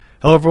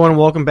Hello, everyone.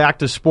 Welcome back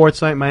to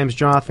Sports Night. My name is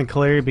Jonathan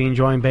Calleri, being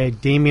joined by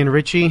Damian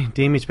Ritchie.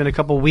 Damian, it's been a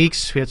couple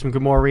weeks. We had some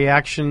good more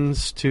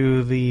reactions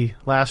to the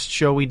last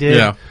show we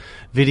did,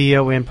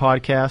 video and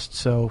podcast.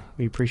 So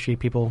we appreciate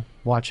people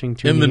watching.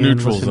 In the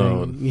neutral listening.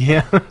 zone.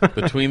 Yeah.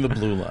 Between the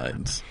blue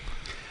lines.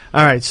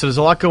 All right, so there's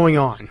a lot going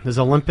on. There's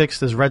Olympics,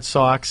 there's Red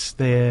Sox,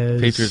 there's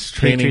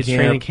Patriots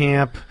training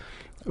camp.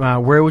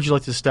 Where would you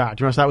like to start?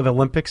 Do you want to start with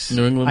Olympics?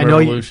 New England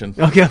Revolution.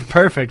 Okay,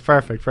 perfect.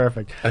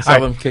 I saw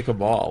them kick a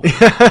ball.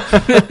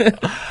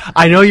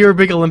 I know you're a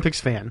big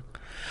Olympics fan.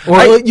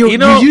 Or you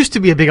used to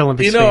be a big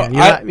Olympics fan.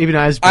 Maybe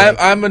not as big.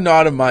 I'm a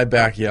not in my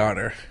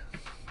backyarder.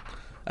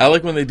 I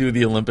like when they do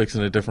the Olympics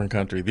in a different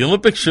country. The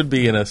Olympics should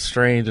be in a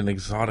strange and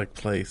exotic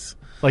place.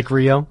 Like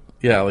Rio?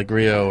 Yeah, like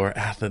Rio or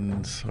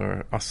Athens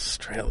or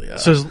Australia.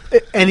 So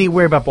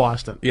anywhere but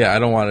Boston? Yeah, I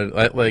don't want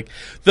it.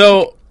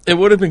 Though it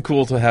would have been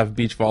cool to have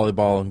beach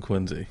volleyball in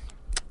Quincy.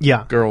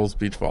 Yeah. Girls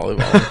beach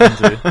volleyball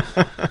in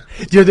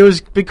Quincy. There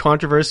was big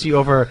controversy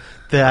over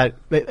that.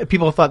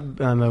 People thought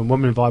the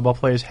women volleyball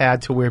players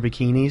had to wear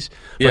bikinis,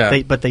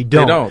 but they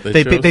don't.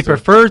 They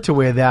prefer to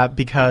wear that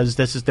because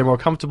they're more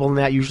comfortable in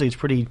that. Usually it's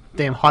pretty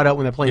damn hot out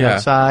when they're playing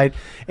outside,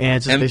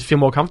 and they feel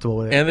more comfortable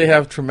with it. And they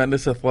have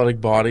tremendous athletic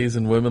bodies,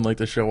 and women like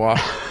to show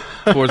off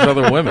towards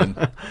other women.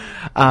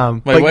 My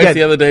wife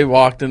the other day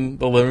walked in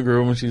the living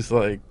room, and she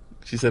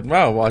said,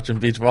 "Wow, watching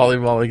beach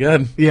volleyball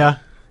again." Yeah.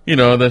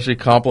 And then she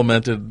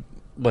complimented,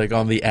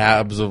 on the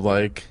abs of,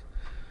 the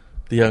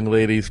young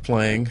ladies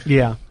playing.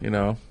 Yeah.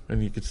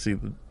 And you could see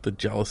the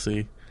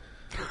jealousy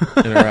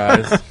in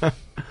her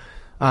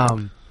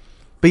eyes.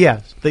 But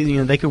yeah,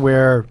 they could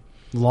wear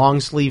long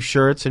sleeve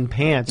shirts and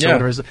pants. Yeah. Or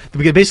whatever.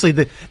 Because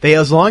basically, they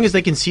as long as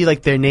they can see,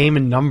 their name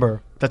and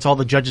number, that's all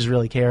the judges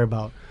really care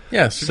about.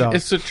 Yeah,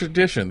 it's a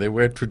tradition. They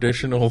wear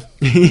traditional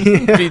beach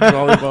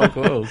volleyball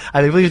clothes.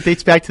 I believe it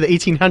dates back to the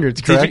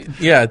 1800s, correct?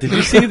 Did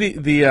you see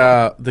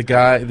the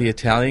guy, the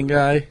Italian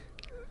guy?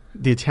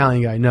 The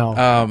Italian guy,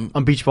 no.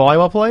 A beach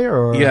volleyball player?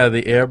 Or? Yeah,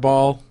 the air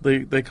ball,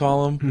 they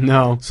call him.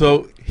 No.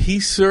 So he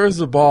serves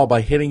the ball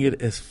by hitting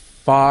it as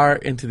far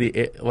into the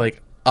air,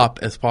 up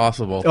as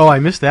possible. Oh, I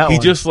missed that one. He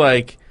just,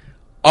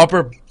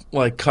 upper,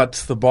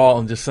 cuts the ball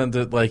and just sends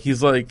it,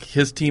 he's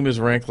his team is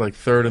ranked,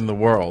 third in the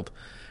world.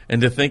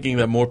 And they're thinking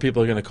that more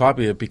people are going to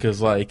copy it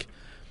because,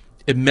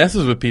 it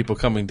messes with people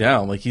coming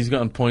down. He's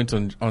gotten points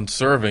on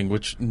serving,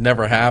 which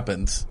never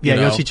happens. Yeah, you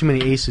don't see too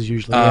many aces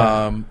usually.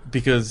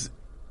 Because,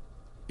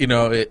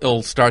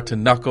 it'll start to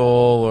knuckle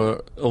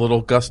or a little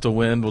gust of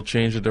wind will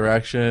change the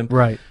direction.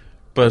 Right.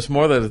 But it's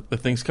more that the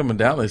thing's coming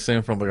down, they're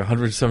saying, from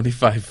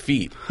 175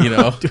 feet, Dude,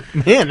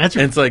 man, that's...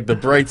 And it's the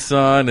bright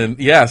sun, and,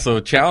 so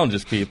it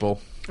challenges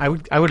people. I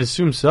would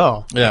assume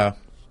so. Yeah.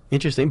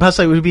 Interesting. Plus,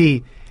 it would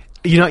be...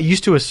 You're not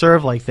used to a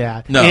serve like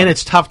that. No. And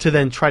it's tough to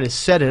then try to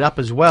set it up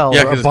as well.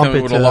 Yeah, because it's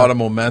coming with a lot of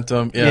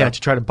momentum. Yeah,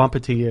 to try to bump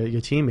it to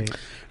your teammate.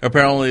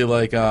 Apparently,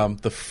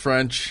 the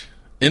French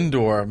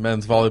indoor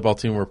men's volleyball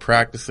team were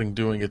practicing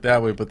doing it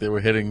that way, but they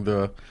were hitting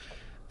the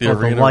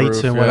arena the lights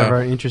roof. And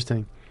whatever.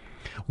 Interesting.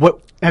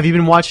 What have you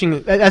been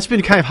watching? That's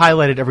been kind of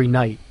highlighted every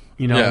night,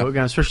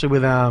 especially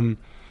with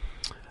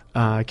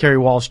Kerry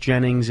Walsh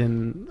Jennings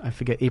and I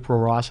forget April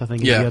Ross, I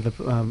think is the other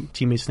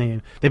teammate's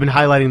name. They've been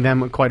highlighting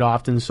them quite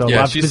often, so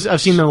I've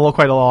seen them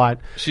quite a lot.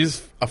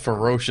 She's a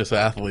ferocious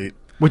athlete.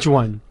 Which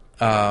one?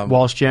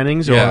 Walsh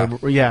Jennings?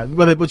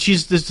 But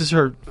this is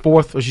her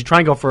fourth, or she's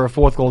trying to go for her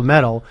fourth gold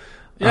medal.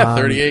 Yeah,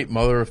 38,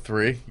 mother of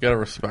three. You got to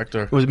respect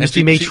her. Was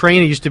Misty May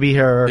Trainer used to be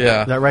her?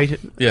 Yeah. Is that right?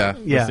 Yeah,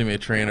 Misty May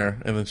Trainer,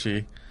 and then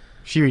she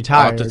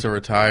retired. Opted to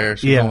retire.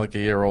 She's only a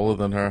year older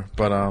than her,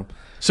 but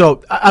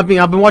So, I've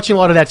been watching a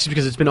lot of that just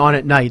because it's been on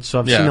at night, so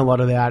I've seen a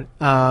lot of that.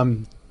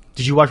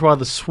 Did you watch a lot of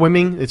the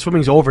swimming?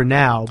 Swimming's over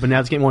now, but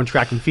now it's getting more in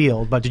track and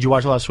field. But did you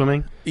watch a lot of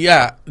swimming?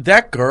 Yeah,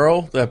 that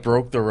girl that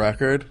broke the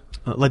record.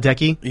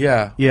 Ledecky?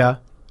 Yeah. Yeah.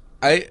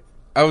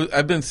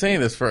 I've been saying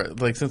this for,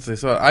 since they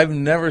saw it. I've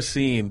never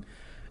seen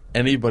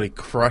anybody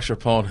crush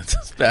opponents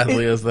as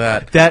badly as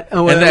that.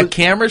 That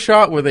camera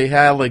shot where they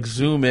had,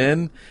 zoom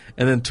in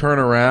and then turn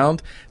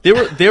around. They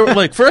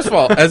were first of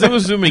all, as it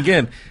was zooming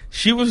in,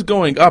 she was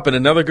going up and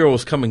another girl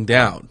was coming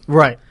down.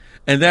 Right.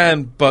 And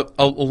then, but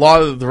a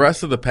lot of the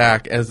rest of the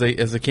pack, as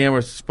the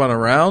camera spun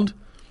around,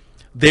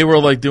 they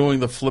were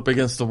doing the flip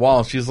against the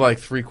wall. She's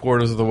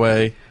 3/4 of the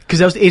way. Because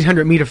that was the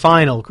 800-meter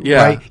final,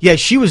 right? Yeah,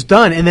 she was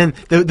done. And then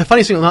the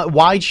funniest thing, not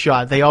wide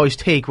shot, they always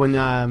take when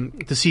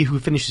to see who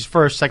finishes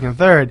first, second, and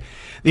third.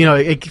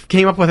 It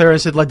came up with her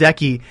and said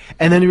Ledecky,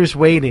 and then he was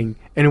waiting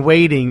and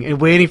waiting and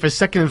waiting for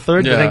second and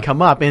third to then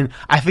come up. And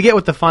I forget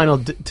what the final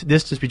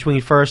distance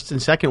between first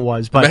and second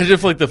was. But imagine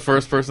if the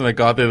first person that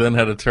got there then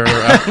had to turn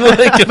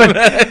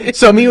around.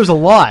 So it was a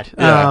lot.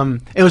 Yeah.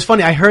 It was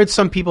funny. I heard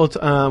some people,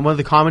 one of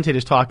the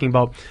commentators talking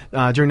about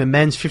during the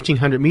men's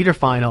 1,500-meter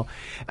final.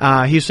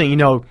 He was saying,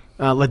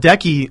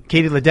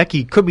 Katie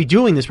Ledecky could be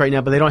doing this right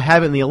now, but they don't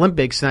have it in the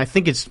Olympics, and I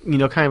think it's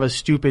kind of a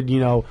stupid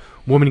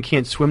women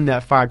can't swim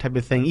that far type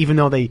of thing, even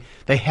though they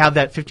have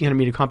that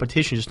 1,500-meter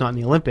competition, just not in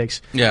the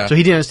Olympics. Yeah. So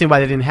he didn't understand why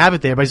they didn't have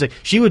it there. But he's like,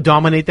 she would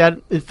dominate that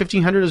at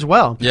 1,500 as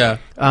well. Yeah.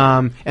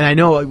 And I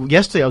know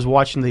yesterday I was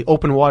watching the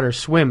open water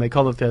swim. They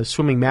called it the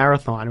swimming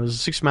marathon. It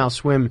was a 6-mile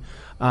swim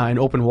in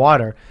open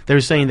water. They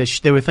were saying that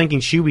they were thinking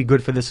she would be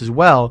good for this as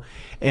well.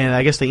 And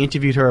I guess they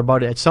interviewed her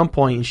about it at some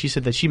point, and she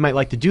said that she might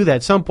like to do that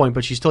at some point,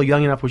 but she's still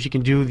young enough where she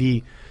can do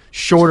the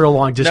shorter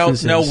long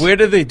distances. Now where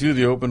did they do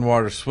the open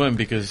water swim?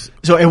 Because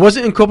so it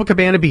wasn't in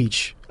Copacabana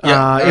Beach.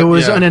 It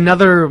was in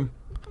another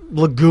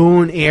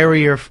lagoon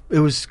area. It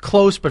was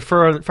close, but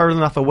further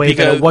enough away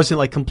that it wasn't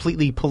like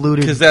completely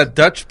polluted. Because that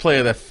Dutch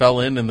player that fell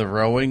in the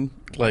rowing,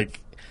 like,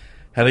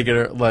 had to get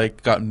her,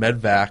 like, got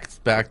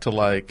medvaced back to,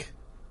 like...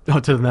 Oh,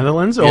 to the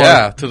Netherlands? Or?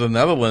 Yeah, to the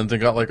Netherlands,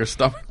 and got, like, her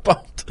stomach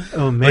bumped.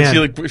 Oh, man.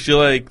 She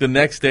the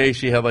next day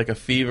she had, like, a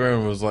fever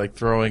and was, like,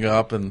 throwing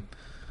up and...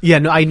 Yeah,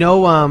 no, I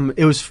know.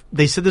 It was.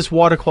 They said this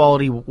water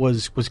quality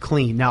was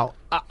clean. Now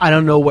I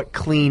don't know what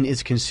clean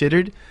is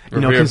considered.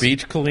 Revere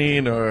Beach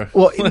clean, or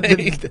well,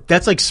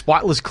 that's like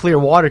spotless clear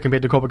water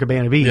compared to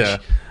Copacabana Beach. Yeah.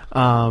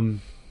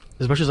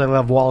 As much as I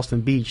love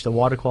Wollaston Beach, the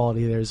water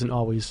quality there isn't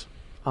always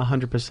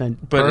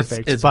 100%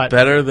 perfect. It's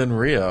better than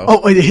Rio.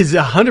 Oh, it is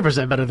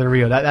 100% better than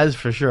Rio. That is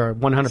for sure.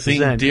 100%.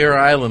 Seeing Deer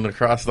Island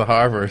across the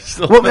harbor.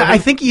 Well, I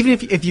think even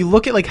if you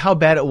look at like how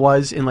bad it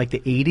was in like the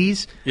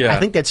 80s, I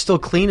think that's still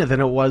cleaner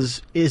than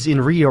it is in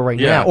Rio right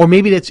now. Or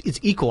maybe it's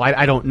equal.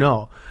 I don't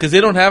know. Because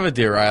they don't have a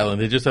Deer Island.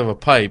 They just have a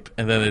pipe,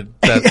 and then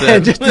that's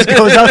it. It just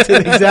goes out to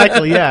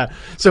exactly, yeah.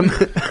 So,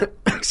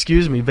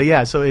 excuse me. But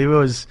yeah, so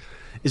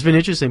it's been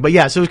interesting. But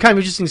yeah, so it was kind of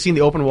interesting seeing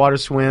the open water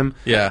swim.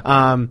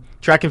 Yeah.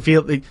 Track and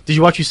field. Did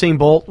you watch Usain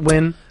Bolt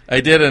win? I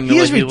did. And he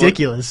is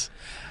ridiculous.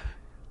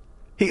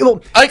 I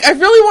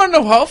really want to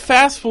know how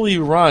fast will he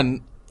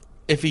run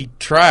if he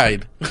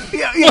tried.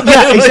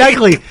 Yeah,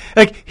 exactly.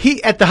 Like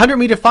at the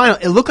 100-meter final,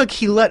 it looked like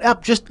he let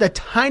up just the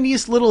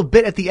tiniest little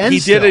bit at the end. He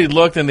did. He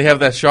looked, and they have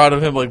that shot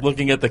of him like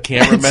looking at the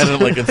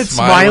cameraman and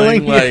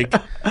smiling. Like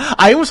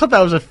I almost thought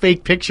that was a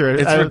fake picture.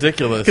 It's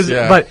ridiculous.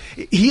 Yeah. But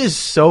he is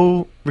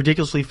so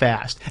ridiculously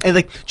fast. And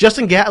like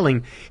Justin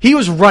Gatling, he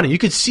was running. You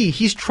could see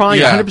he's trying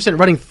 100%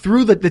 running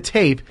through the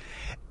tape.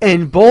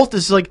 And Bolt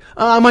is like,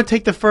 I'm going to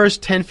take the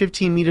first 10,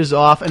 15 meters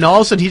off. And all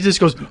of a sudden he just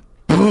goes...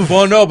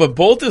 Well, no, but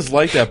Bolt is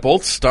like that.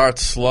 Bolt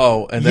starts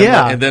slow, and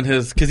then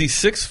because he's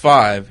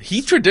 6'5",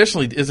 he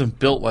traditionally isn't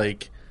built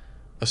like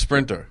a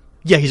sprinter.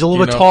 Yeah, he's a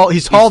little bit tall.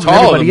 He's taller than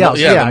everybody else.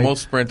 Yeah, than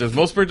most sprinters.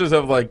 Most sprinters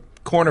have like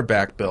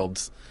cornerback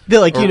builds.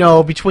 They're like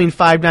between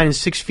 5'9" and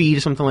 6 feet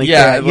or something like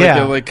that.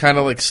 They're like kind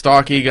of like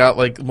stocky, got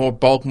like more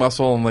bulk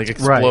muscle and like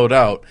explode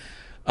out.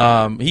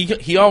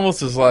 He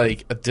almost is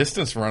like a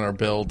distance runner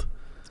build.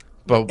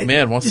 But,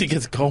 man, once he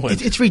gets going...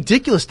 It's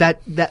ridiculous.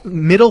 That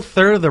middle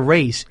third of the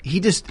race, he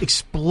just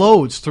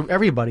explodes through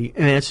everybody.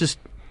 And it's just...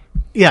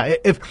 Yeah,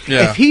 if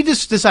he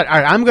just decided, all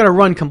right, I'm going to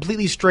run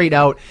completely straight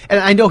out,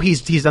 and I know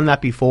he's done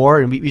that before,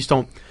 and we just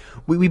don't...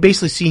 We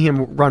basically see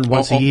him run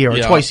once a year or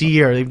twice a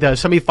year. The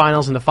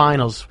semifinals and the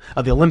finals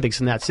of the Olympics,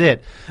 and that's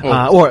it.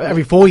 Or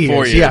every 4 years.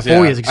 4 years,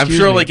 4 years, I'm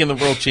sure, like, in the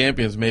World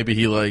Champions, maybe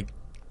he, like,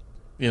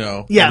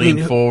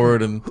 leaned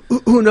forward and...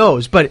 Who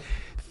knows? But...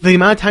 The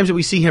amount of times that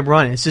we see him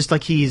run, it's just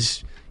like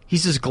he's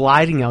just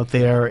gliding out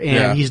there,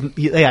 and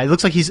it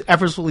looks like he's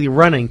effortlessly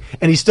running,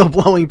 and he's still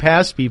blowing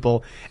past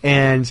people,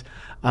 and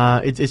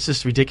it's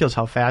just ridiculous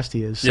how fast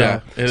he is.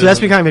 So that's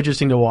been kind of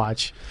interesting to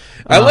watch.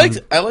 I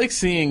like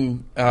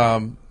seeing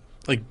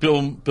like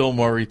Bill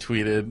Murray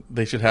tweeted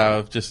they should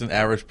have just an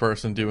average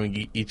person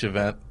doing each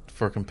event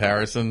for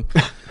comparison.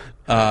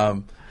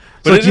 But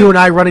so like you and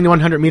I running the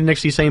 100 meter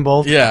next to Usain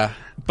Bolt. Yeah.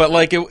 But,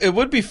 like, it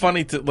would be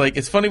funny to, like,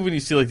 it's funny when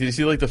you see, like, did you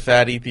see, like, the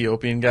fat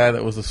Ethiopian guy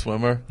that was a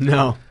swimmer?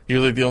 No. He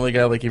was, like, the only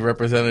guy, like, he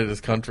represented his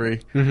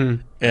country.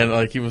 Mm-hmm. And,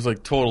 like, he was,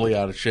 like, totally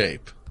out of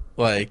shape.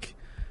 Like,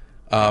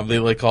 they,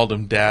 like, called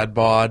him Dad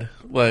Bod.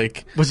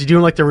 Like, was he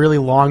doing, like, the really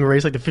long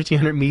race, like the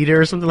 1,500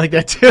 meter or something like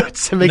that, too?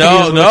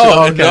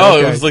 No,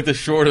 it was, like, the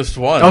shortest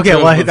one. Okay,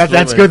 well,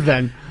 that's good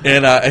then.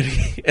 And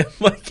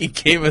like, he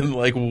came in,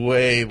 like,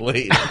 way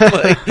late.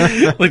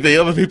 like, the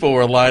other people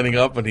were lining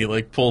up, and he,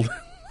 like, pulled...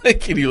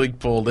 Like, and he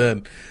pulled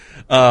in.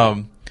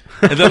 And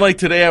then, like,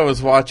 today I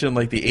was watching,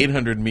 like, the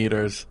 800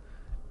 meters,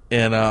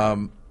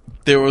 and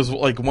there was,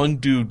 like, one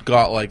dude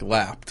got, like,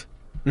 lapped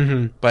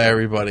by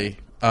everybody.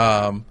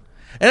 And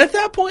at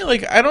that point,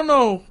 like, I don't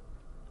know,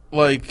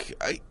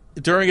 like,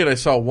 during it I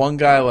saw one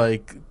guy,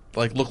 like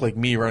look like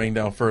me running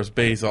down first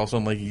base. All of a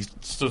sudden, like, he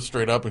stood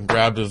straight up and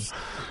grabbed his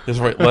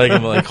right leg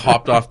and, like,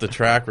 hopped off the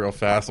track real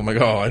fast. I'm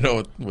like, oh, I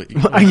know what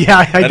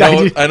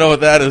I know what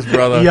that is,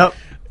 brother. Yep.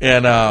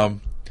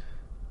 And,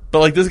 but,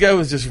 like, this guy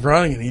was just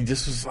running, and he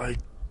just was, like,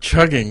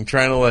 chugging,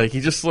 trying to, like, he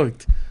just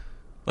looked,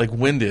 like,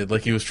 winded.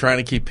 Like, he was trying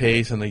to keep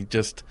pace, and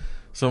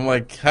so I'm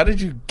like, how did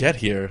you get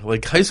here?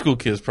 Like, high school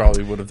kids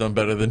probably would have done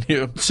better than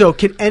you. So,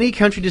 can any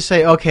country just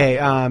say, okay,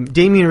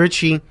 Damien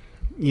Ritchie,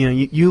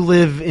 you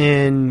live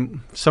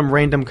in some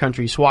random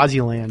country,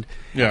 Swaziland,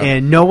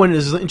 and no one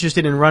is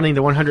interested in running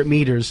the 100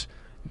 meters.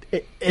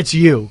 It's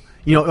you.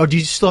 or do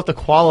you still have to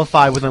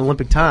qualify with an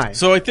Olympic time?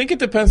 So I think it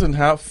depends on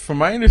how. From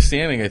my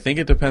understanding, I think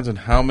it depends on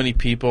how many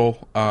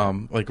people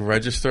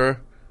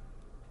register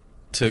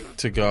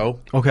to go.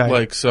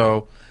 Okay.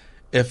 So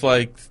if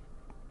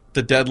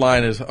the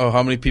deadline is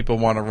how many people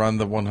want to run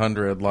the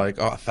 100?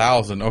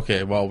 1,000.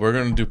 Okay, well we're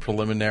going to do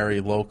preliminary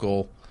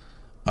local,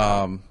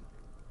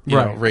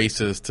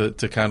 races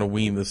to kind of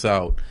wean this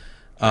out.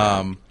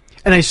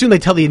 And I assume they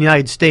tell the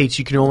United States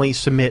you can only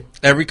submit.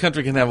 Every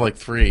country can have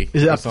 3.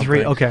 Is it up to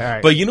 3? Okay, all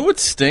right. But you know what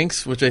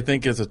stinks, which I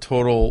think is a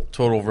total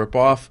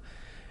ripoff?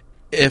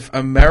 If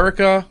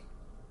America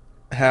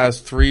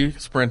has 3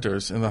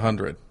 sprinters in the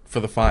 100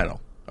 for the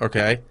final,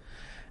 okay,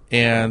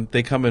 and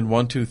they come in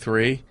 1, 2,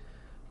 3,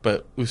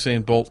 but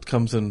Usain Bolt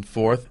comes in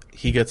 4th,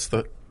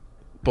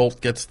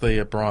 Bolt gets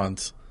the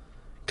bronze,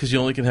 because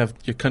your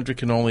country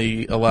can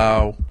only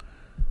allow,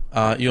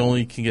 you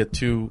only can get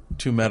two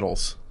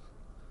medals.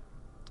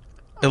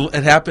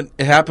 It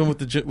happened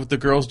with the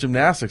girls'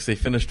 gymnastics. They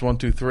finished 1,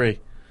 2, 3,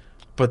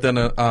 but then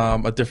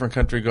a different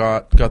country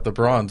got the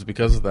bronze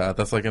because of that.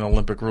 That's like an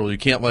Olympic rule. You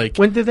can't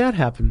When did that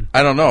happen?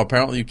 I don't know.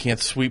 Apparently, you can't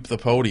sweep the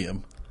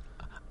podium.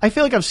 I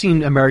feel like I've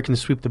seen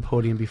Americans sweep the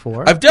podium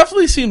before. I've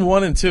definitely seen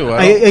 1 and 2.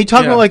 Are you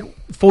talking about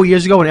 4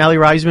 years ago when Allie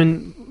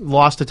Reisman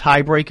lost a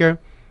tiebreaker?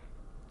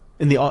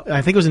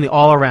 I think it was in the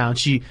all around.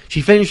 She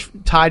finished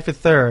tied for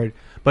 3rd,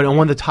 but on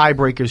one of the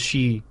tiebreakers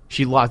she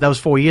lost. That was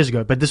 4 years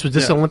ago. But this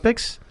was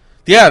Olympics.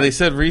 Yeah, they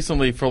said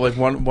recently for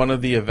one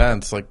of the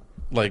events, for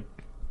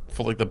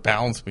the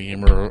balance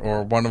beam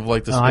or one of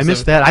the. Oh, I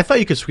missed that. I thought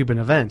you could sweep an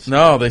event.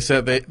 No, they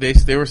said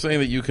they were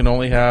saying that you can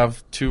only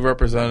have 2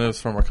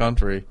 representatives from a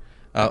country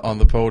on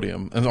the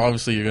podium, and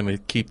obviously you're going to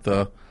keep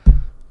the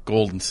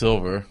gold and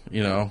silver.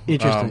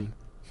 Interesting.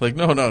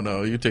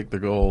 No, you take the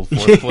gold,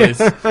 4th place.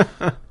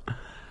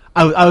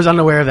 I was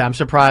unaware of that. I'm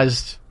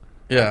surprised.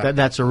 Yeah,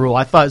 that's a rule.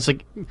 I thought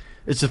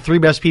it's the 3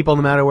 best people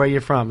no matter where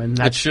you're from, and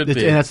it should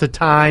be, and that's the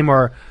time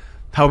or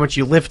how much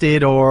you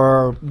lifted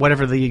or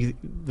whatever the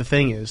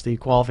thing is, the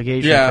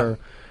qualification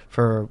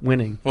for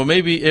winning. Well,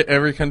 maybe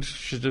every country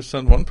should just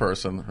send 1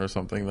 person or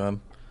something then.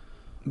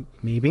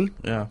 Maybe.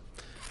 Yeah.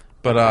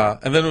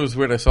 But and then it was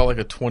weird. I saw a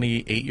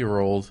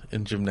 28-year-old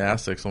in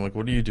gymnastics. I'm like,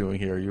 what are you doing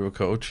here? Are you a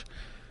coach?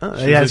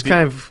 It's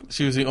kind of.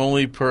 She was the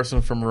only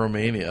person from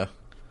Romania.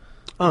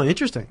 Oh,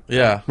 interesting.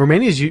 Yeah.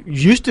 Romania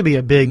used to be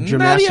a big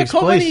gymnastics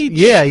place.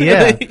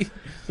 Yeah.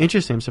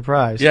 Interesting. I'm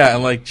surprised. Yeah,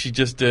 and she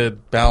just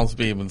did balance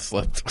beam and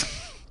slipped.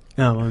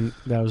 Oh, and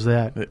that was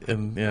that.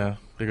 And yeah,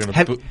 they're going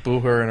to boo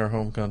her in her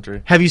home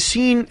country. Have you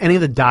seen any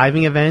of the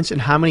diving events and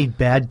how many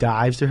bad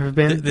dives there have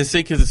been? They say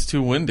because it's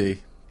too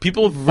windy.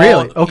 People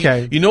really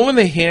okay. You know when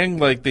they hang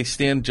they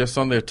stand just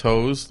on their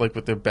toes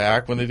with their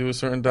back when they do a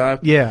certain dive.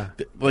 Yeah,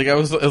 it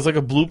was like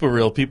a blooper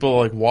reel.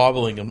 People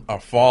wobbling and are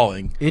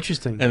falling.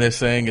 Interesting. And they're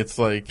saying it's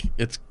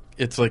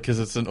because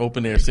it's an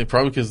open air stadium.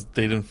 Probably because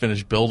they didn't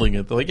finish building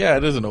it. They're like, yeah,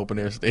 it is an open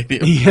air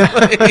stadium. Yeah.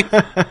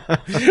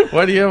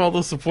 Why do you have all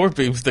those support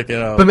beams sticking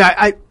out? But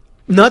I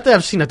not that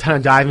I've seen a ton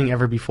of diving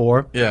ever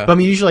before. Yeah. But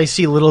usually I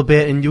see a little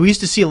bit, and we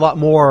used to see a lot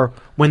more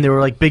when there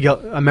were big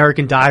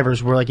American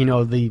divers were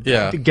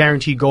the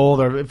guaranteed gold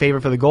or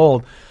favorite for the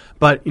gold.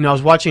 But I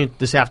was watching it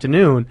this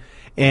afternoon,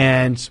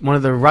 and one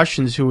of the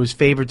Russians who was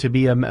favored to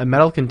be a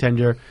medal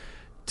contender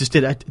just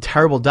did a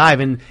terrible dive,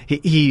 and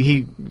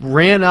he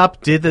ran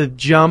up, did the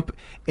jump,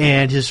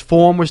 and his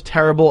form was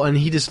terrible, and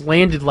he just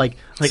landed like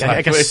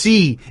a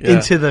C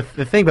into the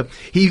thing. But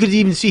you could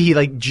even see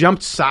he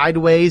jumped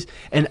sideways,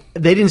 and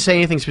they didn't say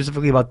anything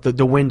specifically about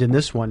the wind in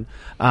this one,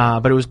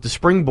 but it was the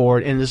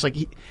springboard, and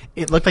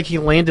it looked like he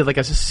landed like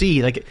a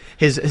C,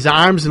 his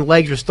arms and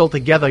legs were still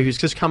together. He was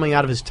just coming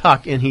out of his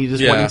tuck, and he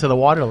just went into the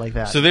water like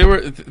that. So they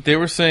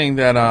were saying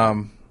that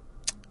what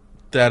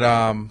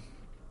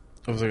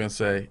was I going to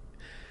say?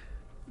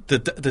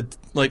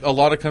 A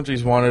lot of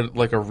countries wanted a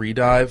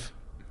redive,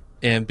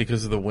 and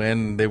because of the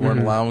wind, they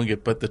weren't allowing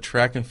it. But the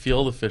track and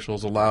field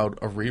officials allowed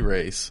a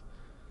re-race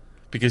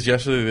because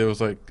yesterday there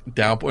was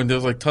downpour, and there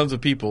was tons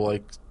of people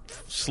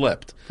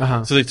slipped.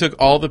 Uh-huh. So they took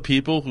all the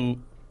people who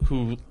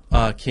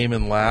came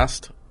in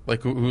last,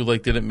 who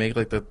didn't make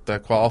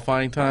the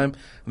qualifying time,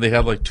 and they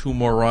had 2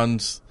 more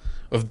runs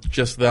of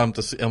just them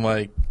to see, and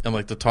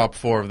the top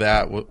 4 of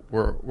that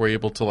were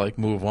able to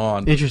move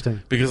on.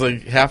 Interesting, because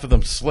half of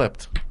them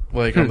slipped.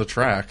 On the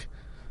track.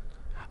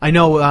 I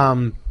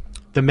know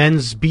the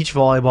men's beach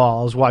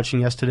volleyball I was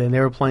watching yesterday, and they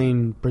were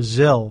playing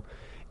Brazil.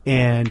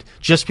 And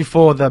just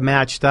before the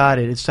match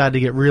started, it started to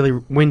get really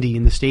windy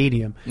in the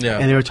stadium. Yeah.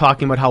 And they were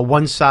talking about how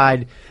one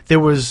side, there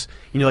was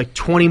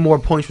 20 more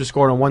points were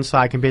scored on one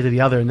side compared to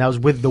the other, and that was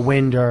with the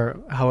wind or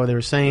however they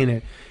were saying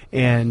it.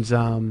 And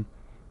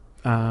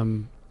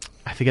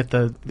I forget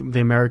the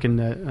American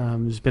that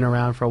has been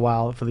around for a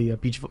while for the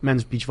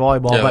men's beach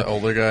volleyball. Yeah, but the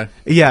older guy.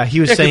 Yeah, he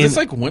was saying it's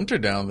winter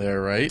down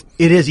there, right?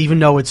 It is, even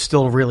though it's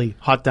still really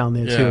hot down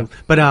there too.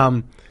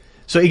 But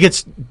so it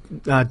gets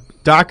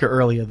darker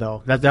earlier,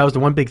 though. That was the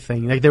one big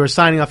thing. Like, they were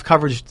signing off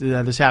coverage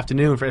this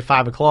afternoon at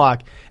 5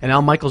 o'clock, and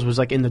Al Michaels was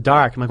like in the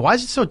dark. I'm like, why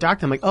is it so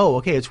dark? I'm like, oh,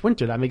 okay, it's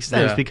winter. That makes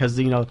sense because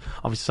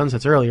obviously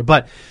sunsets earlier.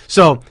 But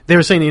so they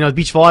were saying,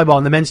 beach volleyball,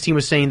 and the men's team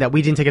was saying that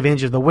we didn't take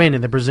advantage of the wind,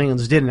 and the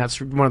Brazilians did, and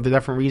that's one of the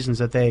different reasons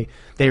that they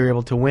were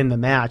able to win the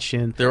match.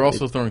 And they're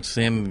also throwing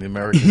sand in the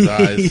Americans'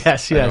 eyes.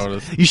 Yes.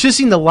 You should have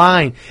seen the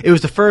line. It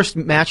was the first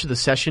match of the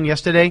session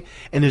yesterday,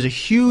 and there's a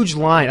huge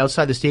line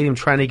outside the stadium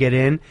trying to get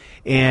in.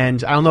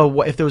 And I don't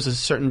know if there was a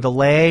certain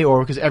delay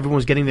or because everyone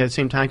was getting there at the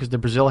same time because the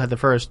Brazil had the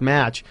first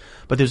match.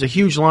 But there's a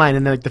huge line,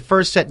 and then the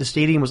first set the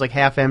stadium was like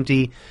half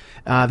empty.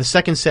 The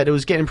second set it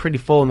was getting pretty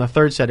full, and the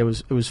third set it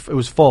was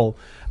full.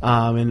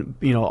 And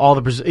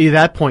at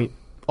that point,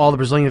 all the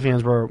Brazilian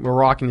fans were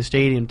rocking the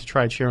stadium to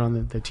try to cheer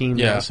on the team.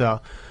 Yeah. There.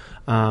 So.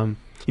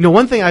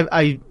 One thing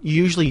I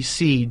usually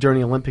see during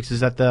the Olympics is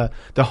that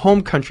the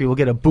home country will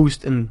get a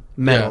boost in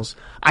medals.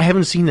 Yeah. I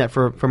haven't seen that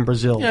from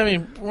Brazil. Yeah, I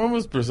mean, when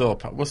was Brazil?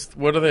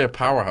 What are they a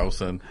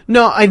powerhouse in?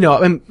 No, I know.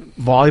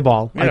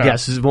 Volleyball, I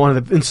guess, is one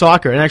of in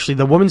soccer. And actually,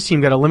 the women's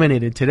team got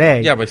eliminated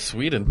today. Yeah, by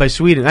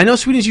Sweden. I know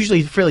Sweden's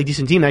usually a fairly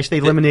decent team. Actually,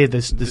 they eliminated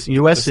this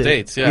U.S. The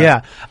States,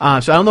 yeah. Yeah.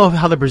 So I don't know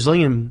how the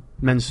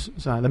men's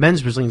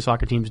Brazilian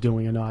soccer team's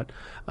doing or not.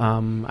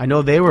 I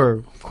know they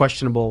were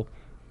questionable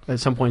at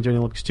some point during the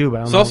Olympics too, but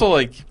I don't know. Also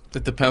like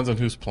it depends on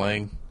who's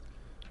playing.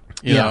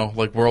 You know,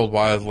 like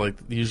worldwide, like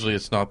usually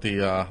it's not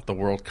the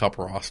World Cup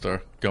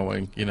roster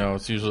going.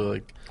 It's usually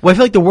like. Well, I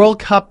feel like the World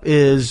Cup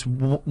is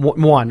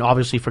one,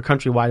 obviously for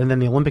countrywide, and then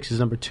the Olympics is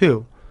number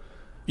 2.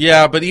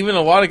 Yeah, but even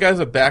a lot of guys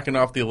are backing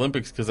off the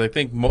Olympics because I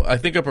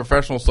think a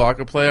professional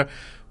soccer player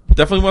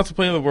definitely wants to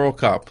play in the World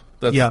Cup.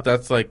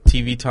 That's like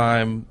TV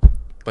time,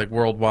 like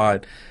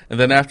worldwide, and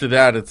then after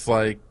that it's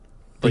like.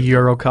 The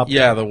Euro Cup.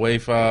 Yeah, the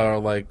UEFA or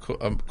like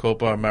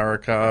Copa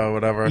America or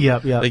whatever.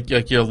 Yeah.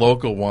 Like your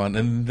local one.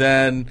 And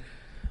then,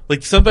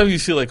 like, sometimes you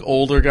see, like,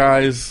 older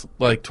guys,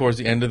 like, towards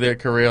the end of their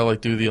career,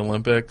 like, do the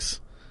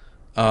Olympics.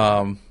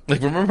 Like,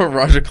 remember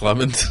Roger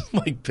Clemens,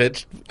 like,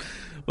 pitched,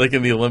 like,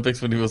 in the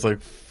Olympics when he was, like,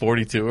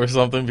 42 or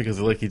something because,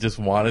 like, he just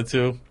wanted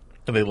to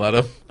and they let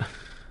him?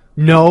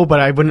 No,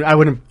 but I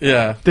wouldn't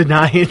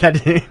deny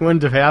that it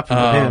wouldn't have happened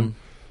with him.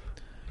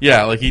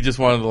 Yeah, like he just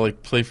wanted to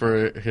like play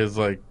for his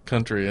like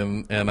country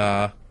and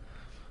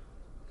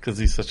because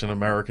he's such an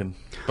American.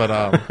 But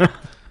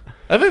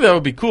I think that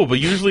would be cool.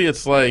 But usually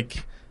it's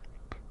like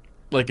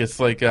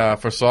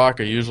for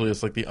soccer. Usually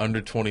it's like the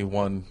under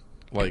 21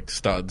 like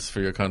studs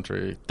for your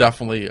country.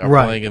 Definitely are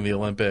playing in the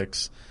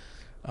Olympics.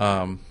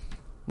 But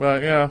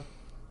yeah,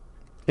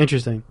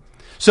 interesting.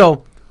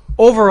 So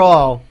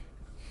overall,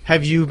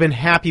 have you been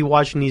happy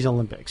watching these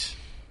Olympics?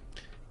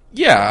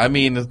 Yeah, I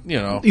mean,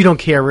 You don't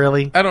care,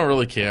 really? I don't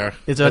really care.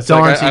 It's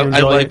daunting. I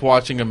like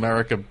watching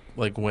America,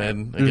 like,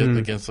 win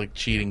against like,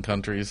 cheating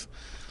countries.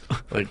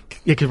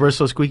 Like, yeah, because we're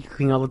so squeaky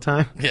clean all the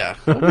time? Yeah,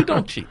 well, we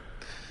don't cheat.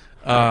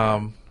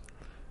 And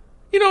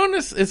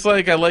it's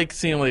like, I like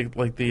seeing,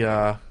 like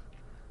the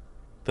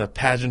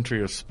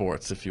pageantry of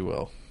sports, if you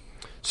will.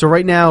 So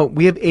right now,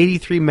 we have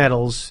 83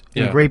 medals,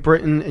 and Great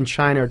Britain and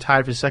China are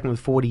tied for second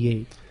with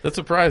 48. That's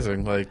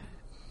surprising. Like,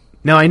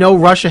 now, I know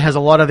Russia has a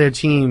lot of their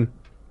team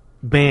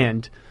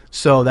banned,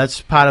 so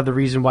that's part of the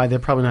reason why they're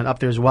probably not up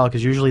there as well,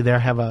 because usually they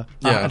have a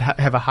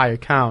higher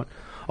count.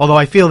 Although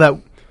I feel that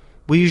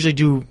we usually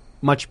do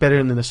much better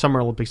in the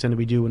Summer Olympics than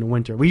we do in the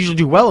winter. We usually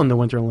do well in the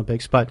Winter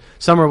Olympics, but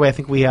Summer, I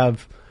think we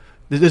have.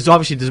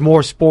 There's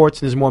more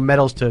sports and there's more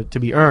medals to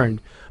be earned,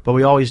 but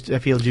we always, I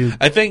feel, do.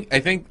 I think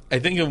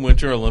in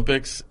Winter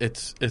Olympics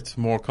it's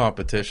more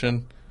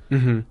competition.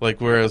 Mm-hmm.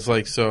 Like whereas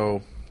like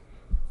so.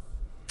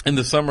 In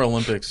the Summer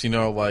Olympics,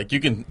 like you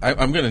can.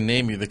 I'm going to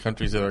name you the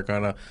countries that are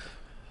going to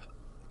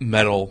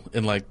medal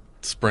in like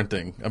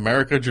sprinting: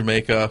 America,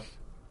 Jamaica,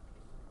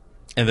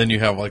 and then you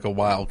have like a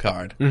wild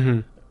card. Mm-hmm.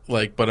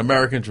 Like, but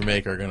America and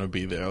Jamaica are going to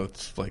be there.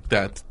 It's like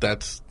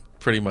that's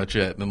pretty much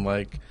it. And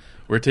like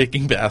we're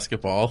taking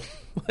basketball.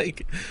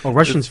 Like,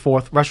 Russia's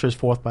fourth. Russia is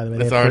fourth, by the way.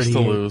 It's ours to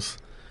lose.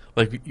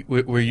 Like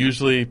we're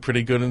usually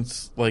pretty good in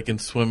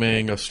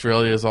swimming.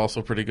 Australia is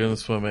also pretty good in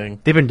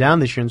swimming. They've been down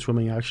this year in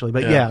swimming actually,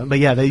 but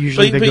they're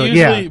usually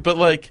good.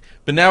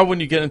 But now when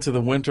you get into the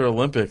Winter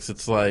Olympics,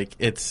 it's like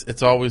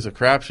it's always a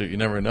crapshoot. You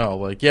never know.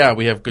 Like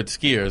we have good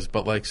skiers,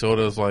 but like so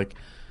does like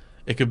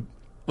it could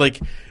like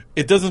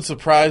it doesn't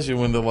surprise you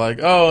when they're like,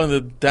 oh, in the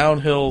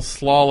downhill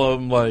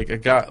slalom, like a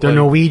guy, a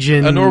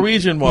Norwegian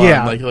one,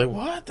 like you're like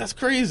what? That's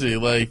crazy,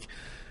 like.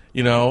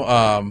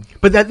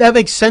 But that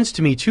makes sense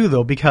to me too,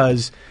 though,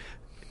 because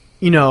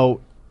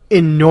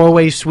in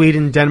Norway,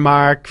 Sweden,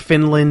 Denmark,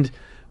 Finland,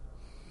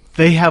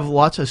 they have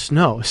lots of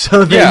snow,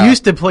 so they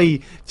used to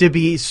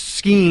be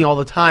skiing all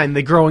the time.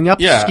 They're growing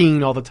up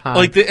skiing all the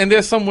time. And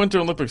there's some Winter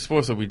Olympic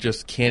sports that we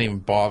just can't even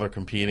bother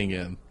competing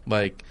in,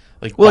 like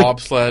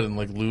bobsled and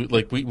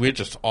we're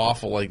just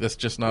awful. Like that's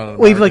just not an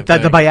American even like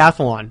the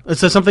biathlon.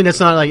 It's something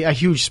that's not like a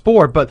huge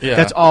sport, but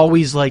that's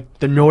always like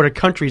the Nordic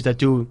countries that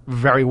do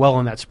very well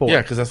in that sport.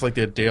 Yeah, because that's like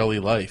their daily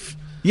life.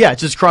 Yeah,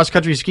 it's just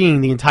cross-country skiing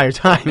the entire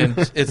time.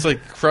 And it's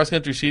like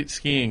cross-country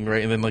skiing,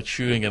 right? And then like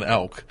shooting an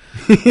elk,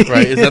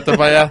 right? Is that the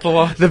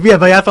biathlon?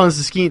 Biathlon is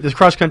the skiing, the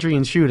cross-country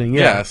and shooting,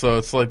 yeah. So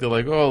it's like they're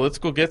like, oh, let's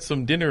go get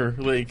some dinner,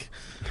 like...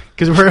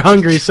 Because we're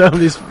hungry, so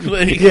these...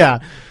 like, yeah.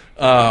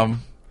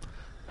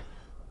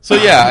 So,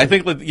 yeah, I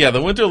think,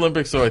 the Winter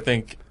Olympics, though, I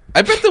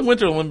bet the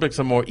Winter Olympics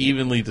are more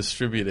evenly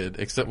distributed,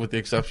 except with the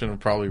exception of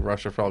probably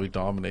Russia probably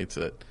dominates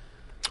it.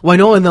 Well, I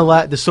know in the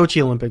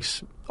Sochi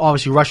Olympics,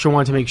 obviously Russia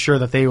wanted to make sure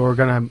that they were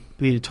going to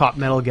be the top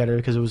medal getter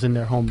because it was in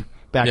their home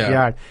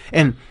backyard. Yeah.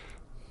 And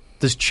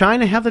does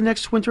China have the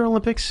next Winter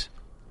Olympics?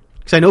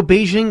 Because I know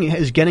Beijing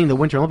is getting the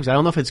Winter Olympics. I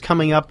don't know if it's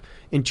coming up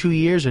in 2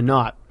 years or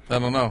not. I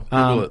don't know.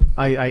 Google it.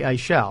 I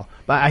shall.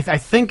 But I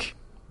think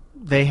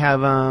they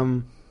have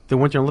the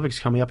Winter Olympics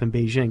coming up in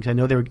Beijing because I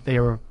know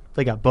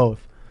they got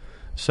both.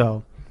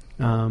 So,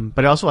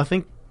 but also I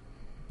think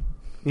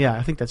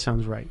that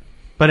sounds right.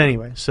 But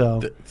anyway,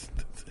 so...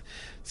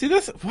 See,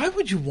 why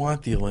would you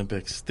want the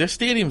Olympics? Their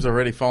stadium's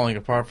already falling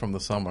apart from the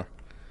summer.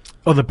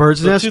 Oh, the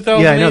Bird's Nest?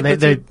 Yeah, I know.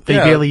 They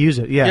barely use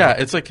it. Yeah, yeah,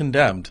 it's like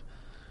condemned.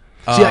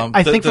 See,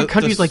 I think for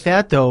countries like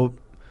that, though,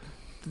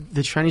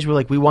 the Chinese were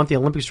like, we want the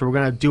Olympics, so we're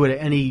going to do it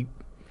at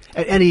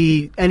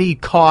any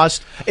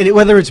cost, and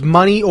whether it's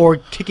money or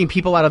kicking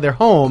people out of their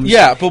homes.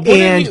 Yeah, but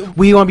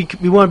we want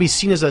to be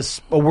seen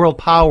as a world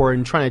power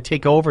and trying to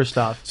take over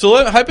stuff.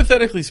 So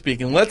hypothetically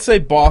speaking, let's say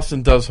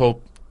Boston does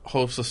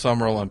host the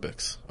Summer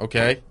Olympics.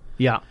 Okay.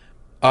 Yeah.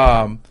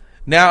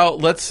 Now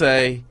let's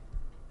say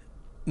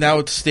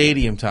it's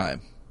stadium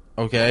time.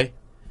 Okay.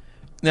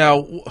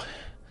 Now,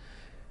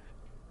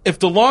 if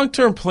the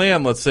long-term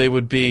plan, let's say,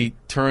 would be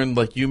turn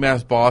like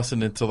UMass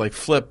Boston into like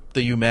flip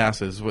the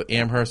UMasses with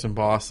Amherst and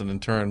Boston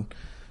and turn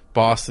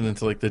Boston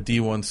into like the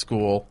D1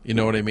 school, you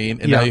know what I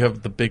mean? And now you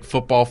have the big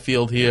football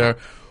field here,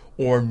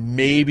 or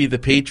maybe the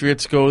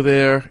Patriots go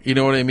there, you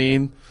know what I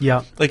mean?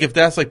 Yeah. Like if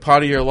that's like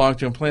part of your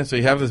long-term plan, so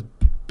you have this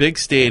big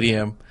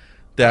stadium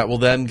that will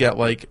then get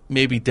like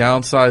maybe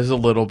downsized a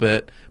little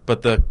bit,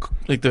 but the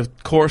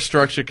core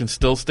structure can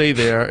still stay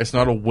there. It's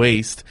not a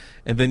waste,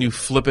 and then you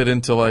flip it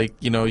into like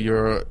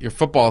your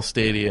football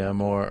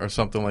stadium or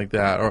something like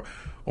that,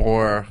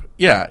 or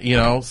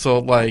so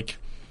like,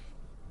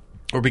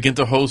 or begin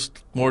to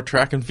host more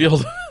track and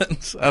field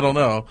events. I don't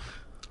know.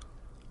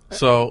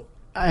 So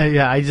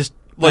I just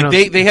like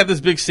they have this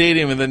big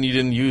stadium and then you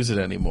didn't use it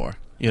anymore.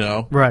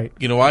 Right?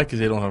 You know why? Because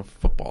they don't have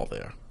football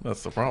there.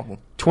 That's the problem.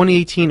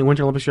 2018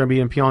 Winter Olympics are going to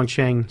be in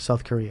Pyeongchang,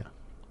 South Korea.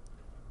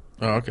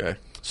 Oh, okay.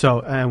 So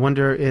I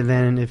wonder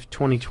then if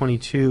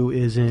 2022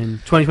 is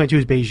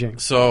Beijing.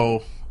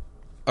 So,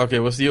 okay,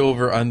 what's the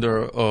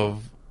over-under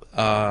of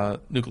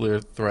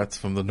nuclear threats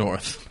from the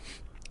North?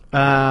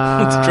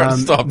 Let's try to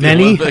stop the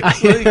many.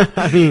 Olympics.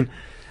 I mean,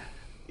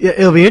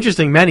 it'll be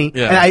interesting. Many.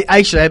 Yeah.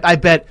 And I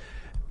bet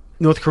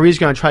North Korea's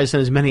going to try to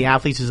send as many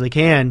athletes as they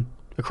can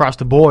across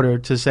the border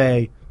to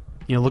say,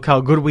 look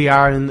how good we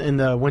are in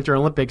the Winter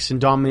Olympics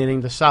and dominating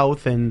the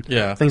South and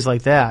things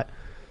like that.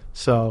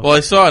 So, well,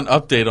 I saw an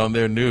update on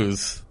their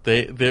news.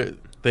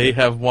 They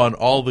have won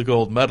all the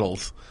gold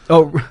medals.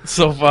 Oh,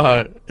 so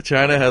far,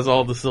 China has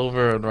all the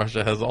silver and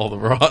Russia has all the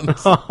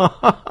bronze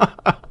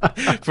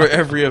for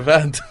every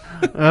event.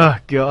 Oh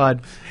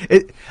God!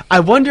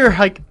 I wonder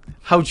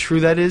how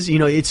true that is.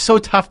 It's so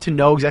tough to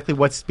know exactly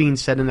what's being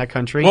said in that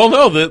country. Well,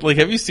 no,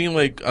 have you seen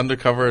like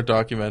undercover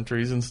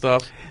documentaries and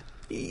stuff?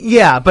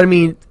 Yeah, but I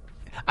mean,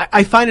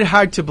 I find it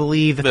hard to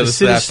believe that the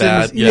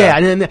citizens,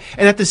 and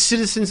that the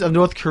citizens of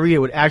North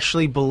Korea would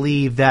actually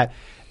believe that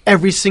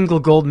every single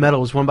gold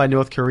medal was won by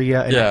North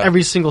Korea and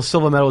every single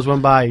silver medal was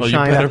won by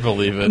China. You better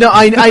believe it. No,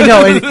 I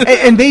know,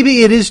 and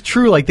maybe it is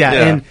true like that,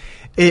 and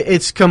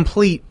it's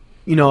complete.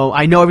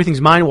 I know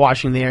everything's mind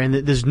washing there, and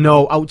there's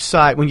no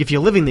outside. If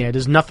you're living there,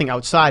 there's nothing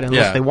outside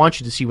unless they want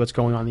you to see what's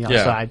going on the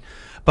outside.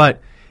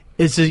 But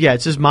it's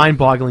just mind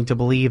boggling to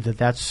believe that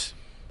that's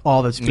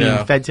all that's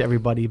being fed to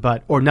everybody,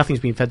 or nothing's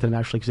being fed to them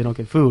actually because they don't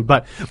get food.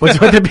 But what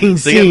they're being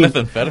seen, they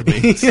get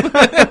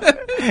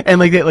methamphetamines, and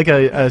like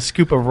a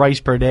scoop of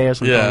rice per day or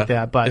something like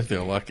that. But if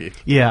they're lucky,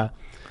 yeah.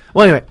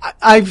 Well, anyway,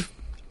 I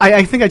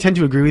think I tend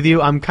to agree with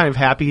you. I'm kind of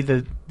happy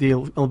that the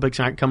Olympics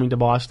aren't coming to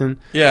Boston.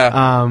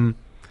 Yeah.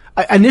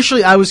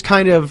 Initially, I was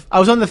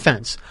on the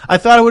fence. I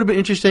thought it would have been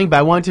interesting, but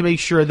I wanted to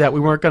make sure that we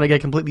weren't going to get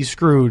completely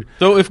screwed.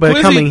 So if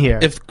by coming here,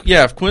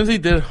 if Quincy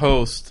did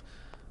host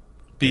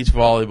beach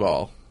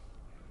volleyball,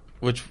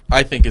 which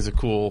I think is a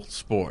cool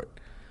sport.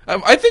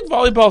 I think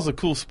volleyball is a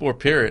cool sport,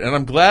 period. And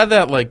I'm glad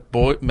that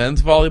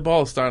men's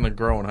volleyball is starting to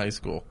grow in high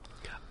school.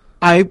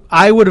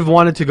 I would have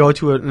wanted to go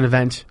to an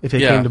event if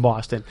it came to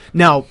Boston.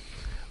 Now,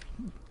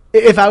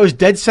 if I was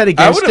dead set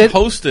against it, I would have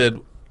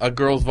hosted a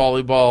girls'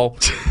 volleyball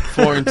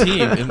foreign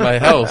team in my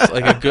house,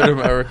 like a good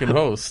American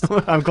host.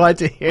 I'm glad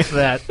to hear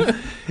that.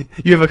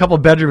 You have a couple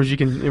bedrooms you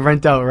can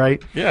rent out,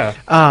 right? Yeah.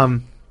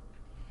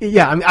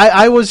 Yeah, I mean,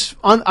 I was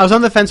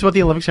on the fence about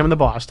the Olympics coming to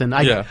Boston.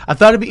 I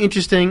thought it'd be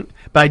interesting,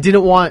 but I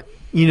didn't want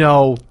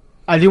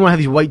I didn't want to have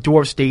these white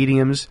dwarf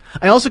stadiums.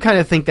 I also kind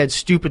of think that's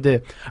stupid to,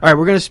 all right,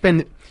 we're going to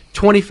spend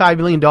 $25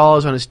 million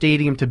on a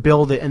stadium to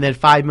build it and then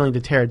 $5 million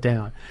to tear it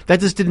down. That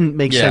just didn't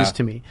make sense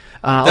to me.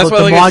 That's why,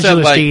 like I said,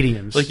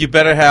 stadiums. Like you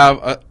better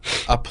have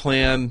a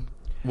plan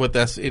with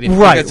that stadium.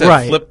 Right, like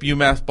I said, flip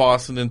UMass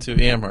Boston into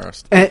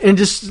Amherst. And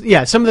just,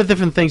 some of the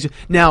different things.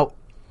 Now,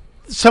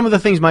 some of the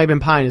things might have been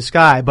pie in the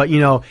sky, but,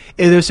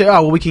 they say,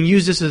 we can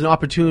use this as an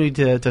opportunity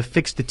to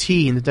fix the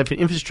T and the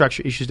different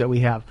infrastructure issues that we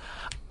have.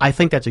 I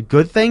think that's a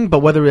good thing, but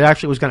whether it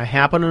actually was going to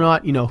happen or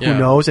not, who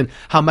knows? And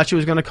how much it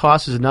was going to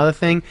cost is another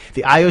thing.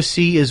 The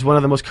IOC is one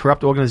of the most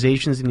corrupt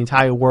organizations in the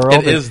entire world.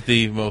 It is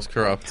the most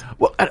corrupt.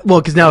 Well,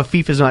 because now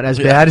FIFA's not as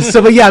bad. So,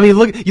 but you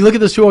look at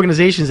those two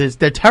organizations,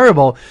 they're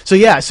terrible. So,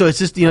 so it's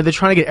just, they're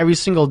trying to get every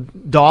single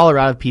dollar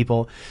out of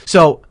people.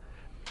 So,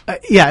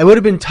 it would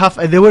have been tough.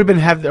 They would have been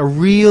have a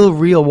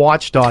real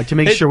watchdog to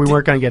make sure we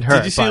weren't going to get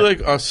hurt. Did you see,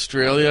 like,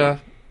 Australia?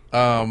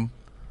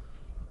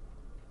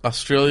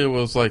 Australia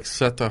was like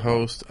set to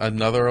host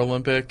another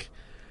Olympic,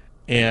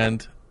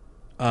 and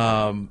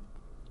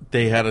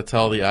they had to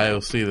tell the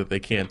IOC that they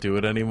can't do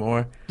it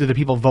anymore. Did the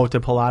people vote to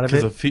pull out of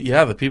it?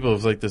 The people. It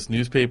was like this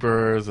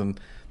newspapers, and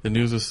the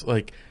news was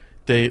like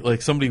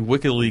somebody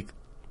WikiLeaked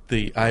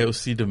the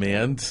IOC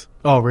demands.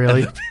 Oh,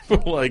 really? And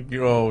people were like,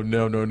 oh,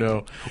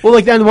 no. Well,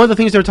 then one of the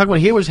things they were talking about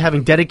here was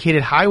having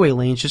dedicated highway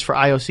lanes just for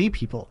IOC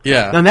people.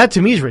 Yeah. Now, that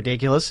to me is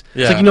ridiculous.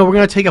 Yeah. It's like, we're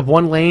going to take up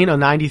one lane on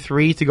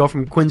 93 to go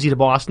from Quincy to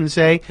Boston,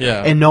 say,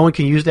 and no one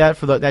can use that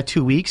for that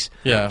 2 weeks.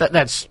 Yeah.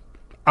 That's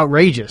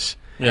outrageous.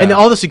 Yeah. And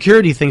all the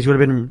security things would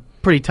have been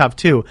pretty tough,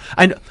 too.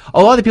 And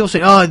a lot of the people say,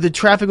 the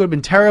traffic would have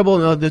been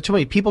terrible, and there's too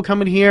many people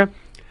coming here.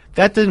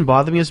 That didn't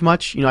bother me as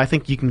much. I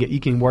think you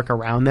can work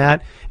around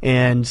that.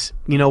 And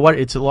you know what?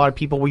 It's a lot of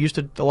people. We're used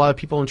to a lot of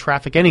people in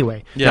traffic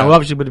anyway. Yeah. Now,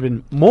 obviously, would have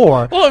been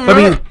more. Well,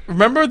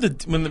 remember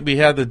when we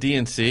had the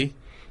DNC?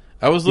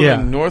 I was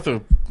living north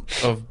of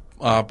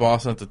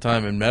Boston at the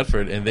time in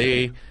Medford, and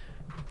they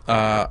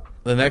the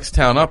next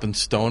town up in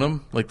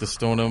Stoneham, like the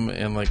Stoneham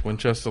and like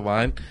Winchester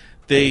line,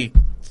 they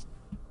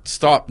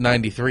stopped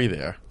 93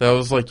 there. That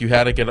was like you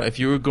had to get if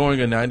you were going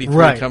a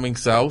 93 coming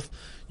south.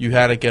 You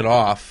had to get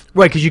off.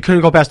 Right, because you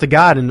couldn't go past the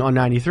Garden on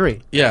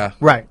 93. Yeah.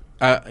 Right.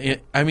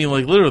 I mean,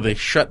 like, literally, they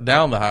shut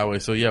down the highway.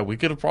 So, we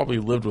could have probably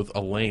lived with a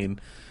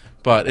lane.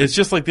 But it's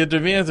just, like, the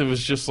demands, it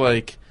was just,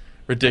 like,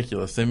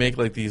 ridiculous. They make,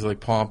 like, these, like,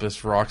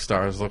 pompous rock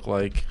stars look,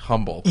 like,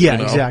 humble.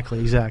 Yeah,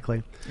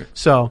 exactly.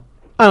 So,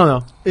 I don't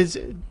know.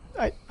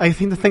 I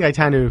think I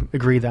tend to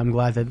agree that I'm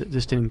glad that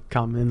this didn't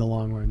come in the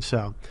long run.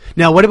 So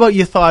now, what about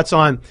your thoughts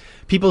on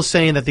people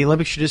saying that the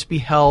Olympics should just be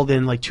held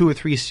in like 2 or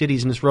 3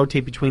 cities and just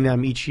rotate between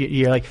them each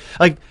year?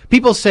 Like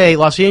people say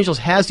Los Angeles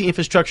has the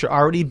infrastructure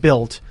already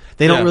built.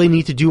 They don't really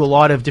need to do a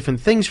lot of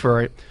different things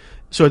for it.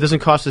 So it doesn't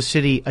cost the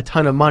city a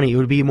ton of money. It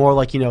would be more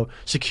like,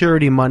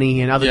 security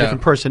money and other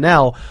different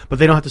personnel, but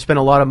they don't have to spend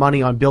a lot of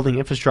money on building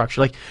infrastructure.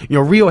 Like,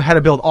 Rio had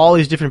to build all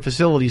these different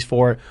facilities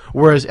for it,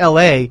 whereas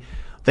LA,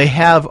 they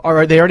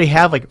already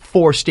have like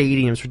 4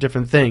 stadiums for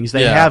different things.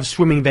 They have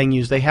swimming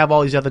venues. They have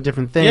all these other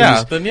different things.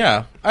 I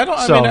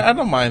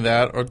don't mind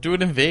that. Or do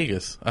it in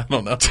Vegas. I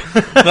don't know.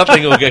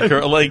 Nothing will get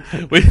corrupt.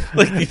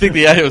 You think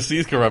the IOC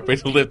is corrupt? Wait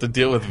till they have to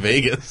deal with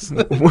Vegas.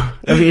 That'd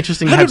be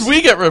interesting. How did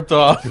we get ripped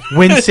off?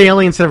 Wind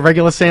sailing instead of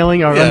regular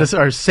sailing,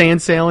 or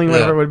sand sailing,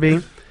 whatever it would be.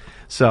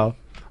 So,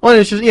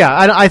 it's just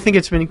I think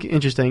it's been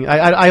interesting.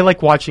 I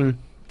like watching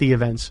the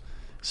events.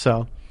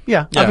 So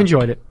I've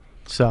enjoyed it.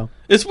 So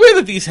it's weird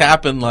that these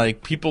happen.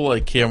 Like people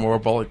like care more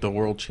about like the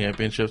world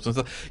championships and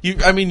stuff. We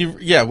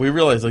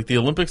realize like the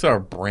Olympics are a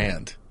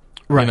brand.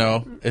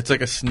 Right. It's like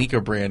a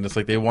sneaker brand. It's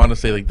like they want to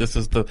say like this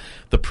is the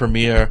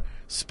premier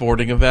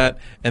sporting event,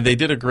 and they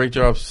did a great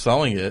job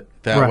selling it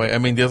that way. I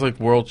mean, there's like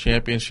world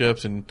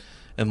championships and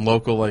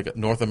local like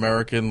North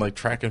American like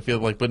track and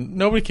field but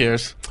nobody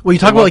cares. Well, you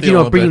talk about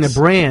like bringing the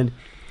brand.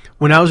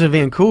 When I was in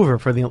Vancouver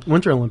for the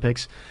Winter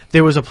Olympics,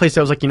 there was a place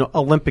that was like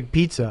Olympic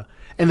Pizza,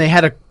 and they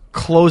had to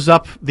close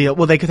up they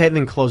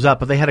didn't close up,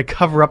 but they had to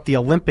cover up the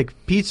Olympic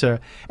Pizza,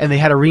 and they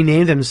had to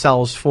rename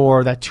themselves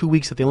for that 2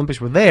 weeks that the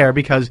Olympics were there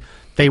because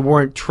they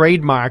weren't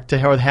trademarked to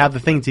have the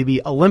thing to be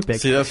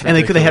Olympic. See, that's and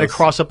they had to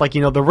cross up like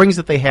the rings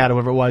that they had or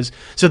whatever it was.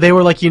 So they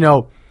were like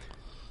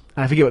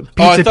I forget what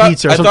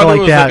pizza or something like that. I thought it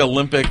was like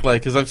Olympic,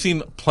 because I've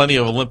seen plenty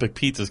of Olympic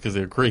pizzas because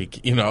they're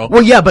Greek.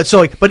 Well, yeah, but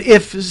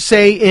if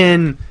say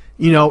in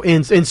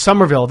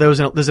Somerville there's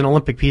an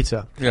Olympic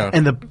Pizza,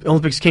 and the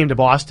Olympics came to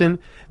Boston,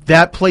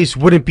 that place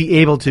wouldn't be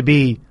able to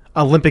be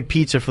Olympic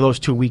Pizza for those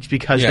 2 weeks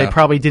because they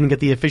probably didn't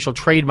get the official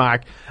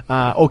trademark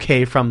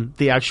from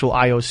the actual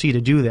IOC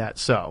to do that.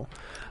 So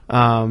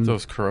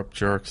those corrupt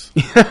jerks.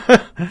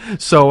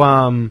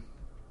 So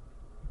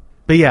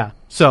but yeah,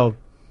 so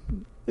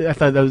I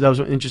thought that was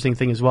an interesting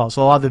thing as well.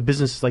 So a lot of the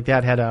businesses like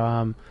that had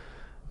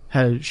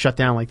to shut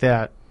down like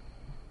that.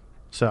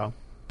 So.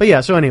 But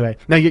yeah, so anyway,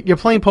 now you're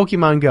playing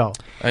Pokemon Go.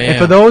 And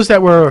for those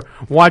that were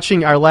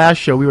watching our last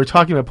show, we were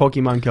talking about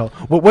Pokemon Go.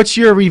 What's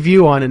your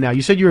review on it now?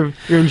 You said you're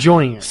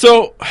enjoying it.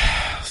 So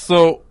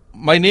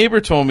my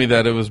neighbor told me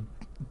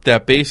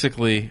that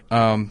basically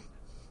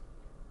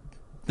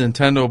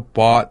Nintendo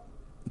bought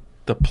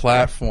the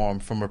platform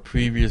from a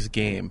previous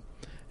game,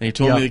 And he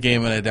told me the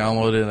game, and I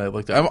downloaded it, and I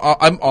looked.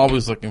 I'm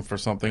always looking for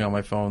something on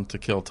my phone to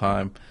kill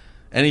time.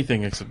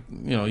 Anything except,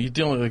 you're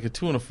dealing with like a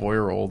 2 and a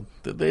 4-year-old.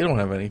 They don't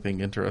have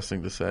anything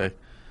interesting to say.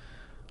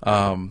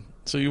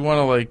 So you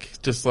want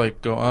to just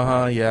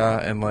go, yeah,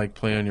 and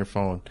play on your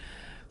phone.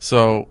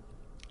 So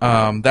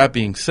that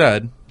being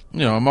said,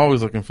 I'm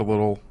always looking for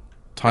little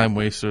time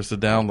wasters to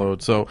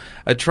download. So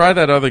I tried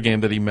that other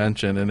game that he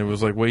mentioned, and it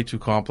was way too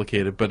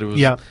complicated. But it was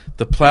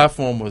the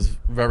platform was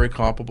very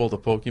comparable to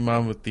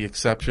Pokemon, with the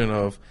exception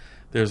of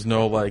there's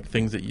no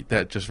things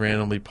that just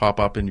randomly pop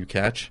up and you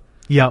catch.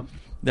 Yep.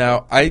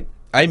 Now I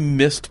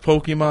missed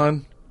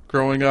Pokemon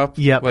growing up.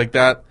 Yep.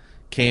 That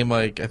came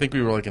I think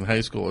we were in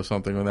high school or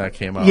something when that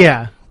came out.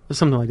 Yeah,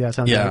 something like that.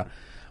 Sounds right.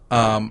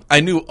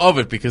 I knew of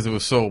it because it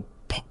was so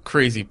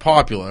crazy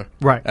popular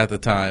at the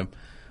time.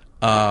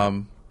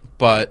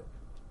 But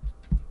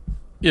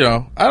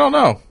I don't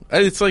know.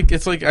 It's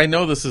like I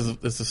know this is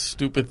a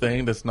stupid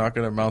thing that's not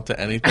going to amount to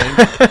anything.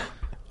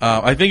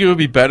 I think it would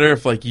be better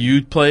if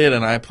you'd play it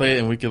and I play it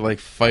and we could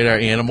fight our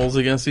animals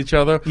against each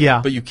other.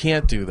 Yeah. But you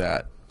can't do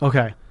that.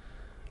 Okay.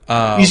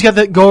 You just got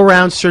to go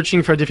around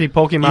searching for different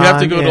Pokemon. You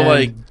have to go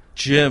to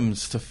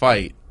gyms to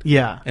fight.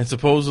 Yeah. And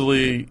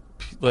supposedly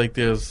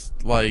there's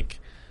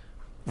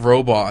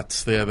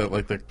robots there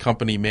that the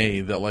company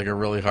made that are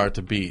really hard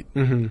to beat.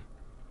 Mm-hmm.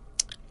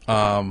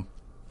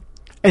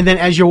 And then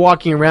as you're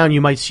walking around,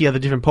 you might see other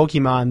different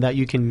Pokemon that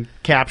you can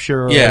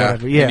capture or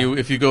whatever. Yeah. And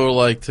if you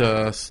go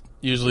to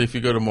usually if you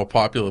go to more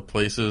popular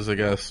places, I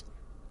guess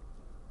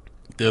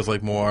there's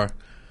more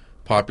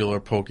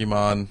popular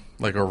Pokemon,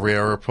 a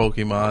rarer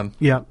Pokemon.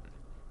 Yeah.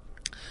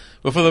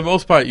 But for the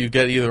most part, you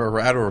get either a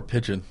rat or a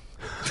pigeon.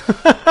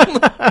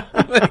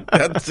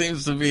 That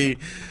seems to be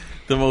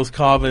the most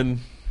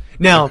common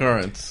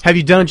occurrence. Have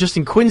you done it just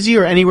in Quincy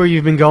or anywhere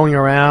you've been going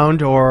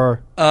around,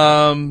 or?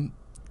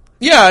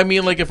 Yeah, I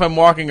mean, if I'm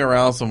walking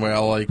around somewhere,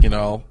 I'll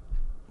you'll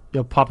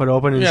pop it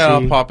open and see.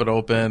 I'll pop it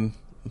open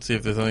and see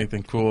if there's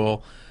anything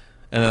cool.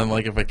 And then,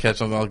 if I catch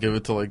something, I'll give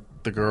it to,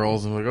 the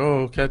girls and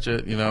oh, catch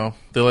it,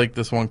 They like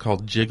this one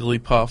called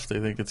Jigglypuff. They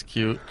think it's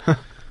cute.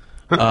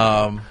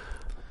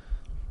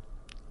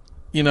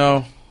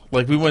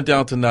 We went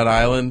down to Nut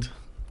Island,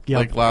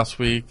 last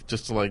week,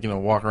 just to,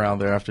 walk around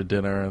there after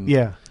dinner. And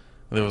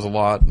there was a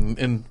lot,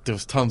 and there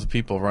was tons of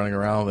people running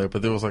around there,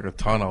 but there was, a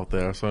ton out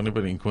there. So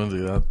anybody in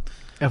Quincy,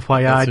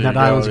 FYI, Nut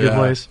Island's a good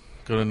place.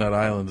 Go to Nut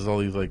Island. There's all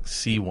these,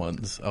 sea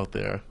ones out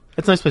there.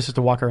 It's a nice place just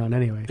to walk around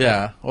anyway.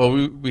 Yeah.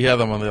 Well, we have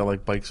them on their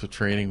bikes with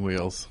training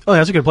wheels. Oh,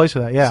 that's a good place for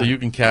that. Yeah. So you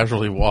can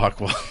casually walk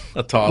while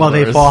a toddler while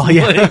they fall.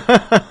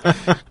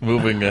 Yeah.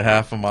 Moving a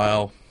half a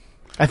mile.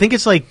 I think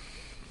it's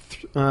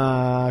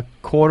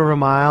quarter of a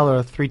mile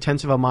or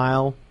 3/10 of a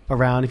mile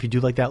around if you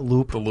do that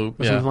loop. The loop,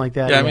 or something like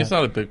that. Yeah, I mean it's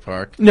not a big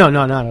park. No,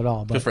 not at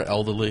all. But good for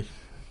elderly.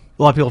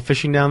 A lot of people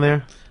fishing down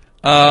there.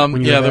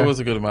 There was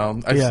a good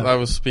amount. I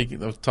was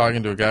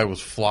talking to a guy who was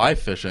fly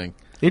fishing.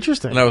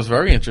 Interesting. And I was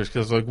very interested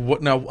because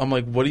what now? I'm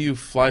what are you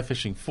fly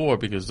fishing for?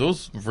 Because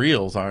those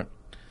reels aren't.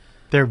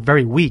 They're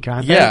very weak,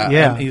 aren't they?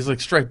 Yeah. And he's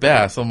striped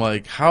bass. I'm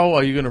how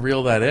are you going to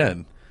reel that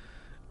in?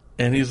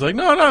 And he's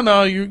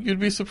no. You'd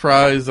be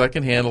surprised. I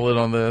can handle it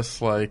on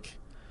this. Obviously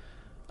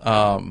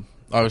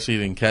he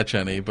didn't catch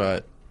any,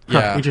 but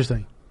yeah.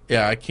 Interesting.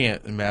 Yeah, I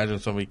can't imagine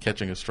somebody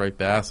catching a striped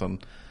bass on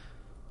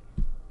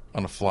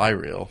a fly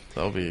reel.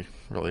 That would be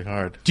really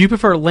hard. Do you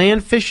prefer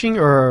land fishing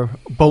or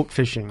boat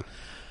fishing?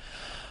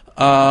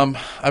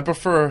 I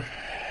prefer.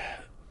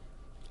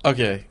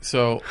 Okay,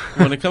 so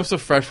when it comes to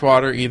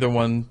freshwater, either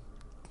one,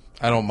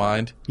 I don't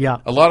mind. Yeah.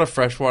 A lot of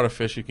freshwater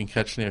fish you can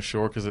catch near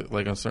shore because,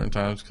 on certain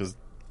times, because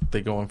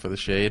they go in for the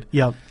shade.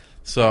 Yep.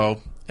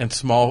 So, and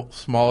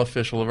smaller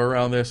fish live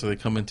around there, so they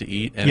come in to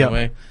eat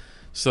anyway. Yep.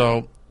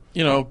 So,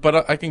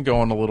 but I can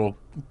go on a little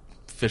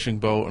fishing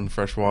boat in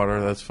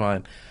freshwater. That's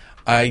fine.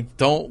 I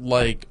don't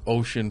like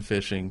ocean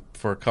fishing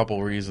for a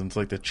couple reasons.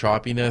 The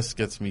choppiness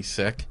gets me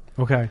sick.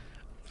 Okay.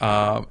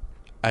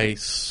 I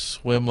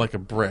swim like a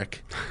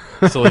brick.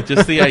 So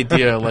just the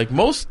idea,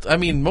 most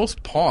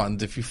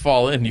ponds, if you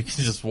fall in, you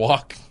can just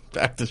walk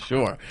back to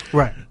shore.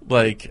 Right.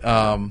 But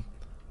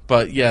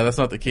yeah, that's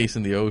not the case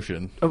in the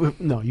ocean.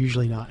 No,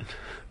 usually not.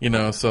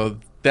 So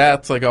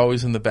that's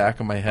always in the back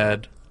of my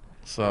head.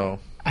 So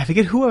I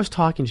forget who I was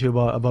talking to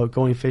about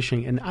going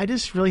fishing, and I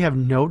just really have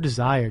no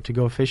desire to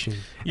go fishing.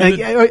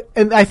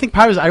 And I think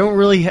part of it is I don't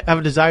really have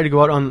a desire to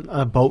go out on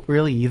a boat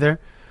really either.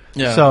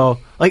 Yeah. So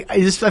I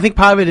think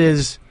part of it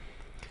is,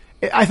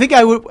 I think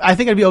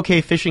I'd be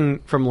okay fishing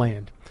from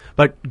land,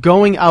 but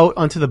going out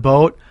onto the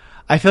boat,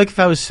 I feel if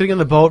I was sitting on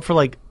the boat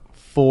for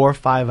 4 or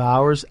 5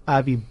 hours,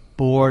 I'd be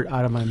bored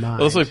out of my mind.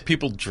 Well, it's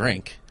people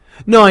drink.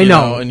 No, I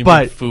know, and you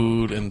but make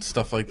food and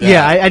stuff like that.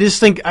 Yeah, I just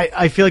think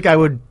I feel I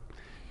would,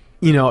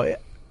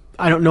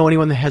 I don't know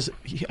anyone that has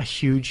a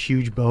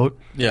huge boat.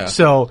 Yeah.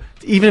 So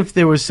even if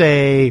there was,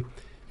 say,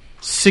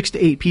 6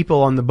 to 8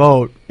 people on the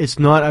boat, it's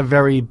not a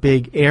very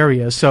big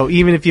area. So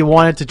even if you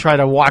wanted to try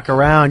to walk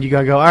around, you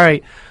gotta go, all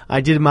right,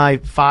 I did my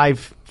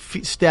 5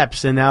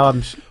 steps and now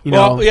I'm,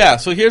 Well, yeah,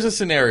 so here's a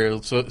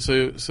scenario.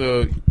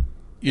 So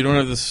you don't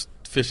have this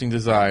fishing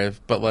desire,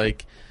 but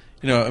like,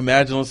 you know,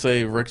 imagine, let's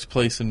say, Rick's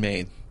Place in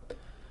Maine.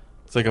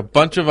 It's like a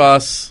bunch of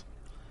us.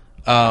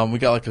 We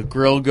got like a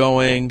grill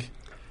going.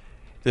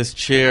 There's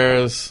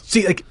chairs.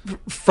 See, like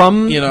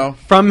from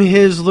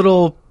his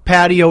little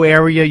patio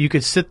area, you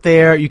could sit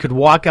there. You could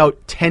walk out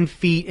 10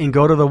 feet and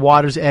go to the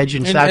water's edge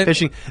and start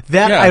fishing.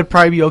 That I'd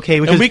probably be okay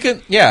with. And we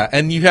can,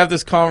 and you have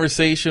this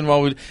conversation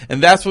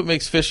and that's what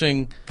makes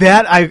fishing.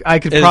 That I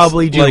could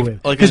probably do like an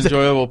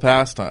enjoyable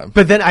pastime.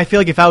 But then I feel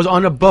like if I was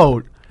on a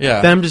boat,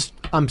 then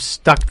I'm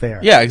stuck there.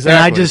 Yeah, exactly.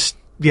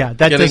 And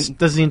that just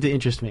doesn't seem to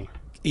interest me.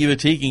 Either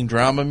taking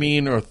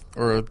Dramamine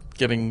or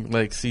getting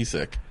like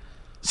seasick.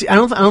 See, I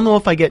don't know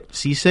if I get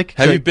seasick.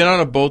 Have you been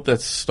on a boat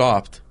that's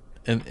stopped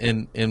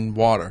in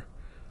water?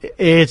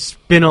 It's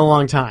been a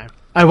long time.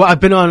 I've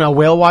been on a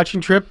whale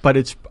watching trip,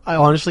 but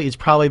honestly it's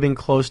probably been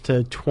close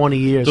to 20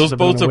 years. Those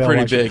boats are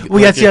pretty big.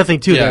 Well, that's the other thing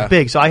too. They're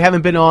big, so I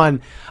haven't been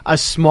on a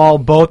small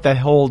boat that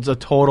holds a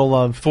total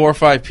of 4 or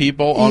 5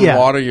 people on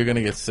water. You're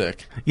gonna get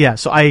sick. Yeah,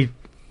 so I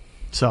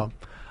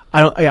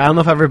don't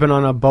know if I've ever been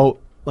on a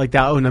boat like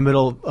that in the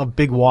middle of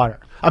big water.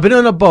 I've been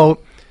on a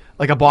boat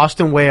like a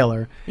Boston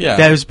whaler that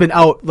has been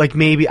out like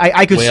maybe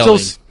I could Whaling.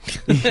 Still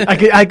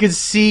I could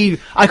see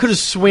I could have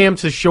swam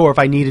to shore if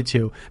I needed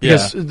to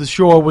because the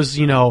shore was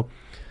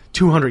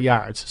 200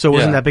 yards, so it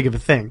wasn't that big of a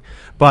thing.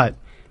 But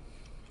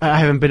I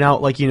haven't been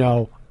out like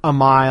a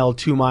mile,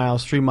 2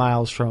 miles, 3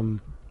 miles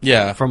from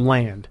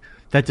land.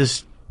 That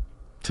just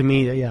to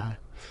me I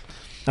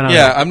don't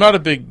know. I'm not a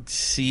big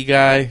sea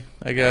guy,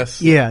 I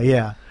guess.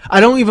 Yeah. I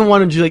don't even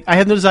want to do I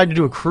have no desire to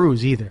do a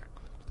cruise either.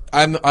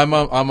 I'm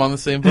on the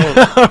same boat.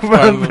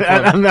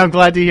 I'm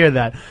glad to hear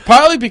that.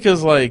 Partly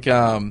because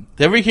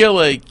ever hear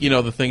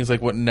the things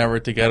like what never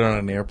to get on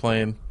an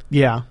airplane?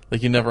 Yeah.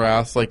 Like you never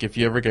ask if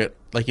you ever get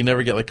you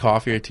never get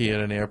coffee or tea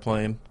on an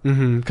airplane.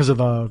 Mm-hmm. Because of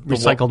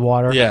recycled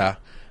water. Yeah.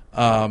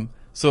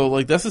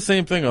 So that's the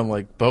same thing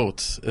on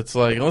boats. It's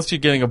unless you're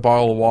getting a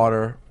bottle of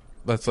water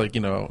that's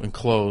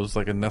enclosed,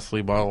 like a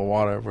Nestle bottle of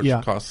water, which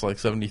costs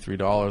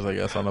 $73, I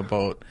guess, on a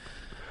boat.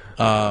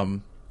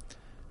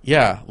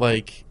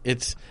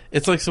 It's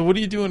so what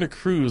do you do on a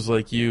cruise?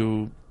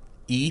 You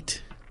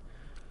eat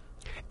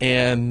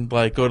and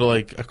go to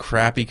a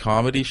crappy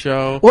comedy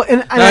show. Well,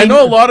 and I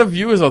know a lot of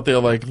viewers out there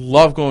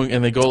love going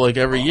and they go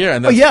every year,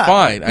 and that's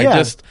fine.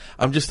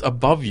 I'm just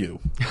above you.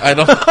 I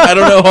don't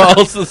know how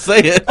else to say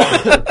it.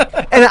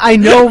 And I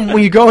know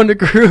when you go on a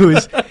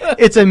cruise,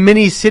 it's a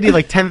mini city,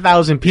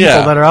 10,000 people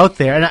that are out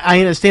there, and I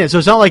understand it. So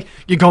it's not like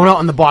you're going out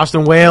on the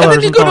Boston Whale or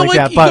something like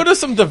that. You go to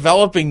some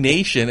developing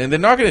nation, and they're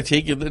not going to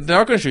take you. They're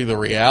not going to show you the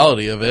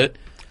reality of it.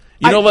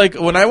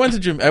 When I went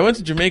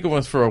to Jamaica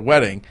once for a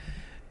wedding,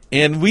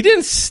 and we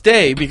didn't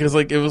stay because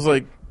it was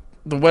the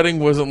wedding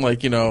wasn't we're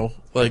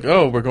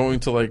going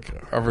to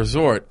a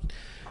resort.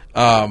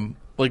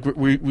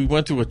 We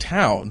went to a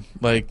town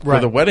where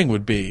the wedding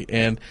would be,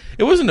 and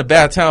it wasn't a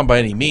bad town by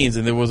any means,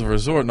 and there was a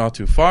resort not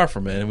too far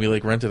from it, and we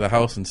rented a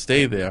house and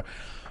stayed there.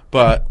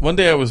 But one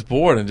day I was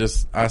bored and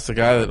just asked the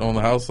guy that owned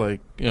the house,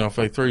 if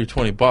I throw you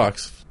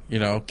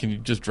 $20, can you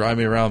just drive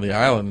me around the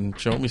island and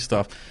show me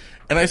stuff?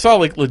 And I saw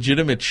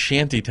legitimate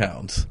shanty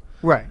towns.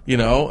 Right.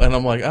 And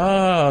I'm like,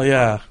 oh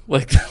yeah,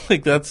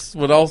 that's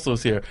what also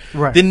is here.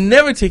 Right. They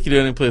never take you to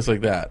any place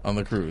like that on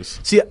the cruise.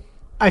 See,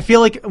 I feel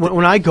like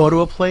when I go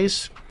to a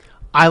place,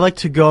 I like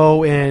to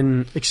go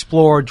and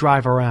explore,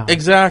 drive around.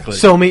 Exactly.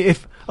 So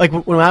if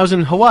when I was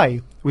in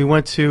Hawaii, we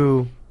went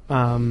to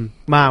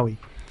Maui.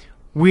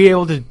 We were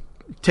able to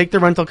take the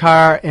rental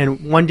car,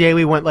 and one day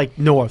we went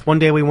north, one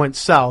day we went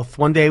south,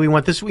 one day we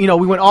went this. We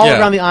went all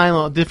around the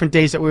island, different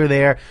days that we were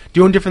there,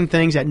 doing different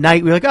things. At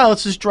night, we were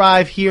let's just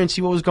drive here and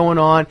see what was going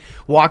on.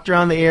 Walked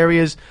around the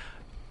areas.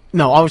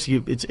 No,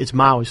 obviously it's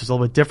Maui, so it's a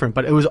little bit different,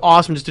 but it was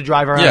awesome just to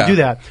drive around and do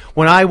that.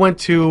 When I went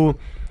to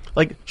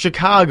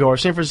Chicago or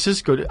San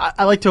Francisco,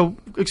 I like to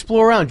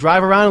explore around,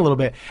 drive around a little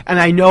bit. And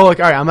I know, all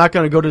right, I'm not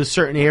going to go to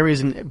certain areas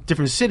in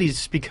different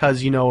cities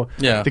because, it's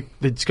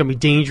going to be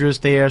dangerous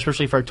there,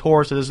 especially for a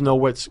tourist that doesn't know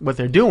what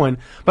they're doing.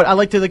 But I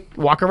like to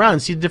walk around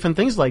and see different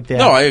things like that.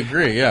 No, I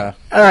agree, yeah.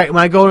 All right,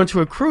 when I go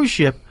into a cruise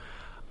ship,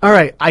 all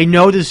right, I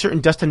know there's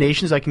certain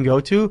destinations I can go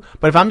to,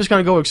 but if I'm just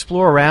going to go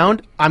explore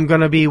around, I'm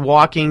going to be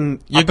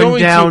walking up and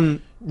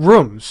down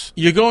rooms.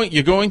 You're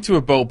going to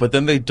a boat, but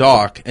then they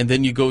dock, and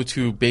then you go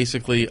to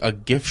basically a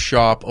gift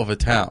shop of a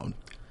town.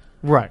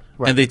 Right.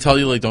 And they tell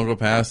you don't go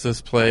past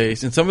this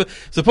place. And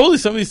supposedly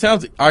some of these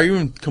towns are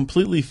even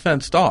completely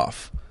fenced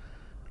off.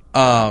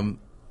 But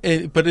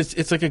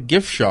it's like a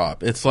gift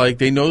shop. It's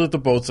they know that the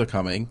boats are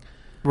coming.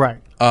 Right.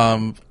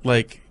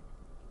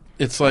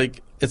 It's a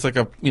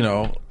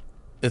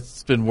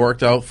it's been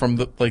worked out from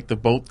the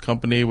boat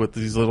company with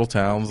these little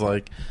towns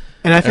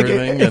And I think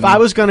if I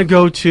was going to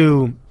go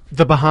to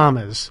the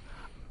Bahamas,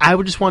 I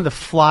would just want to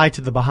fly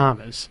to the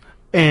Bahamas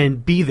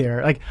and be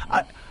there.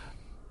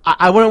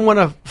 I wouldn't want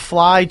to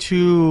fly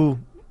to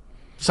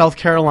South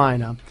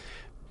Carolina,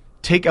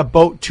 take a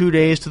boat 2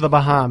 days to the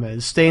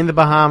Bahamas, stay in the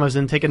Bahamas,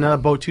 and take another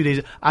boat 2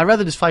 days. I'd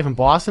rather just fly from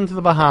Boston to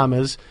the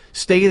Bahamas,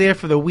 stay there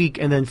for the week,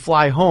 and then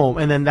fly home,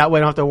 and then that way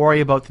I don't have to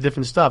worry about the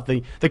different stuff.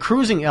 The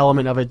cruising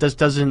element of it just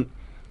doesn't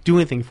do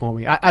anything for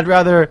me. I'd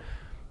rather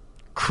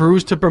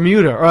cruise to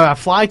Bermuda or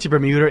fly to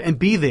Bermuda and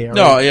be there.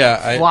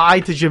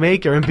 Fly to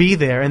Jamaica and be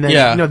there, and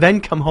then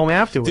then come home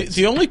afterwards.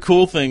 The only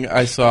cool thing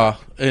I saw,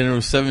 and it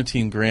was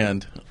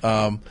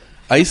 $17,000.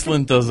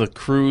 Iceland does a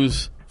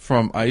cruise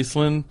from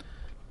Iceland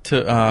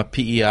to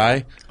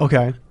PEI.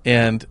 Okay.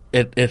 And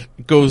it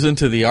goes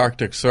into the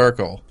Arctic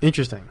Circle.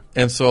 Interesting.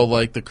 And so,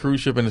 like, the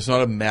cruise ship, and it's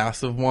not a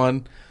massive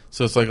one,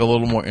 so it's, like, a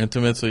little more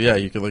intimate. So, yeah,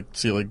 you could, like,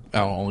 see, like, I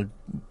don't know, like,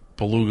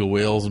 beluga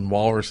whales and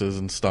walruses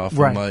and stuff.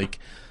 Right. And, like,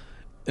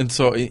 and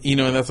so, and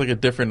that's, like, a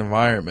different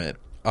environment.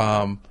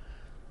 So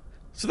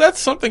that's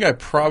something I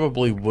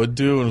probably would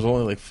do, and it was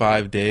only, like,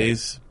 5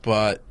 days,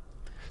 but...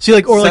 See,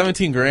 like, or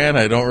 $17,000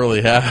 I don't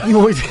really have.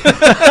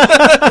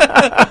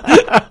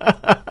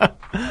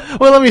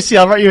 Well, let me see.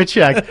 I'll write you a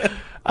check.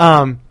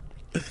 I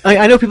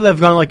know people that have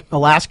gone on, like,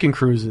 Alaskan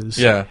cruises.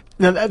 Yeah.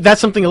 Now, that's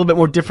something a little bit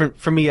more different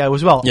for me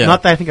as well. Yeah.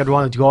 Not that I think I'd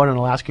want to go on an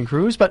Alaskan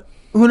cruise, but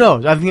who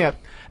knows? I think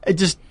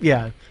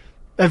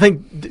I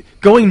think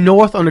going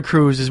north on a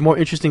cruise is more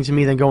interesting to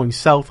me than going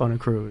south on a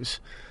cruise.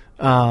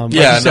 I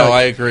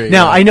agree.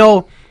 Now, I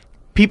know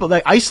people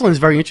like Iceland's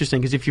very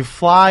interesting because if you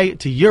fly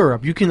to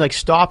Europe, you can, like,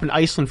 stop in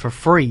Iceland for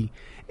free.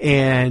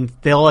 And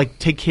they'll, like,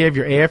 take care of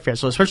your airfare.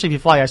 So especially if you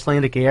fly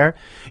Icelandic Air,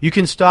 you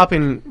can stop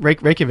in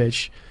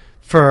Reykjavik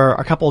for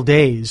a couple of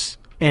days,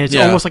 and it's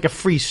almost like a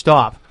free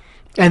stop.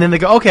 And then they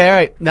go, okay, all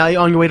right, now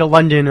you're on your way to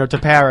London or to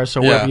Paris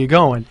or wherever you're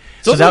going.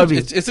 So that would be.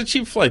 It's a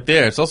cheap flight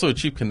there. It's also a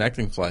cheap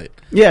connecting flight.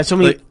 Yeah, so I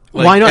mean,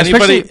 why not?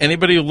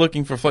 Anybody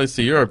looking for flights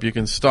to Europe, you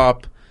can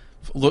stop,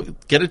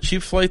 get a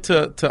cheap flight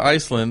to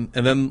Iceland,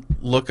 and then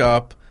look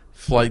up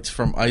flights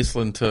from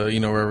Iceland to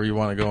wherever you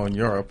want to go in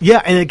Europe.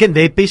 Yeah, and again,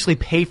 they basically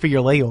pay for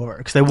your layover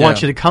because they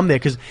want you to come there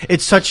because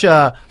it's such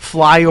a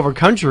flyover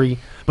country,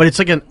 but it's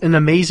like an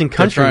amazing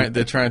country.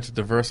 They're trying to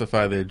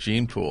diversify their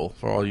gene pool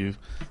for all you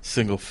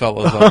single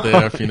fellows out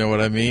there, if you know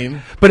what I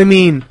mean. But I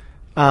mean,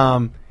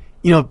 Iceland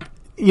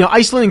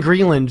and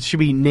Greenland should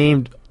be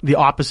named the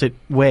opposite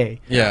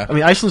way. Yeah. I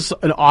mean, Iceland's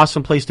an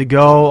awesome place to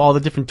go. All the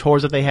different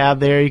tours that they have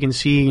there, you can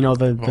see,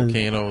 the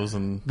volcanoes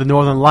and the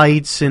Northern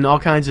Lights and all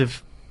kinds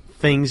of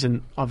things,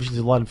 and obviously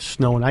there's a lot of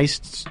snow and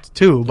ice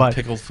too. But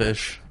pickled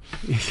fish,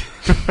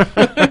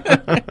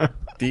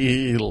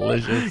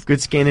 delicious,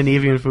 good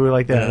Scandinavian food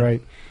like that,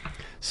 right?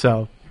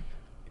 So,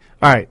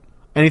 all right.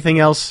 Anything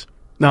else?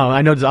 No,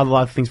 I know there's a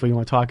lot of things you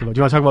want to talk about. Do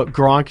you want to talk about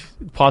Gronk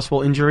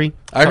possible injury?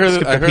 I heard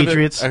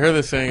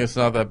they're saying it's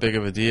not that big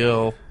of a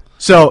deal.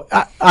 So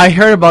I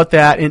heard about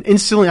that, and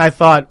instantly I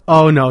thought,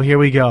 oh no, here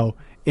we go.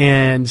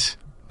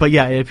 But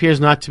yeah, it appears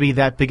not to be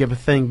that big of a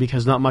thing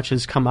because not much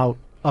has come out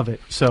of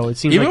it. So it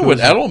seems even with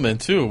Edelman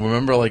too.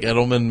 Remember, like,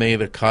 Edelman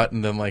made a cut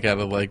and then, like, had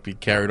to, like, be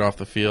carried off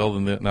the field,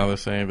 and now they're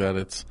saying that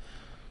it's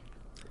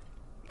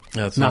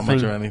not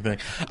much of anything.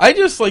 I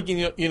just, like, the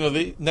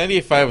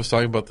 98.5 was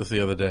talking about this the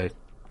other day.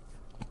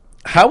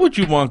 How would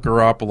you want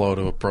Garoppolo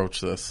to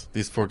approach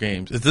these 4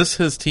 games? Is this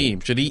his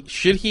team? Should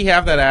he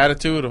have that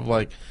attitude of,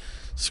 like,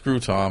 screw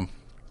Tom,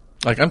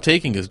 like, I'm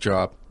taking his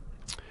job?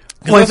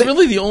 Because that's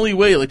really the only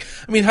way. Like,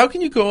 I mean, how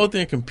can you go out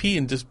there and compete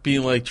and just be,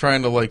 like,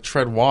 trying to, like,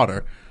 tread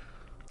water?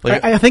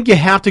 Like, I think you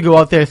have to go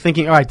out there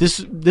thinking, all right, this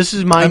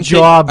is my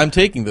job. I'm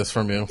taking this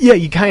from you. Yeah,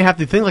 you kind of have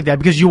to think like that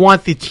because you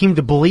want the team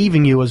to believe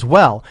in you as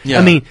well. Yeah.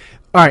 I mean,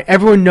 all right,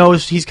 everyone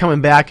knows he's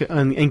coming back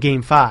in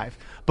Game 5,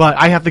 but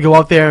I have to go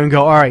out there and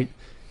go, all right,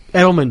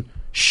 Edelman,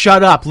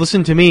 shut up,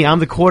 listen to me. I'm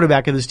the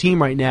quarterback of this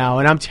team right now,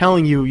 and I'm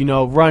telling you,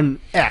 run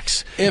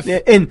X.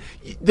 And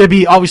there'd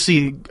be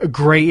obviously a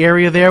gray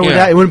area there with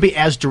that. It wouldn't be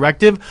as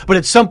directive, but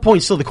at some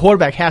point, still, the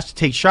quarterback has to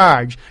take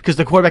charge because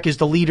the quarterback is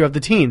the leader of the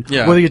team.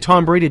 Yeah. Whether you're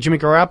Tom Brady, Jimmy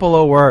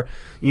Garoppolo, or,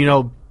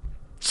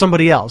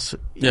 somebody else.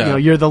 Yeah.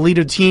 You're the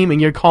leader of the team, and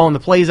you're calling the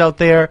plays out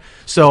there,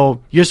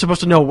 so you're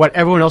supposed to know what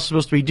everyone else is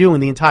supposed to be doing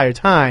the entire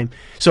time.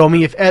 So, I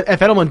mean, if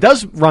Edelman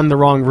does run the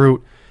wrong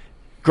route,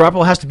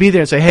 Garoppolo has to be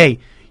there and say, hey,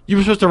 you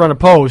were supposed to run a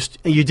post,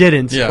 and you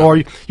didn't. Yeah. Or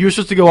you were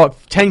supposed to go out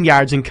 10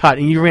 yards and cut,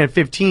 and you ran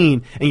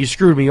 15, and you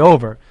screwed me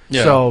over.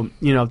 Yeah. So,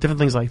 different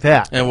things like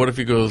that. And what if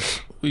he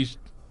goes,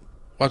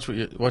 watch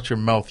your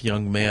mouth,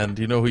 young man.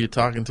 Do you know who you're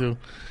talking to?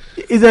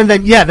 Then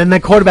the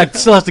quarterback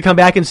still has to come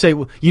back and say,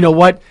 well, you know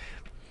what?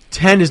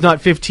 10 is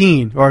not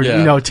 15, or,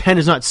 10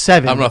 is not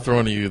 7. I'm not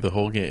throwing to you the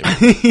whole game.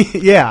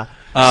 Yeah.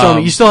 So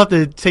you still have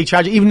to take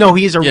charge, even though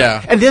he is a.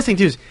 Yeah. And the other thing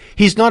too is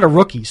he's not a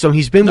rookie, so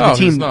he's been with the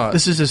team.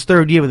 This is his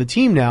 3rd year with the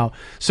team now.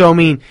 So I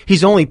mean,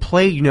 he's only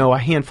played a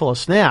handful of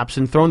snaps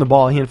and thrown the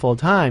ball a handful of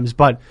times,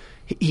 but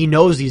he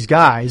knows these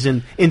guys,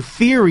 and in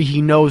theory,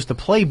 he knows the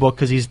playbook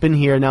because he's been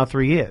here now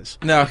 3 years.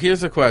 Now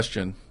here's a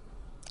question: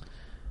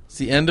 it's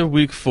the end of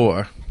Week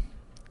 4,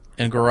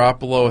 and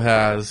Garoppolo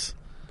has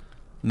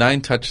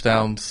 9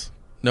 touchdowns,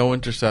 no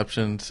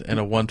interceptions, and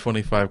a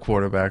 125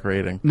 quarterback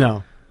rating.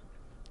 No.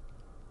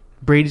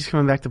 Brady's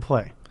coming back to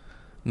play.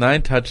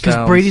 9 touchdowns.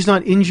 Because Brady's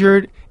not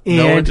injured. And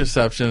no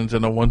interceptions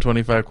and a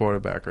 125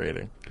 quarterback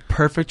rating.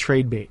 Perfect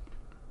trade bait.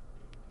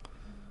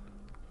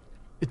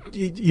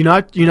 You're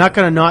not going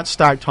to not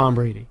start Tom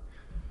Brady.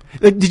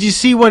 Did you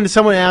see when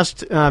someone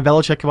asked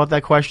Belichick about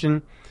that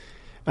question?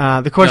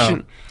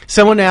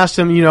 Someone asked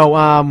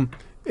him,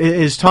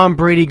 is Tom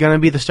Brady going to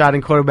be the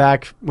starting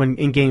quarterback when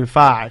in Game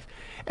 5?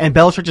 And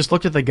Belichick just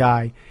looked at the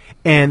guy,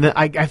 and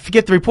I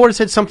forget, the reporter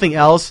said something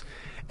else,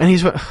 and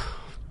he's went, oh,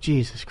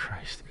 Jesus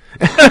Christ.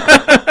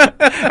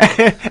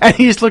 And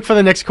he just looked for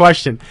the next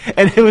question.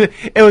 And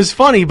it was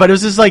funny, but it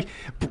was just like,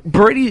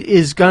 Brady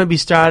is going to be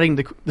starting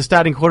the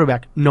starting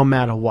quarterback no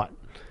matter what.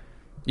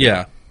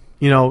 Yeah.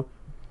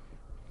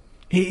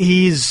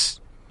 He's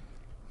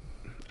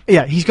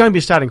going to be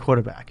a starting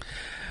quarterback.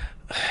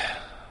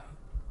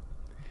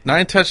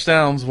 9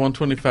 touchdowns,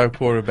 125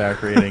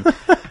 quarterback rating.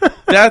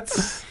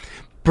 That's...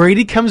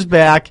 Brady comes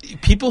back.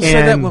 People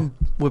said that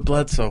with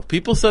Bledsoe.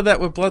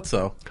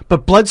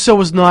 But Bledsoe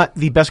was not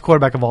the best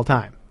quarterback of all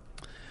time.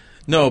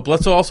 No,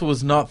 Bledsoe also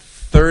was not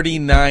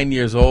 39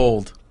 years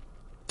old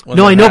when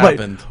no, that I know,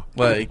 happened.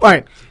 But... All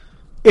right.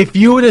 If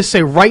you were to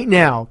say right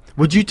now,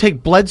 would you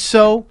take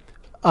Bledsoe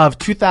of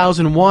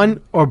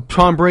 2001 or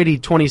Tom Brady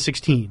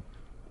 2016?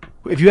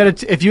 If you had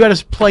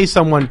to play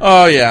someone,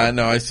 oh yeah,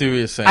 no, I see what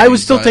you're saying. I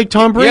would still take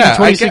Tom Brady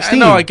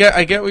 2016. I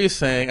get what you're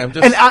saying.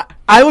 And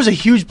I was a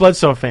huge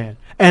Bledsoe fan,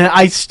 and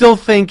I still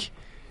think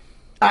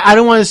I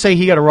don't want to say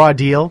he got a raw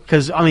deal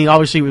because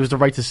obviously it was the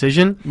right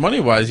decision. Money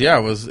wise, yeah,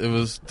 it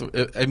was.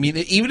 I mean,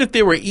 even if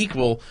they were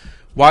equal,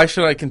 why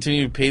should I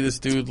continue to pay this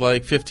dude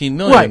like $15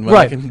 million when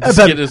I can just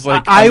get his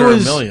under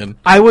 $1 million?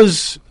 I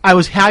was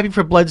happy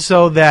for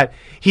Bledsoe that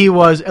he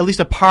was at least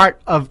a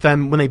part of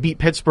them when they beat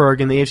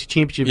Pittsburgh in the AFC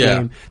Championship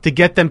game to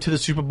get them to the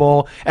Super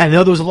Bowl. And I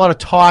know there was a lot of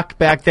talk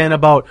back then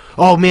about,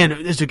 oh man,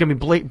 is it going to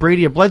be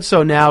Brady or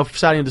Bledsoe now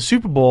starting the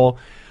Super Bowl?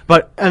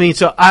 But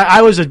so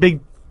I was a big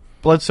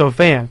Bledsoe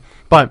fan.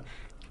 But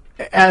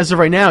as of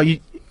right now,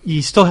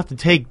 you still have to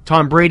take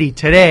Tom Brady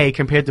today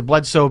compared to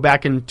Bledsoe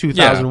back in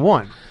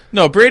 2001. Yeah.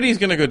 No, Brady's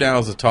going to go down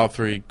as a top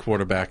 3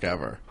 quarterback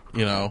ever.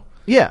 Yeah.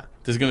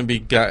 There's going to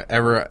be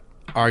ever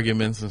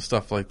arguments and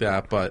stuff like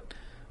that. But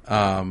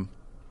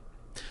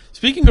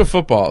speaking of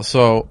football,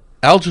 so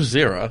Al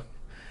Jazeera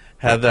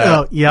had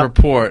that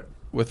report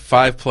with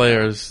 5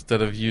 players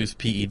that have used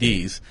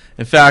PEDs.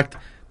 In fact,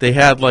 they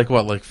had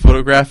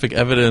photographic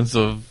evidence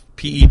of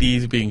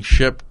PEDs being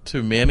shipped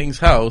to Manning's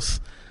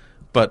house,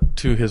 but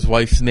to his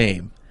wife's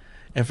name,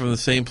 and from the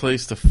same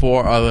place to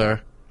 4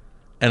 other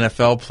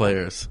NFL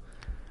players.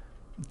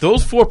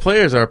 Those 4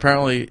 players are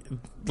apparently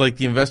the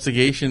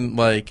investigation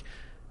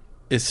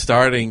is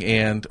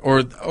starting,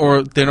 or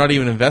they're not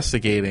even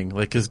investigating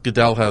because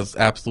Goodell has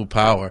absolute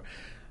power.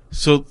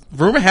 So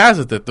rumor has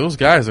it that those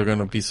guys are going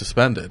to be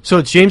suspended. So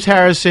it's James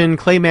Harrison,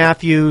 Clay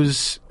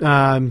Matthews,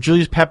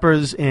 Julius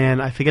Peppers,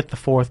 and I forget the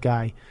 4th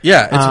guy.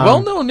 Yeah, it's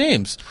well-known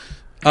names.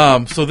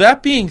 So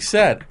that being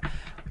said,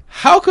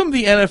 how come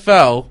the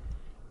NFL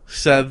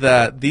said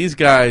that these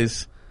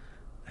guys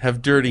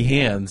have dirty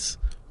hands,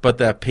 but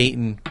that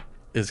Peyton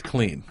is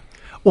clean?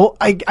 Well,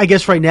 I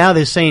guess right now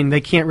they're saying they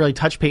can't really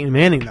touch Peyton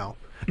Manning, though.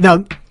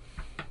 Now,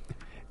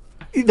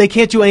 they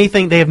can't do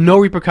anything. They have no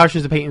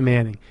repercussions to Peyton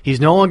Manning. He's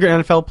no longer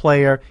an NFL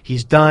player.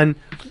 He's done.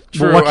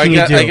 True. What can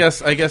you do? I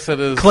guess it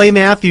is. Clay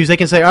Matthews, they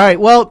can say, all right,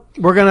 well,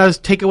 we're going to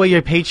take away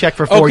your paycheck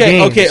for 4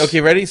 games.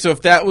 Okay, ready? So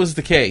if that was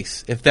the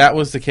case,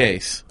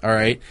 all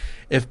right,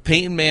 if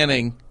Peyton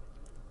Manning,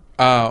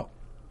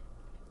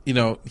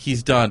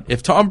 he's done.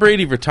 If Tom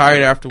Brady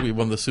retired after we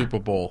won the Super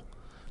Bowl,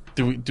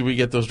 do we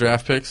get those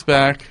draft picks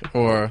back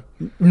or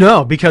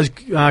no? Because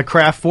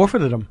Kraft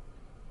forfeited them.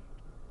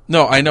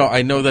 No, I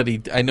know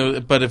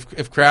that but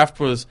if Kraft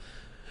was,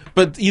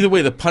 but either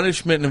way, the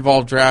punishment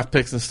involved draft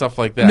picks and stuff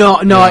like that.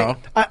 No,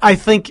 I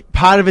think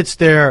part of it's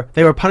they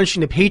were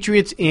punishing the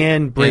Patriots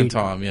and Brady. And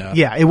Tom, yeah.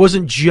 Yeah, it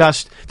wasn't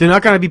just, they're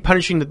not going to be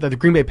punishing the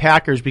Green Bay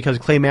Packers because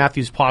Clay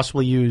Matthews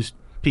possibly used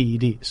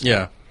PEDs.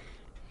 Yeah.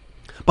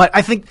 But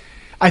I think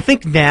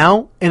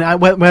now,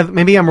 and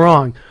maybe I'm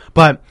wrong,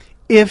 but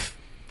if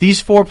these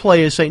 4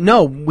 players say,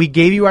 no, we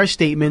gave you our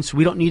statements,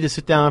 we don't need to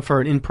sit down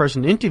for an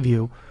in-person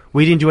interview,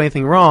 we didn't do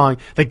anything wrong.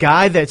 The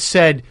guy that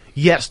said,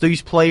 yes,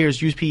 these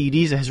players use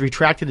PEDs has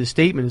retracted his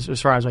statement,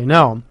 as far as I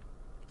know.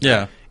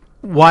 Yeah.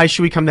 Why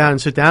should we come down and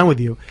sit down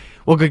with you?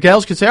 Well,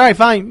 Goodell could say, all right,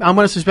 fine, I'm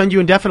going to suspend you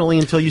indefinitely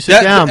until you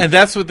sit down. And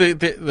that's what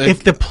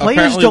if the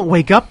players don't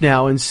wake up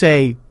now and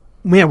say,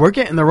 man, we're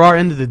getting the raw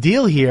end of the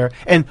deal here,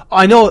 and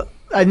I know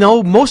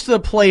most of the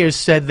players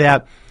said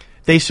that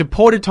they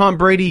supported Tom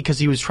Brady because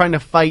he was trying to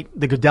fight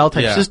the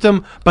Goodell-type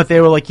system, but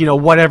they were like,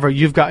 whatever,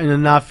 you've gotten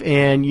enough,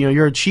 and,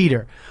 you're a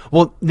cheater.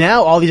 Well,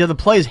 now all these other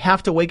players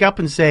have to wake up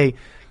and say,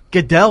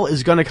 Goodell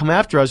is going to come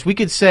after us. We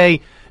could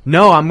say,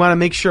 no, I'm going to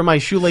make sure my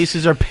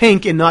shoelaces are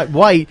pink and not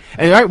white.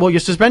 And all right, well,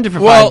 you're suspended for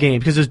 5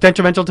 games because it's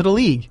detrimental to the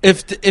league.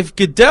 If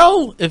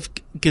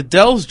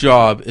Goodell's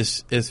job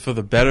is for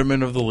the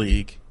betterment of the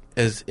league,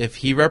 as if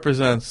he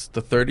represents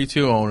the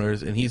 32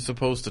 owners and he's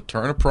supposed to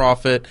turn a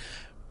profit,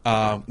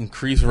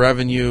 increase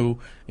revenue,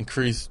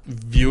 increase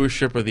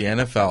viewership of the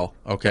NFL.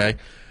 Okay,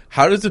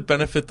 how does it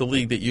benefit the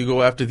league that you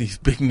go after these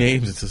big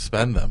names and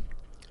suspend them?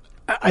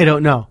 I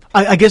don't know.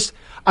 I guess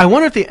I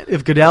wonder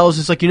if Goodell's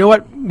is like, you know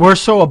what, we're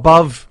so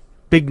above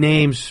big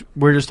names,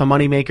 we're just a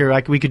moneymaker.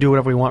 Like, we could do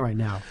whatever we want right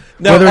now.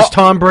 Whether it's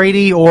Tom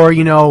Brady or,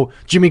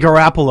 Jimmy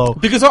Garoppolo.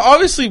 Because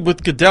obviously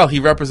with Goodell, he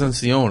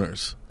represents the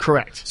owners.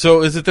 Correct.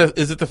 So is it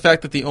the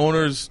fact that the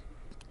owners...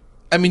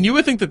 I mean, you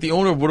would think that the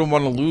owner wouldn't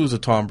want to lose a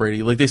Tom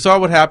Brady. Like, they saw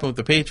what happened with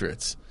the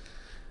Patriots.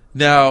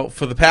 Now,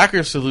 for the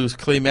Packers to lose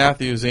Clay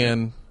Matthews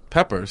and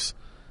Peppers,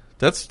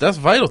 that's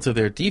vital to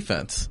their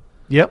defense.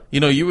 Yep.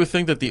 You would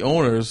think that the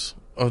owners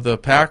of the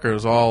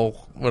Packers,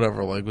 all,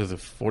 whatever, like, was it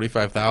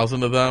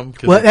 45,000 of them?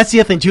 Well, that's the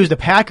other thing, too, is the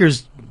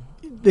Packers,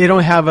 they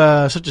don't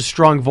have such a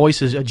strong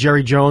voice as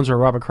Jerry Jones or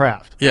Robert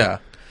Kraft. Yeah.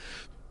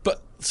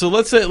 But, so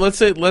let's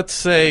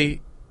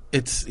say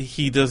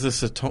he does this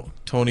to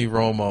Tony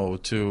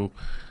Romo, to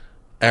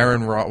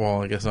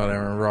I guess not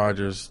Aaron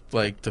Rodgers,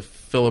 like to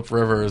Phillip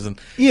Rivers, and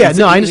I understand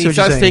what you're saying. He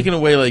starts taking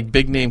away like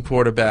big name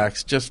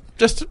quarterbacks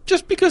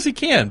just because he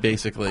can,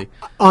 basically.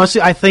 Honestly,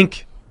 I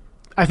think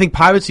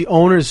Pirates, the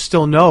owners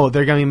still know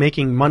they're going to be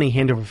making money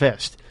hand over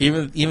fist.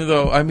 Even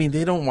though, I mean,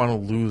 they don't want to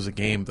lose a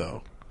game,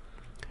 though.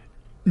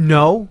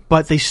 No,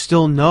 but they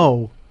still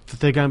know that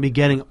they're going to be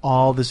getting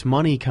all this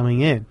money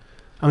coming in.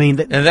 I mean,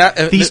 these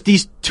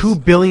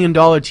 $2 billion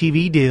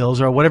TV deals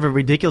or whatever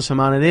ridiculous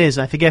amount it is,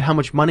 I forget how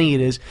much money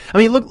it is. I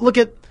mean, look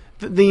at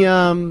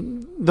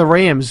the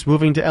Rams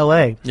moving to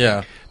L.A.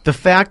 Yeah. The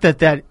fact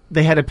that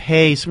they had to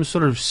pay some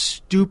sort of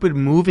stupid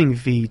moving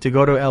fee to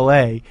go to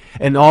L.A.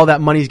 and all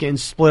that money is getting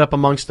split up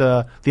amongst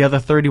the other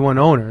 31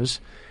 owners.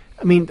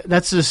 I mean,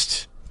 that's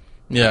just...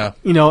 Yeah.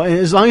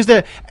 As long as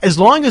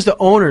the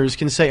owners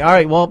can say, all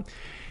right, well,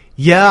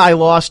 yeah, I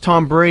lost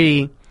Tom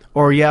Brady,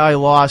 or yeah, I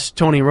lost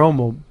Tony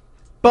Romo,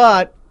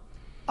 but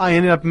I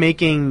ended up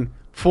making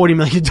 $40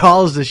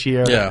 million this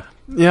year. Yeah.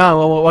 Yeah,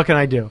 well, what can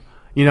I do?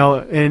 And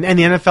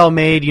the NFL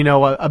made,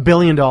 $1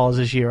 billion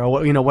this year,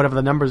 or whatever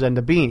the numbers end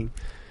up being.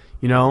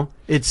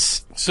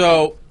 It's...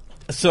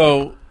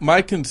 So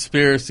my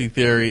conspiracy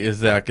theory is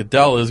that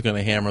Goodell is going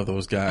to hammer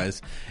those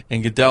guys.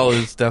 And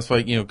that's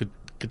why,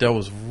 Goodell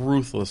was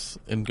ruthless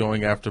in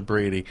going after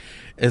Brady.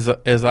 As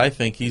I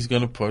think he's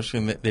going to push,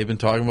 and they've been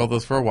talking about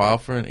this for a while,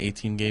 for an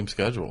 18-game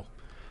schedule.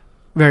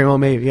 Very well,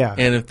 maybe, yeah.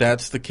 And if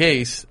that's the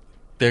case,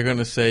 they're going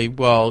to say,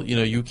 well,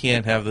 you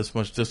can't have this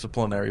much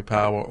disciplinary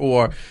power,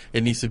 or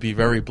it needs to be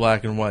very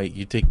black and white.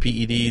 You take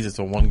PEDs, it's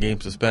a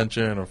 1-game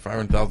suspension or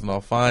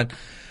 $500,000 fine.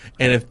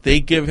 And if they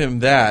give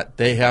him that,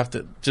 they have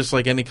to, just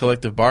like any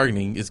collective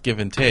bargaining is give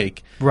and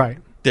take. Right.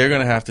 They're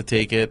going to have to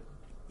take it,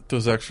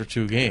 those extra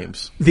 2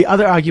 games. The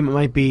other argument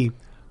might be,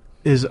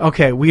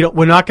 okay,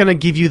 we're not going to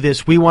give you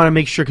this. We want to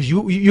make sure, because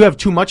you have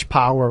too much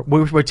power.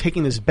 We're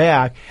taking this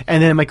back,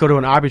 and then it might go to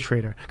an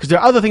arbitrator. Because there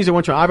are other things that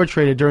went to an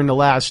arbitrator during the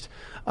last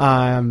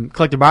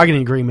collective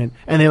bargaining agreement,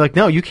 and they're like,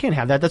 no, you can't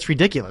have that. That's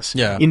ridiculous.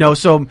 Yeah.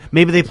 So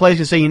maybe they play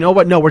and say, you know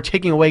what? No, we're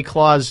taking away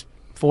clause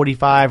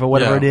 45 or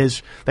whatever it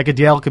is. That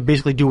Goodell could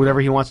basically do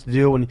whatever he wants to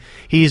do, and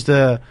he's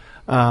his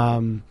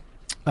own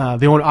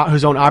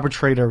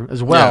arbitrator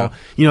as well.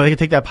 Yeah. They can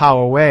take that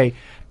power away.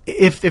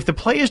 If the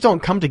players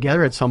don't come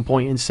together at some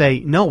point and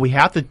say, no, we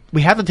have to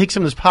take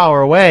some of this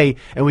power away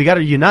and we got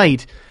to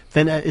unite,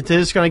 then it's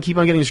just going to keep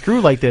on getting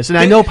screwed like this. And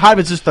I know part of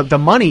it's just the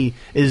money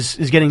is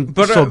getting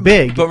so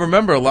big. But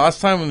remember,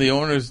 last time when the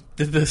owners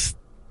did this,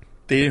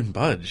 they didn't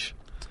budge.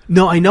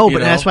 No, I know, but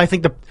that's why I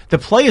think the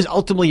players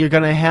ultimately are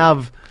going to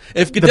have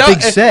the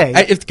big say.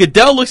 If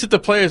Goodell looks at the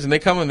players and they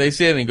come and they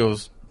say it and he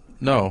goes,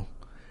 no.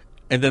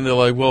 And then they're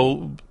like,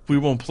 well, we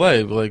won't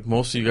play. Like,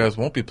 most of you guys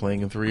won't be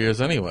playing in 3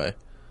 years anyway.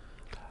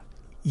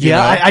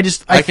 Yeah,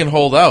 I can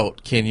hold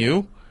out. Can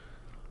you?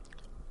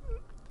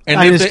 And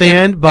I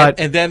understand, but...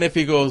 And then if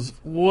he goes,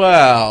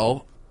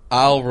 well,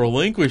 I'll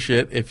relinquish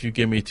it if you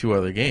give me 2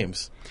 other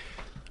games.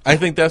 I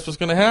think that's what's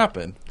going to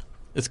happen.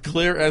 It's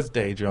clear as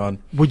day,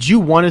 John. Would you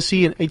want to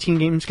see an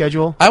 18-game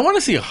schedule? I want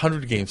to see a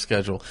 100-game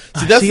schedule.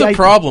 See, that's the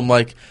problem.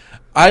 Like,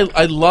 I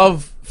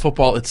love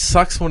football. It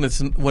sucks when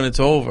it's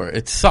over.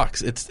 It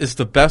sucks. It's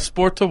the best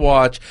sport to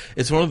watch.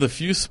 It's one of the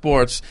few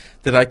sports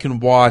that I can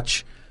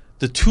watch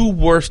the 2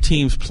 worst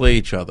teams play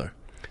each other.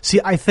 See,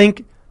 I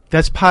think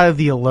that's part of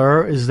the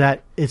allure, is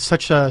that it's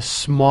such a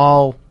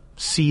small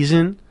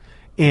season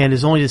and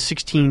there's only the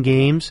 16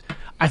 games.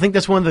 I think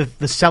that's one of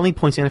the selling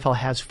points the NFL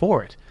has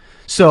for it.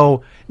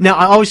 So, now,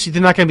 obviously,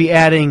 they're not going to be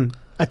adding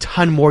a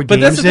ton more games. But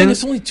that's the thing,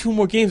 it's only 2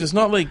 more games. It's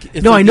not like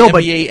it's I know, the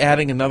NBA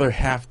adding another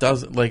half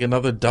dozen, like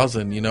another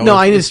dozen, No,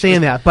 I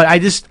understand that, but I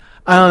don't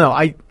know.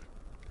 I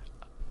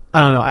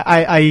don't know.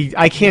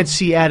 I can't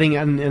see adding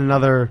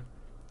another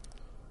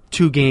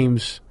 2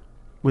 games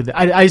with it.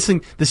 I just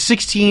think the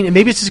 16, and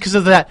maybe it's just because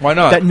of that. Why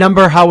not? That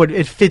number, how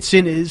it fits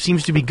in, it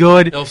seems to be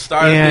good. It'll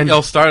start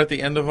at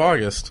the end of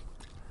August.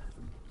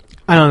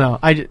 I don't know.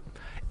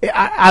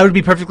 I would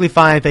be perfectly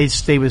fine if they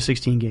stay with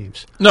 16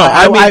 games. No,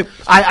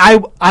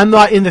 I'm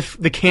not in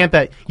the camp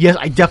that, yes,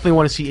 I definitely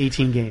want to see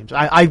 18 games.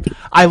 I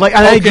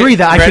agree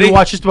that I can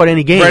watch just about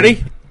any game.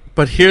 Ready?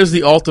 But here's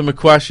the ultimate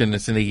question.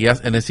 It's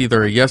it's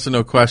either a yes or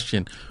no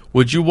question.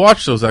 Would you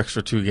watch those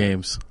extra 2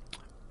 games?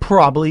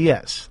 Probably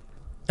yes.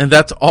 And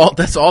that's all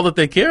that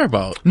they care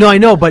about. No, I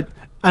know, but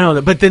I don't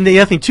know. But then the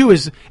other thing too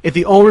is if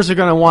the owners are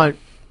going to want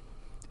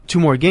 2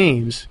 more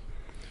games,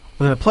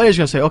 then the players are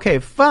going to say, okay,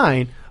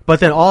 fine. But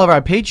then all of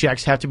our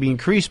paychecks have to be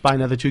increased by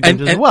another 2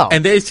 games as well.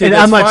 And they say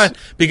that's fine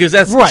because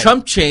that's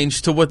chump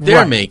change to what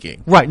they're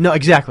making. Right. No,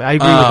 exactly. I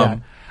agree with that.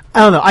 I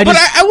don't know.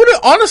 I would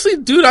honestly,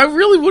 dude, I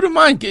really wouldn't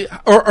mind.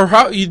 Or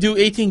how you do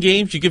 18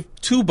 games, you give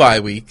 2 bye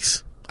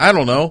weeks. I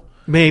don't know.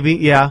 Maybe,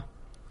 yeah.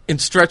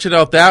 And stretch it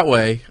out that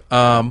way.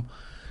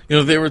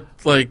 They were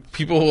like,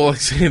 people were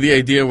like saying the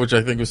idea, which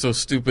I think was so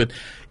stupid.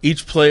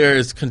 Each player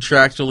is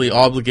contractually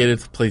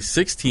obligated to play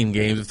 16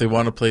 games. If they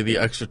want to play the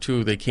extra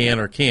 2, they can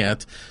or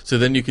can't. So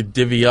then you could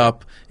divvy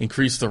up,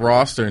 increase the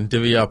roster, and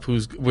divvy up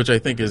which I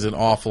think is an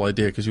awful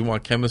idea because you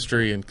want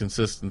chemistry and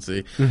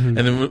consistency. Mm-hmm. And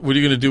then what are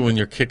you going to do when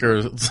your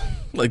kicker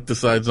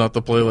decides not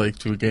to play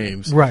 2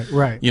 games? Right.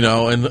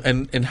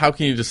 And how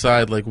can you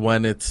decide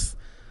when it's,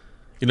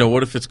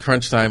 what if it's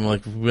crunch time?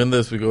 Win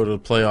this, we go to the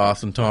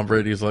playoffs, and Tom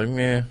Brady's like,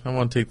 "Meh, I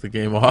want to take the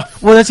game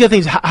off." Well, that's the other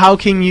thing. Is how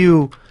can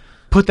you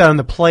put that on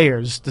the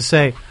players to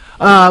say,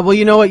 "Well,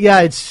 you know what?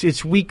 Yeah,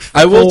 it's week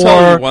 4." I will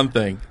tell you one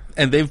thing,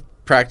 and they've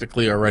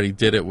practically already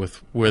did it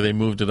with where they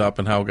moved it up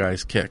and how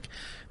guys kick.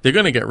 They're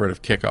going to get rid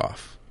of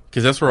kickoff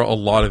because that's where a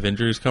lot of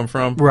injuries come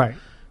from. Right.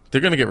 They're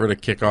going to get rid of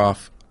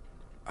kickoff,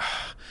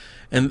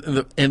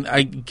 and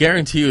I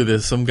guarantee you,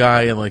 there's some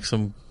guy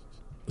in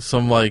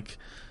some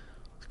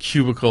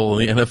cubicle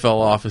in the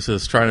NFL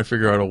offices trying to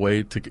figure out a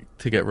way to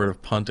get rid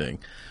of punting.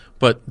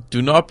 But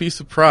do not be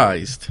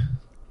surprised,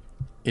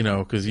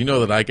 because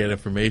that I get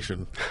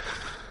information.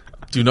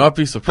 Do not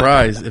be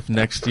surprised if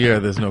next year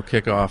there's no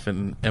kickoff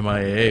in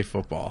MIAA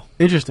football.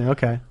 Interesting,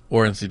 okay.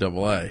 Or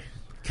NCAA.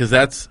 Because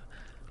that's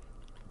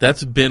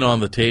been on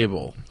the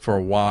table for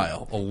a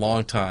while, a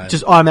long time.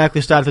 Just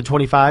automatically start at the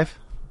 25?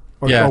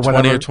 Or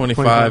 20 or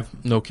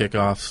 25, no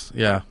kickoffs,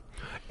 yeah.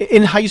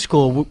 In high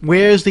school,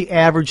 where's the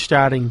average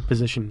starting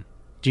position?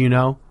 Do you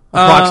know?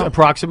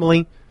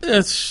 Approximately?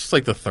 It's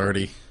just the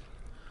 30.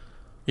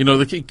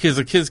 Because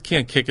the kids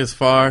can't kick as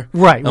far.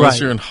 Right,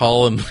 unless you're in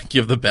Hull and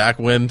give the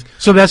backwind.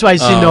 So that's why I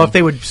didn't know if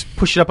they would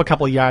push it up a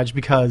couple of yards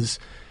because,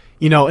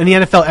 in the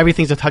NFL,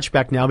 everything's a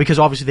touchback now because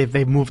obviously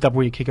they've moved up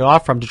where you kick it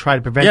off from to try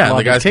to prevent a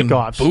lot of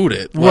kickoffs. Can boot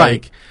it.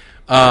 Right.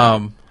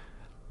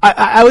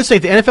 I would say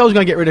if the NFL is going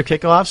to get rid of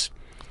kickoffs,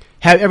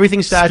 have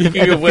everything started at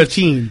the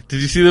 15.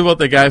 Did you see about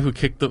the guy who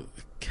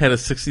had a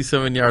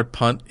 67-yard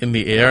punt in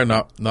the air,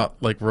 not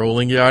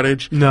rolling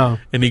yardage? No.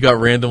 And he got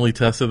randomly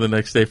tested the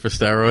next day for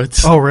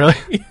steroids. Oh, really?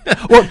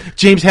 Yeah. Well,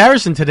 James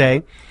Harrison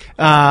today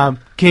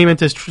came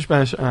into his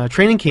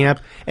training camp,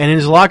 and in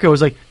his locker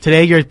was like,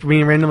 today you're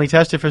being randomly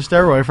tested for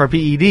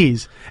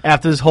PEDs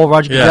after this whole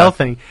Roger Goodell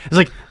thing. It's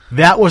like,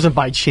 that wasn't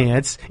by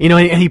chance.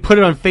 And he put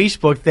it on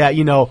Facebook that,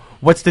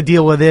 what's the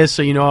deal with this?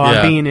 So,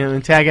 I'm being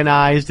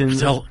antagonized. And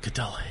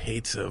Goodell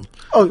hates him.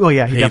 Oh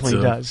yeah, he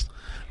definitely does.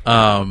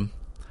 I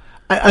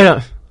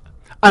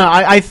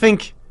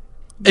think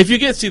if you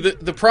get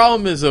the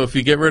problem is though if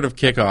you get rid of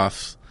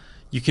kickoffs,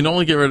 you can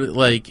only get rid of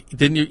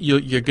then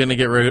you're going to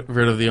get rid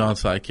of the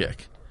onside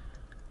kick,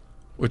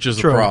 which is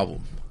a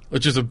problem,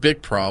 which is a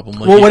big problem.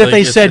 What if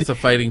they said it's a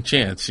fighting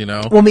chance?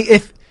 Well, I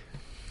mean,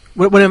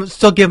 when I'm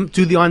still do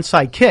the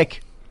onside kick,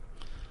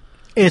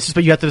 it's just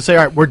but you have to say,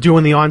 all right, we're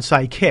doing the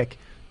onside kick,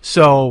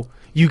 so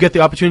you get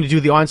the opportunity to do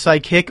the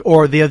onside kick,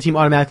 or the other team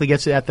automatically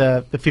gets it at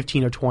the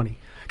 15 or 20.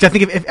 I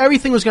think if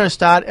everything was going to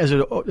start as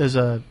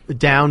a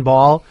down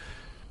ball,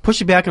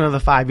 push it back another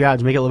 5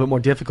 yards, make it a little bit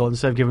more difficult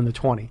instead of giving the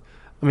 20.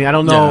 I mean, I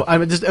don't know. Yeah. I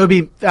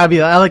mean,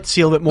 I like to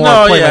see a little bit more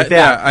play like that.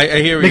 Yeah, I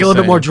hear what make a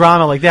little bit more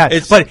drama like that.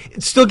 But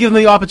it's still giving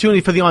the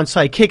opportunity for the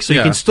onside kick, so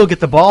you can still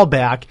get the ball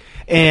back,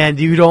 and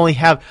you'd only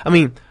have. I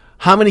mean,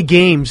 how many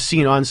games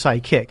see an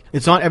onside kick?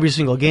 It's not every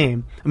single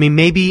game. I mean,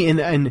 maybe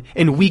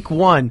in week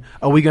 1,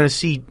 are we going to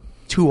see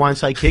 2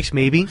 onside kicks?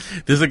 Maybe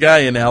there's a guy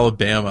in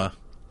Alabama,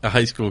 a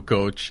high school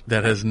coach,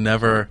 that has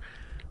never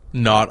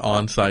not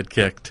onside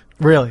kicked.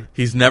 Really?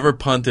 He's never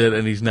punted,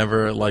 and he's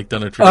never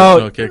done a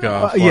traditional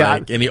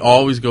kickoff. And he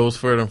always goes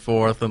for it and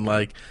forth, and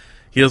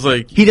he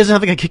doesn't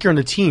have a kicker on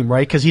the team,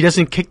 right? Because he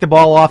doesn't kick the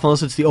ball off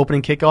unless it's the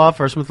opening kickoff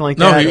or something like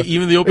that. No,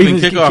 even the opening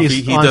kickoff,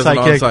 he does an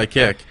onside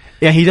kick.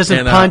 Yeah, he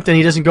doesn't punt, and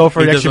he doesn't go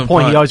for an extra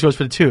point. He always goes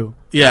for the 2.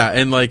 Yeah,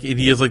 and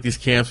he has these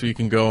camps where you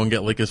can go and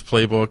get his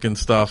playbook and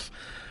stuff.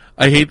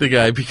 I hate the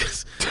guy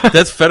because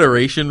that's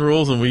federation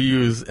rules, and we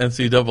use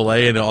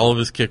NCAA, and all of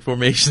his kick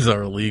formations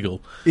are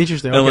illegal.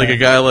 Interesting. And okay. a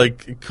guy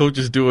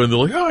coaches doing, they're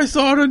like, "Oh, I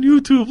saw it on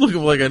YouTube." Look,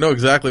 I'm I know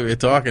exactly what you're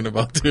talking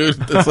about, dude.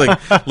 It's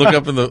look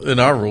up in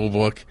our rule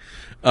book.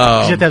 You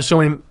have to have so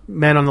many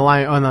men on the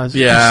line on the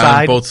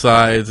side. On both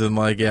sides, and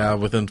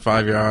within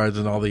 5 yards,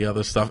 and all the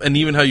other stuff, and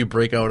even how you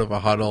break out of a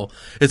huddle.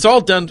 It's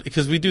all done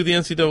because we do the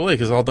NCAA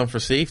because it's all done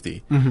for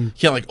safety. Mm-hmm. You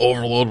can't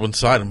overload one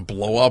side and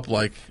blow up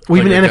even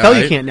NFL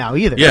guy. You can't now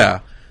either. Yeah,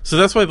 so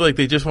that's why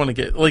they just want to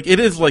get it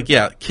is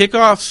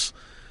kickoffs.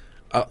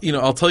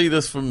 I'll tell you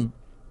this from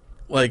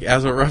like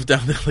as a ref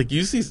down there, like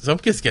you see some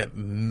kids get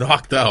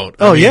knocked out.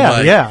 Oh,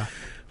 yeah.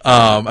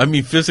 I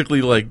mean,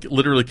 physically, like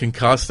literally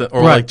concussed,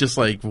 or like just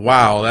like,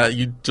 wow, that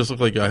you just look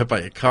like you got hit by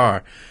a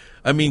car.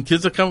 I mean,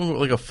 kids are coming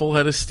with like a full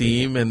head of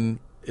steam, and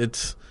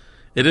it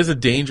is a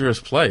dangerous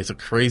play. It's a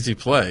crazy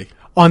play.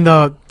 On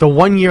the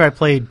 1 year I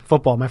played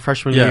football, my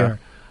freshman year,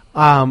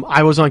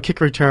 I was on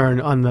kick return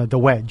on the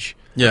wedge.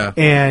 Yeah.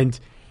 And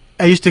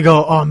I used to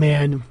go, oh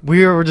man,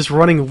 we were just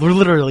running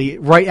literally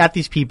right at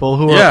these people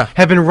who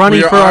have been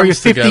running for our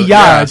 50 together.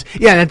 Yards.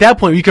 Yeah, and at that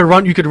point you could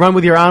run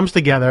with your arms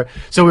together.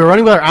 So we were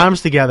running with our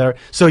arms together.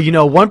 So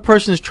one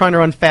person is trying to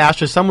run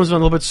faster, someone's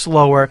running a little bit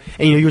slower,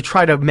 and you would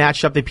try to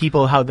match up the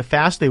people how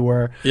fast they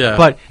were. Yeah.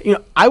 But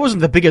I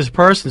wasn't the biggest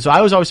person, so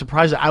I was always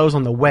surprised that I was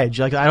on the wedge.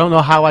 Like I don't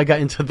know how I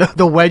got into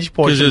the wedge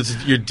portion.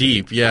 Because you're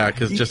deep,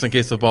 because just in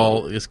case the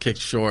ball is kicked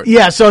short.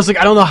 Yeah, so it's like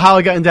I don't know how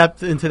I got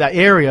into that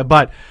area,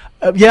 but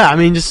I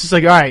mean, just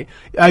like, all right.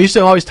 I used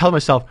to always tell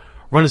myself,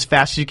 run as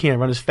fast as you can,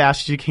 run as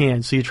fast as you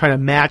can. So you're trying to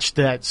match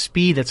that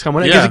speed that's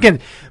coming in. Because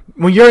again,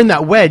 when you're in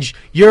that wedge,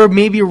 you're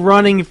maybe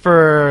running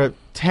for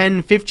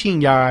 10,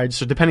 15 yards,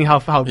 so depending how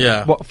far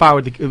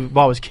the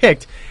ball was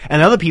kicked.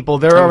 And other people,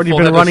 they're already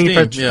been running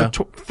for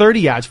 30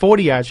 yards,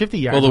 40 yards, 50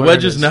 yards. Well, the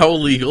wedge is now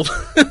illegal.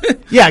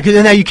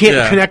 Because now you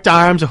can't connect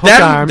arms or hook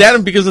arms. That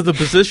and because of the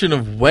position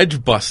of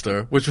wedge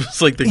buster, which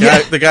was like the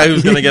guy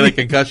who's going to get a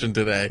concussion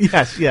today.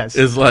 Yes.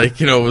 Is like,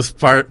 was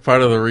part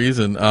of the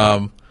reason.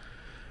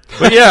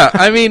 But yeah,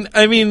 I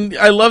mean,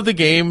 I love the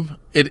game.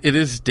 It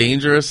is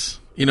dangerous.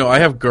 I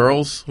have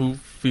girls who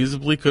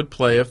feasibly could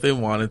play if they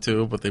wanted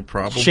to, but they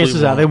probably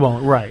chances won't. Are they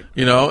won't, right?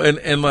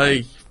 And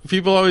like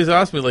people always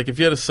ask me, like, if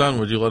you had a son,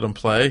 would you let him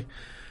play?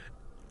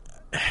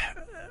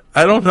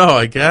 I don't know.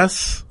 I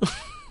guess.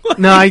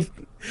 No, I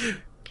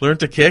learn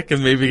to kick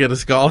and maybe get a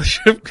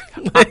scholarship.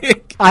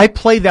 I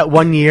played that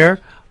 1 year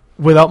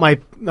without my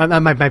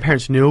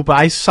parents knew, but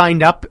I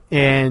signed up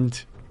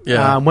and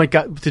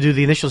got to do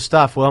the initial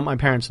stuff without my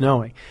parents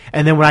knowing.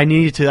 And then when I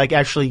needed to like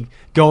actually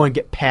go and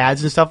get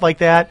pads and stuff like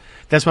that,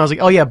 that's when I was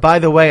like, oh yeah, by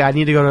the way, I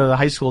need to go to the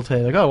high school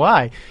today. Like, oh,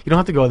 why? You don't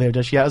have to go there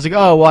just yet. I was like,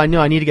 oh, well, I know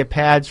I need to get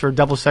pads for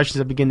double sessions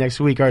that begin next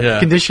week or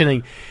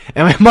conditioning.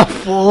 And my mom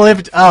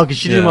flipped out because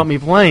she didn't want me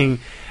playing.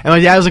 And my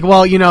dad was like,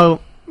 well, all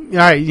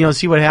right,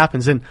 see what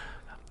happens. And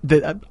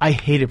I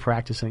hated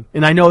practicing.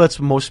 And I know that's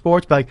most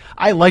sports, but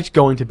I liked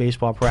going to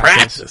baseball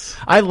practice.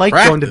 I liked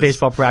going to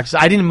baseball practice.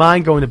 I didn't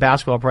mind going to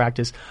basketball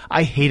practice.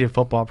 I hated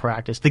football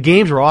practice. The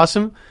games were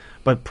awesome,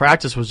 but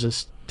practice was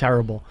just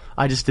terrible.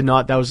 I just did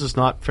not. That was just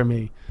not for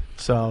me.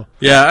 So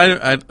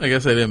I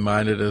guess I didn't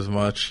mind it as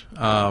much.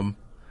 I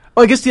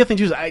guess the other thing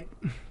too is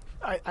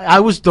I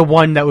was the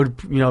one that would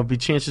be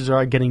chances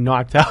are getting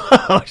knocked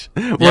out,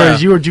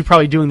 whereas you were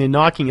probably doing the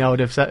knocking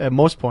out at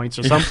most points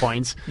or some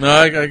points. No,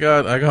 I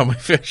got my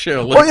fair share.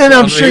 And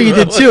I'm sure you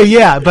did too.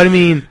 Yeah, but I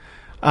mean,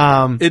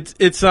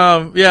 it's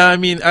I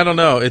mean, I don't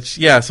know. It's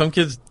some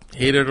kids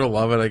hate it or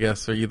love it. I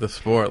guess or either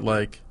sport.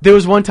 Like there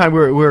was one time we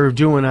were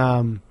doing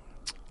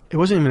it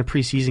wasn't even a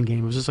preseason game.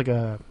 It was just like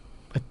a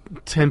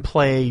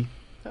 10-play.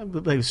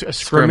 Like a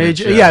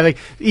scrimmage. Like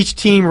each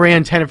team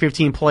ran 10 or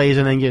 15 plays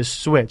and then just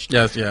switched.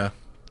 Yes, yeah.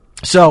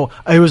 So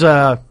it was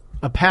a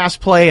pass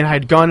play, and I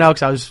had gone out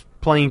because I was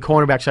playing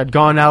cornerback. So I'd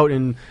gone out,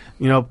 and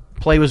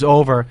play was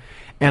over,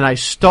 and I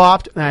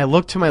stopped and I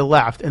looked to my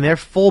left, and their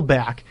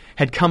fullback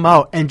had come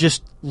out and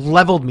just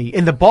leveled me,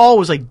 and the ball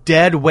was like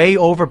dead, way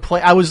over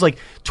play. I was like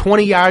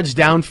 20 yards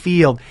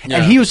downfield,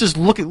 and he was just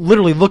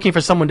literally looking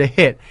for someone to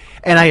hit,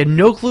 and I had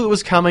no clue it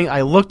was coming.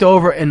 I looked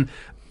over and.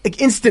 Like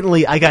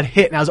instantly, I got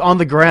hit and I was on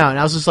the ground. And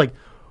I was just like,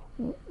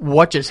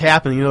 "What just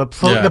happened?"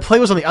 The play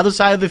was on the other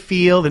side of the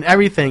field and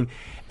everything,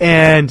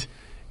 and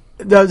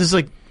that was just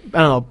like I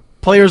don't know,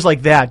 players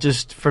like that.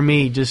 Just for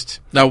me, just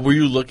now. Were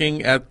you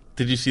looking at?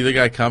 Did you see the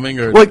guy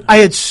coming? Or I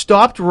had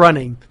stopped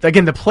running.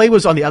 Again, the play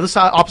was on the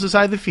opposite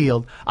side of the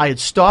field. I had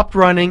stopped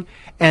running,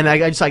 and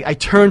I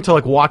turned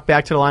to walk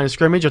back to the line of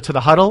scrimmage or to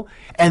the huddle,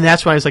 and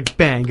that's when I was like,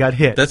 bang, got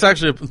hit. That's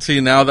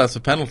actually now that's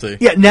a penalty.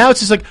 Yeah, now it's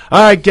just like, all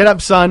right, get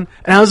up, son.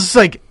 And I was just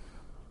like,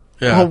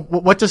 well,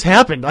 what just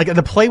happened? Like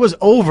the play was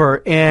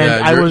over,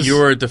 and you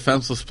were a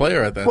defenseless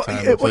player at that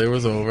time. The play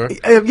was over.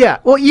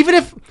 Well, even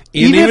if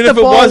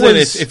it wasn't,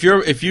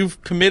 if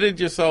you've committed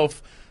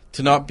yourself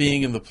to not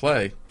being in the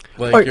play.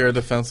 You're a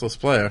defenseless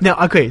player.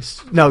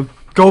 Now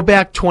go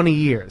back 20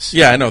 years.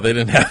 Yeah, I know they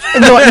didn't have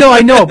that. No,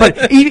 I know,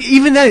 but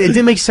even then, it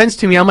didn't make sense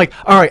to me. I'm like,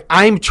 all right,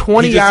 I'm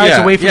 20 yards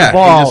away from the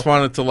ball. He just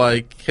wanted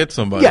to hit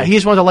somebody. Yeah, he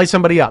just wanted to light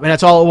somebody up, and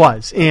that's all it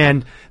was.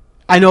 And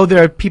I know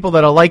there are people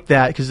that are like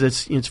that because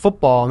it's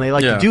football and they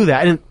like to do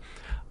that. And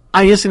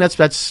I just think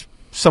that's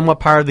somewhat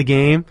part of the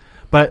game.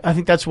 But I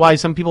think that's why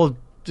some people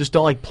just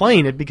don't like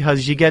playing it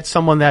because you get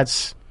someone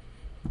that's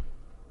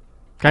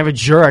kind of a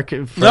jerk.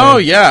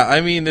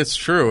 I mean it's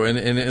true, and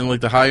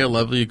the higher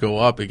level you go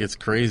up, it gets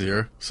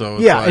crazier. So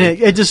it's and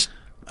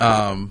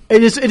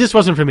it just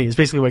wasn't for me. It's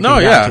basically what it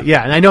came down to.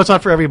 And I know it's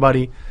not for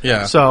everybody.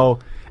 Yeah. So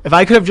if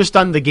I could have just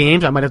done the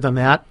games, I might have done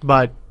that.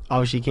 But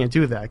obviously you can't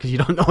do that because you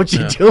don't know what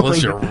you're doing.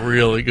 Unless you're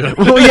really good.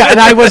 Well, yeah, and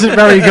I wasn't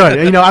very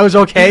good. I was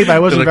okay, but I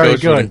wasn't very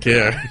good. Wouldn't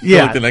care.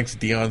 Yeah, like the next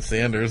Deion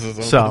Sanders or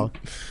something. So,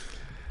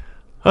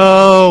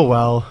 oh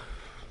well.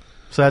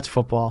 So that's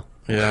football.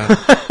 Yeah,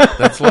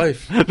 that's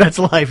life. That's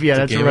life. Yeah,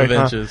 that's game right.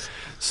 Of inches.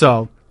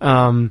 So,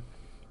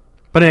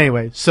 but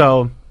anyway,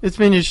 so it's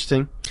been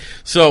interesting.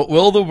 So,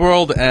 will the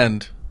world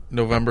end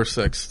November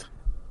 6th?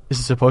 Is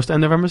it supposed to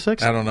end November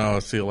 6th? I don't know.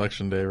 It's the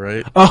election day,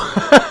 right?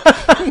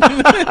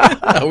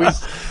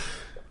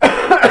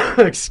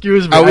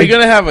 Excuse me. Are we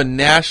going to have a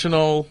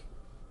national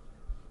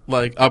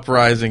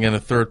uprising and a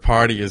third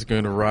party is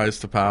going to rise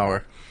to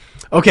power?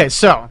 Okay,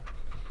 so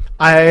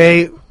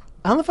I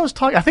don't know if I was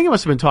talking. I think I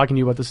must have been talking to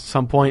you about this at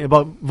some point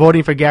about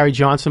voting for Gary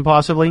Johnson,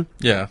 possibly.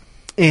 Yeah.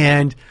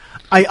 And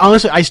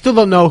I still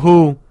don't know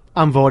who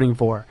I'm voting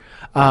for.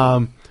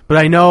 But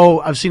I know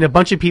I've seen a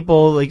bunch of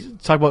people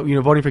talk about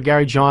voting for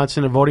Gary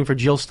Johnson or voting for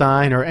Jill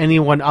Stein or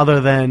anyone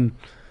other than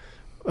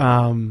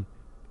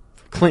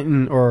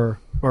Clinton or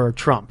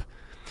Trump.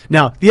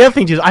 Now the other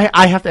thing is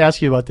I have to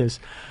ask you about this.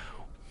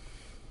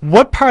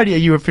 What party are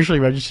you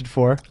officially registered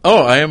for?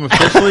 Oh, I am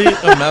officially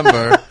a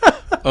member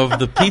of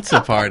the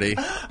Pizza Party.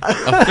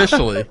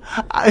 Officially.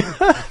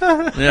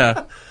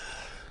 Yeah.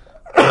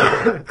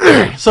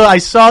 So I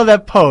saw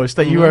that post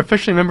that you were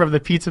officially a member of the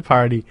Pizza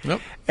Party.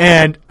 Yep.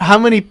 And how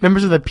many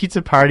members of the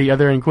Pizza Party are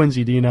there in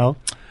Quincy? Do you know?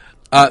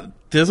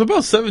 There's about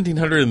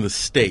 1,700 in the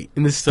state.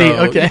 In the state,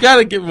 so okay. You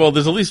gotta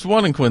there's at least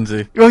one in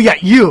Quincy. Oh yeah,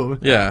 you.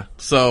 Yeah.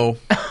 So,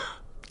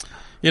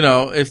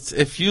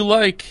 if you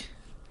like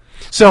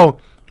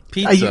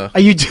pizza. Are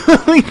you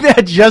doing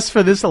that just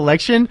for this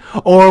election?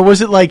 Or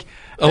was it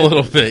a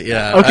little bit,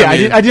 yeah. Okay, I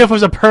didn't know if it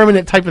was a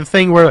permanent type of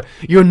thing where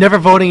you're never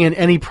voting in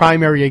any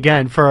primary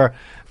again for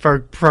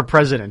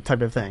president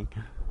type of thing.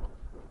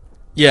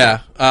 Yeah,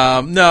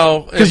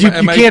 no, because you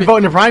can't vote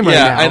in a primary.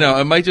 Yeah, now. I know.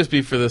 It might just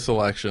be for this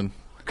election.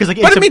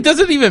 But does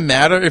it even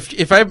matter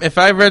if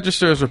I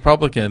register as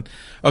Republican?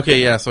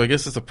 Okay, yeah. So I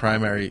guess it's a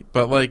primary.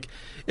 But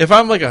if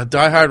I'm a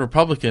diehard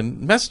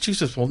Republican,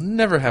 Massachusetts will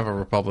never have a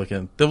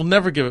Republican. They will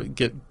never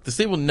the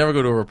state will never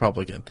go to a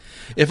Republican.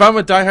 If I'm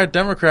a diehard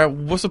Democrat,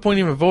 what's the point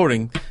of even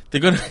voting?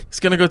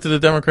 It's gonna go to the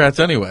Democrats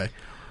anyway.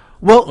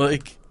 Well,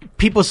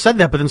 people said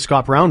that, but then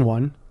Scott Brown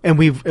won, and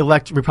we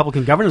elect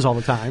Republican governors all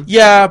the time.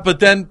 Yeah,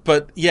 but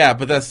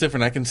that's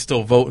different. I can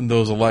still vote in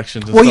those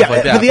elections and stuff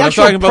like that. But I'm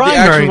talking about the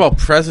actual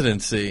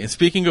presidency. And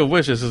speaking of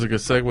which, this is a good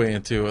segue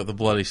into the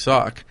bloody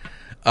sock.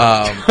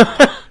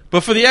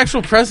 But for the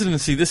actual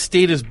presidency, this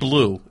state is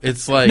blue.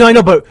 It's no, I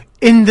know, but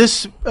in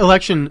this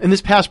election, in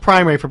this past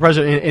primary for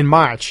president in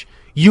March,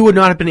 you would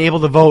not have been able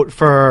to vote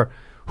for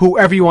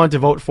whoever you wanted to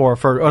vote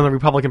for on the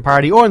Republican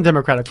Party or on the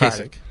Democratic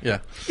Party. Kasich, yeah.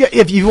 Yeah,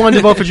 if you wanted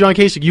to vote for John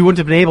Kasich, you wouldn't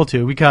have been able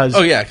to because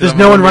there's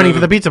no one running for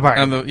the Pizza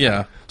Party.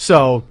 Yeah.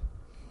 So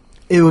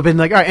it would have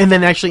been all right. And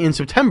then actually in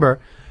September,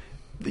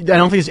 I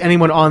don't think there's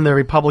anyone on the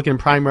Republican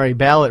primary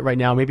ballot right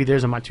now. Maybe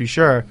there's, I'm not too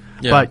sure.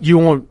 Yeah. But you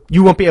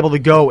won't be able to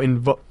go and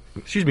vote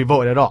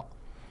at all.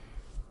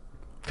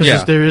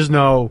 Because there is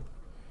no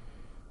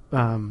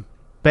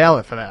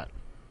ballot for that.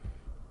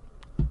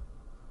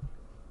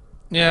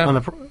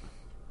 Yeah.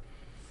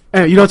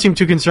 You don't seem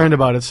too concerned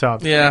about it, so.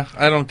 Yeah,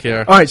 I don't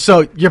care. All right,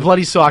 so your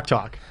bloody sock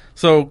talk.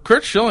 So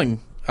Curt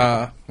Schilling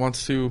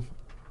wants to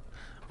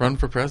run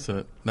for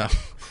president. No.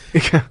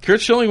 Curt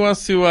Schilling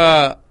wants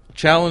to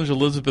challenge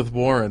Elizabeth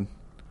Warren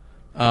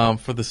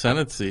for the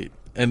Senate seat.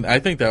 And I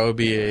think that would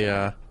be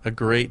a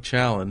great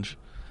challenge.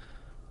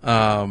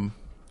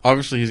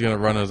 Obviously, he's going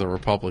to run as a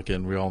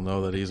Republican. We all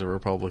know that he's a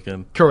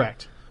Republican.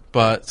 Correct.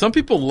 But some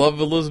people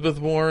love Elizabeth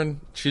Warren.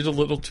 She's a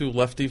little too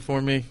lefty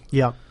for me.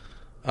 Yeah.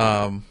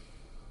 What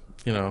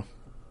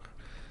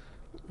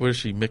is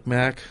she,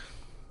 Micmac?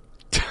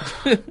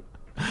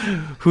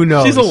 Who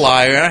knows? She's a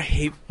liar.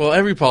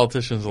 Every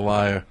politician's a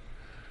liar.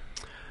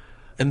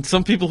 And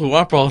some people who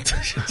aren't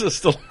politicians are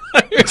still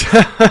liars.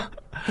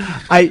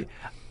 I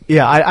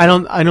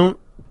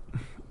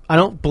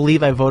don't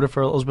believe I voted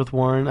for Elizabeth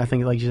Warren. I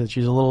think, like you said,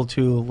 she's a little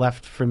too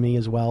left for me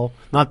as well.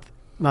 Not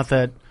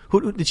that.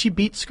 Who did she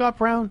beat? Scott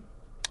Brown?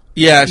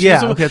 Yeah.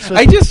 Okay.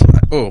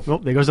 Oh,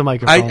 there goes the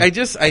microphone.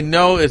 I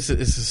know it's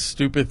a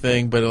stupid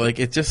thing, but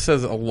it just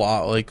says a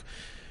lot.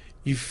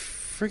 You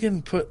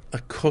friggin' put a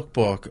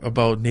cookbook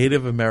about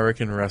Native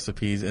American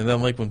recipes, and then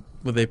when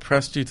they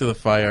pressed you to the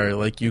fire,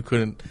 you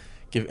couldn't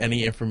give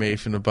any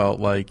information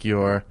about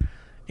your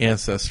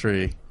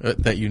ancestry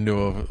that you knew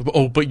of.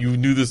 Oh, but you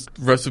knew this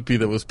recipe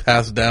that was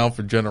passed down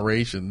for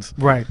generations.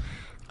 Right.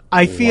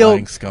 I feel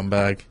lying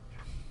scumbag.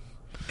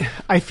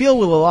 I feel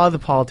with a lot of the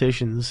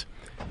politicians,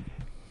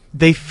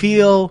 they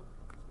think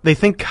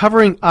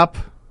covering up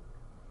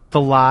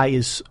the lie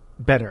is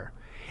better.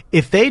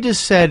 If they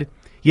just said,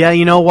 yeah,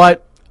 you know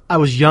what, I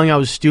was young, I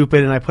was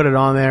stupid, and I put it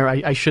on there.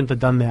 I shouldn't have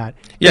done that.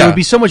 Yeah. It would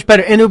be so much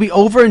better, and it would be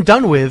over and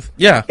done with.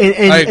 Yeah,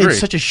 in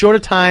such a shorter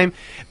time.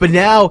 But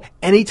now,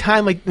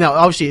 anytime, now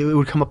obviously it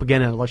would come up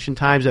again in election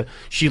times that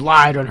she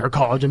lied on her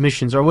college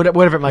admissions or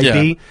whatever it might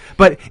be.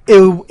 But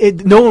no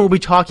one will be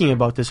talking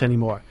about this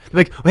anymore.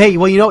 Like, hey,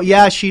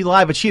 well, she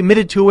lied, but she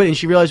admitted to it, and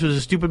she realized it was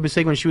a stupid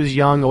mistake when she was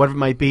young or whatever it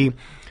might be.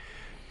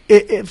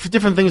 For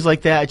different things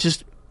like that,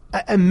 just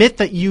admit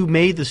that you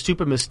made the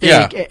stupid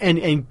mistake,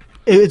 and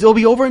it'll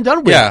be over and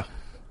done with.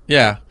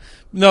 Yeah.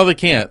 No, they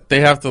can't.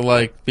 They have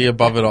to be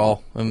above it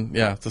all, and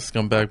it's a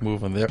scumbag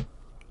move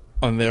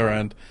on their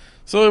end.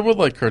 So I would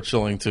like Curt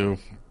Schilling to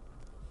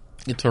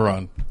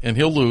run, and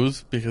he'll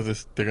lose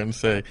because they're going to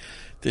say,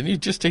 "Didn't you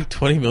just take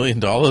 $20 million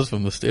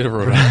from the state of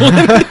Rhode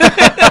Island?"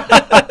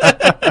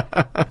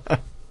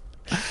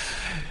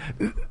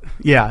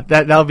 Yeah,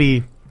 that'll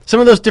be some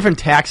of those different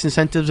tax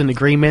incentives and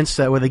agreements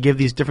where they give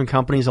these different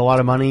companies a lot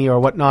of money or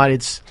whatnot.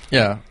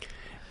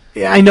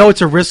 I know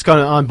it's a risk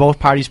on both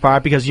parties'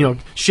 part because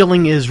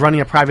Schilling is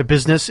running a private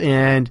business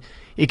and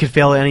it could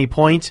fail at any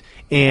point.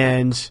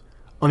 And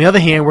on the other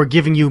hand, we're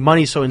giving you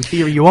money, so in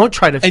theory you won't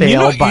try to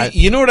fail. But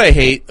you know what I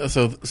hate?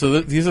 So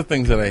these are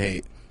things that I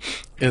hate.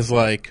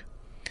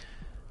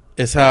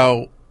 Is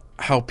how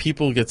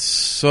people get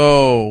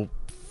so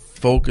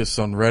focused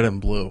on red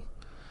and blue.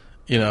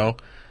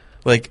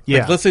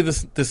 Let's say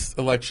this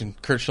election,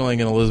 Curt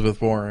Schilling and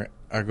Elizabeth Warren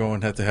are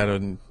going head to head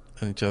on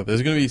each other.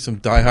 There's going to be some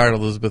diehard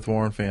Elizabeth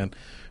Warren fan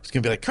who's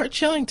going to be like, Curt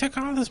Schilling took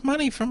all this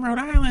money from Rhode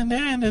Island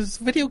and his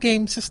video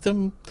game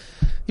system.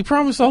 He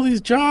promised all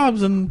these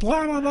jobs and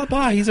blah, blah, blah,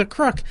 blah. He's a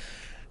crook.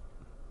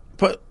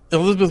 But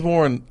Elizabeth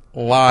Warren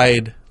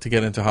lied to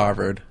get into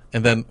Harvard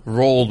and then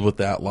rolled with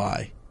that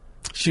lie.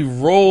 She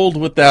rolled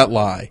with that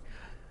lie.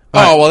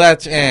 Oh, well,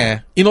 that's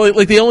they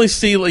only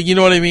see you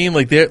know what I mean?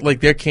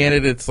 Their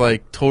candidate's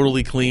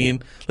totally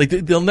clean.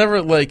 They'll never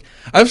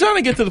I'm trying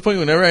to get to the point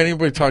whenever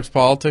anybody talks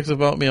politics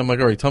about me, I'm like,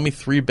 all right, tell me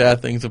 3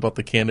 bad things about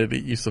the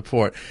candidate you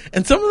support.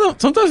 And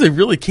sometimes they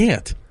really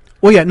can't.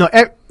 Well, yeah, no,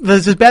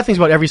 there's bad things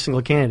about every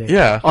single candidate.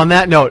 Yeah. On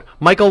that note,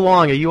 Michael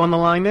Long, are you on the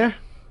line there?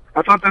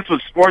 I thought this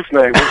was Sports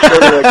Night. What show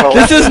did I call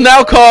This is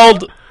now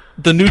called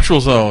The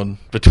Neutral Zone,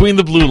 Between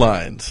the Blue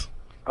Lines.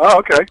 Oh,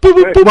 okay.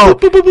 Well,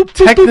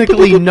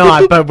 technically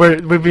not, but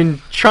we've been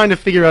trying to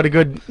figure out a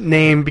good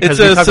name because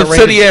it's a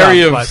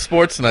subsidiary of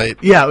Sports Night.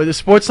 Yeah, with the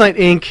Sports Night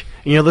Inc.,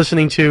 and you're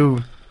listening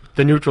to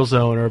The Neutral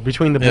Zone or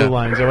Between the Blue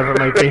Lines or whatever it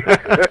might be.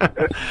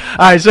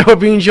 All right, so we're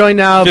being joined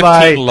now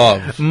by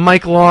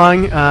Mike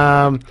Long.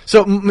 I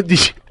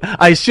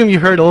assume you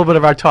heard a little bit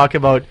of our talk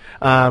about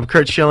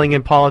Curt Schilling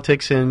and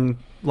politics and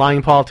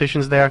lying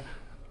politicians there?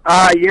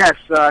 Yes.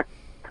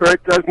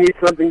 Curt does need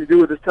something to do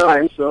with his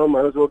time, so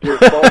might as well do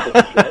his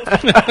politics.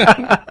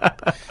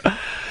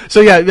 So,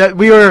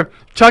 we were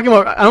talking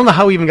about, I don't know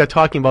how we even got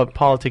talking about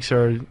politics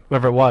or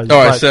whatever it was.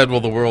 I said,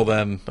 will the world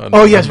end on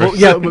November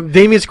 6th?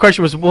 Damien's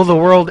question was, will the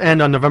world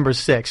end on November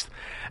 6th?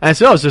 And I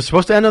said, is it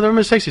supposed to end on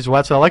November 6th? He said, well,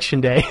 that's election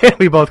day.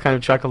 We both kind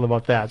of chuckled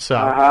about that. So,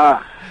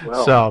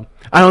 so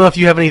I don't know if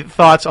you have any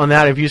thoughts on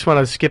that, if you just want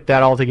to skip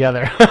that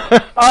altogether.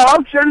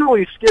 I'll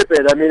generally skip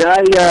it. I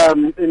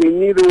mean,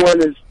 neither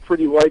one is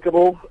pretty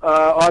likable,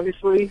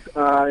 obviously.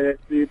 The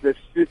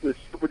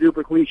super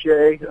duper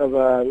cliche of,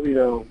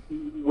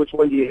 which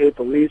one do you hate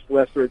the least,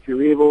 lesser of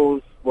two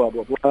evils, blah,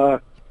 blah, blah.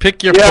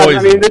 Pick your poison.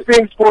 I mean, this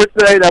being Sports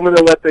Night, I'm going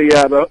to let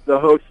the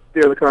host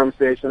steer the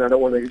conversation. I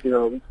don't want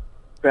to,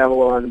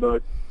 babble on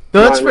about...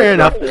 No, that's fair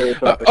enough.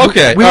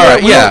 Okay, we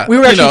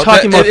were actually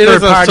talking about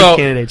third-party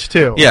candidates,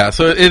 too. Yeah,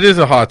 so it is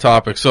a hot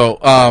topic. So,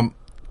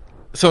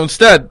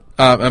 instead,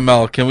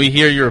 ML, can we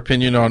hear your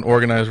opinion on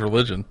organized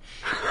religion?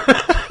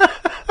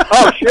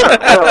 Oh, sure.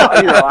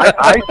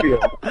 I feel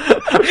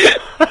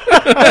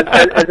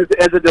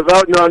as a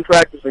devout,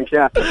 non-practicing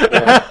Catholic.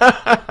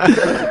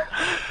 Yeah.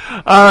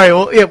 All right.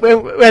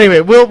 Well,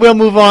 anyway, we'll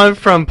move on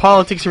from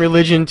politics and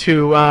religion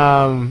to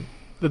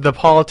the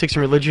politics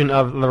and religion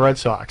of the Red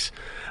Sox.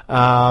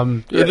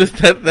 That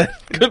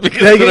could be it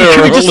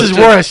could be just as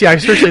worse, yeah.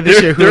 Especially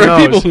this year, who knows? There are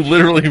people who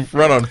literally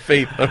run on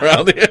faith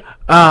around here.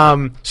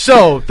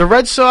 So the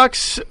Red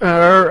Sox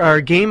are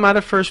a game out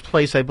of first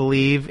place, I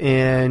believe,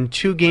 and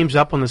 2 games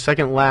up on the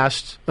second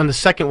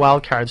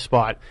wild card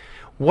spot.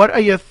 What are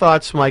your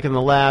thoughts, Mike, in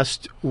the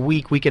last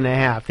week and a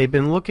half? They've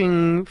been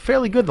looking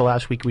fairly good the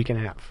last week and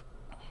a half.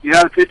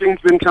 Yeah, the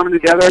pitching's been coming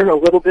together a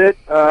little bit.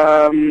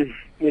 They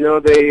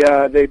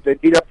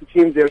beat up the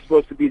teams they're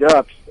supposed to beat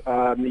up.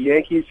 The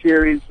Yankees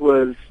series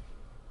was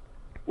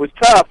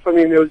tough. I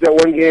mean, there was that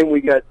one game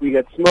we got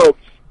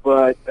smoked,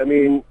 but I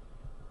mean,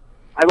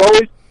 I've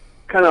always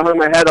kind of hung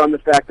my head on the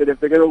fact that if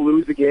they're going to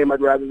lose a game,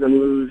 I'd rather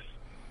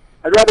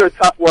a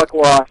tough luck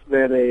loss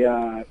than they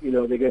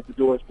get the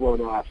doors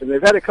blown off. And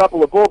they've had a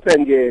couple of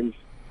bullpen games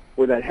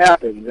where that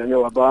happened. I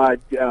know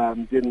Abad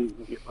didn't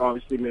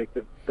obviously make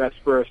the best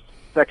first,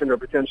 second, or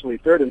potentially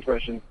third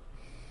impression.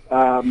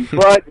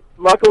 But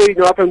luckily,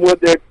 knock on wood,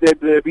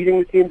 they're beating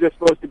the teams they're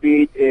supposed to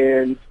beat,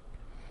 and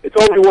it's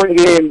only one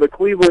game, but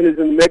Cleveland is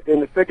in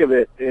the thick of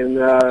it, and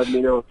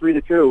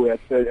 3-2.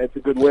 That's a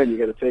good win. You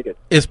got to take it.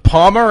 Is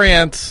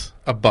Pomerantz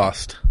a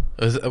bust?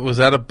 Was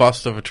that a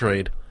bust of a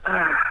trade?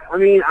 I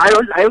mean,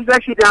 I was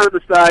actually down at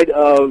the side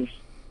of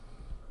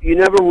you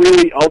never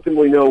really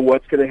ultimately know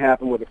what's going to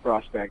happen with a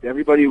prospect.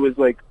 Everybody was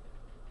like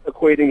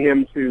equating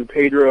him to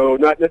Pedro,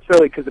 not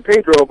necessarily because of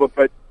Pedro,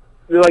 but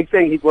they're like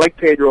saying he's like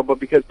Pedro, but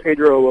because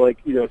Pedro said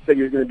he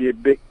was going to be a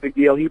big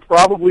deal, he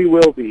probably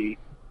will be.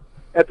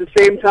 At the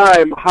same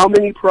time, how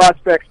many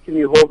prospects can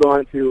you hold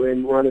on to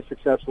and run a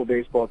successful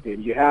baseball team?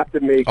 You have to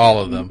make all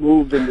of them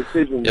moves and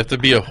decisions. You have to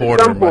be a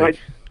hoarder. At some point,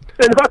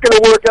 they're not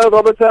going to work out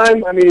all the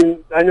time. I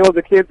mean, I know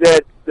the kid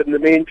that the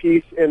main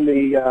piece in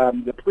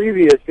the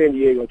previous San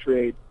Diego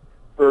trade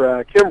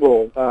for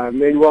Kimbrel,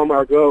 Manuel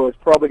Margot, is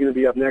probably going to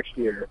be up next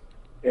year.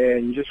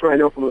 And just I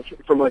know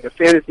from like a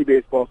fantasy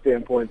baseball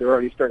standpoint, they're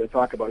already starting to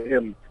talk about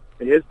him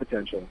and his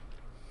potential.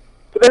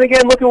 But then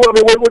again, look at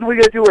what are we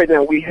going to do right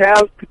now? We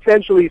have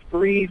potentially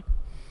 3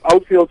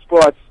 outfield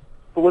spots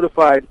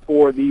solidified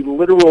for the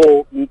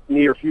literal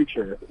near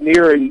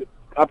and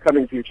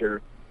upcoming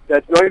future.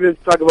 That's not even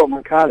to talk about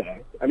Moncada.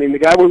 I mean, the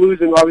guy we're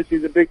losing obviously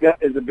is a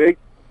big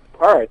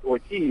part,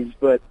 Ortiz,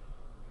 but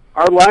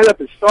our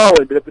lineup is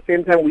solid. But at the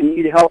same time, we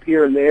need help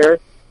here and there.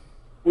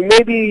 We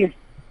may be.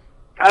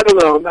 I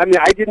don't know. I mean,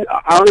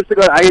 honestly,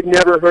 I had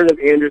never heard of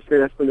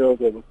Anderson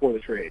Espinosa before the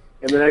trade.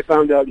 And then I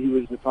found out he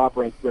was the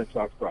top-ranked Red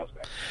Sox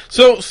prospect.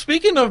 So,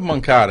 speaking of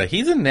Moncada,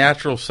 he's a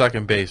natural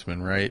second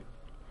baseman, right?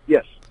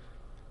 Yes.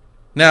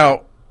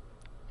 Now,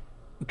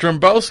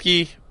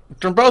 Dombrowski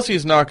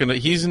is not going to...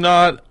 He's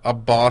not a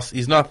boss.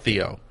 He's not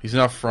Theo. He's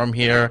not from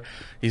here.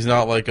 He's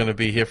not, going to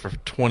be here for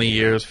 20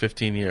 years,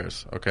 15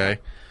 years, okay?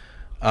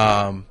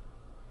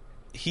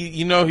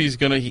 He's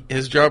going to...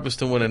 His job is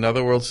to win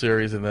another World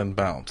Series and then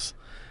bounce.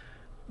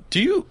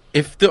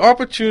 If the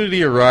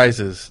opportunity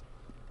arises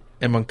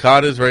and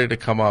Moncada is ready to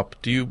come up,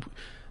 do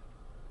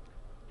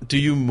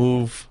you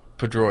move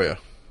Pedroia?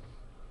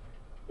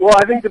 Well,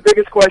 I think the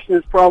biggest question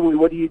is probably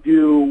what do you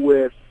do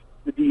with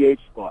the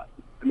DH spot?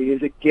 I mean,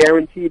 is it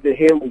guaranteed that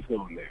Hanley's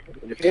going there?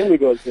 And if Hanley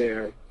goes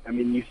there, I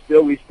mean, we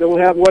still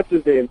have what's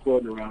his name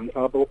floating around,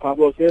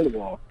 Pablo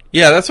Sandoval.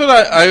 Yeah, that's what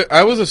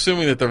I was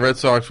assuming that the Red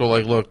Sox were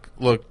like,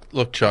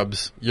 look,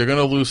 Chubbs, you're going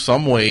to lose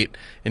some weight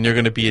and you're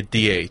going to be a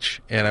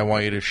DH, and I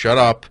want you to shut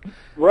up.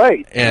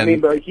 Right. I mean,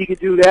 but he could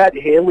do that.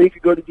 Hanley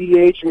could go to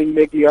DH. I mean, you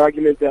make the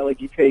argument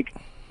that you take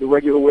the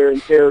regular wear and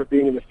tear of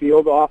being in the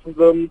field off of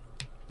them.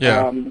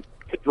 Yeah.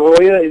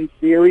 Pedroia, in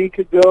theory,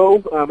 could go,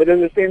 but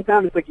then at the same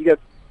time, it's like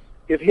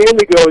if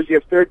Hanley goes, you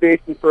have third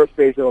base and first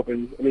base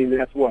open. I mean,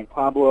 that's what,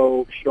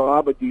 Pablo,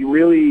 Shaw, but do you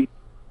really...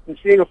 And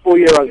seeing a full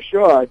year out of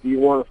Shaw, do you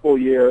want a full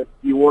year?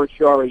 Do you want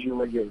Shaw as your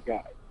regular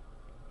guy?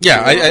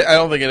 Yeah, I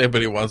don't think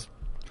anybody wants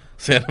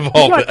Sandoval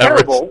to ever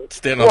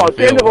stand on the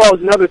field. Sandoval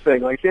is another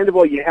thing. Like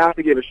Sandoval, you have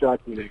to give a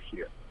shot to next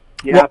year.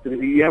 You have to.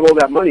 You have all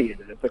that money in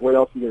it. It's like, what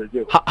else are you going to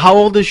do? How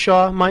old is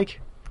Shaw,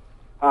 Mike?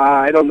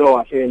 I don't know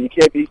offhand. You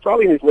can't. He's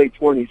probably in his late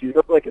 20s. He's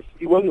not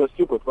he wasn't a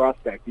super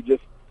prospect.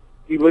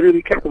 He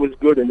literally kind of was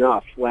good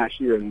enough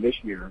last year and this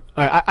year.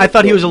 I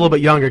thought he was a little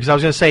bit younger because I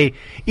was going to say,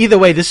 either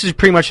way, this is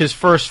pretty much his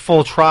first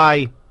full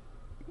try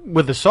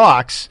with the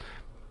Sox.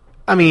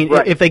 I mean,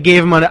 right. If they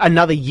gave him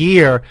another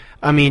year,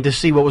 I mean, to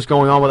see what was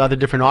going on with other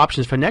different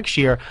options for next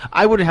year,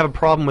 I wouldn't have a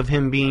problem with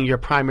him being your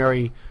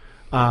primary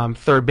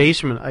third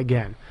baseman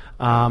again.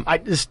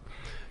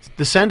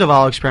 The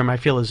Sandoval experiment,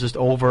 I feel, is just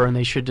over, and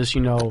they should just,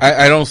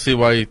 I don't see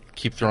why you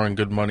keep throwing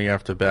good money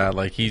after bad.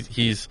 Like,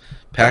 he's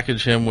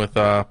package him with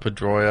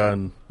Pedroia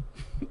and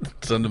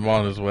send him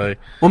on his way.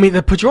 Well, I mean,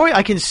 the Pedroia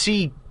I can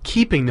see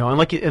keeping, though,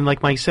 and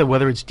like Mike said,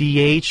 whether it's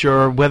DH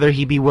or whether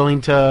he'd be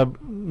willing to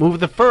move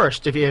the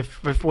first,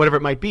 if whatever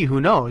it might be,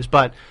 who knows.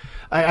 But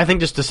I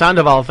think just the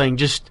Sandoval thing,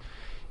 just,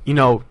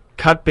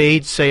 cut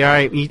bait, say, all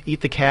right,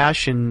 eat the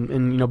cash,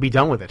 and be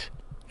done with it.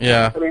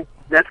 Yeah. I mean,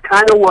 that's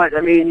kind of what,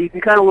 you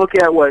can kind of look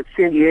at what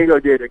San Diego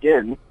did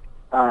again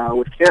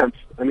with Kemp.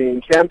 I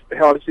mean, Kemp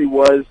obviously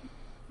was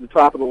the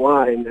top of the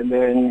line, and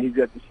then he's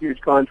got this huge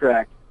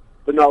contract,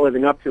 but not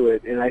living up to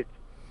it. And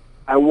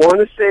I want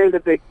to say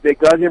that they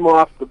got him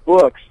off the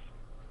books,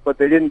 but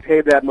they didn't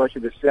pay that much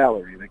of his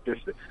salary.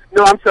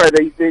 No, I'm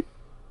sorry,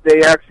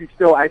 they actually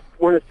still, I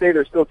want to say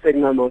they're still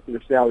taking on most of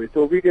their salary.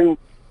 So if we can,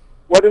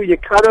 whether you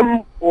cut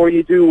him or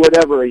you do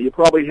whatever, you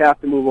probably have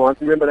to move on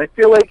from him. But I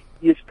feel like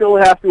you still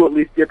have to at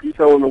least dip your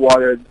toe in the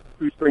water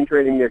through spring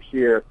training next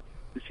year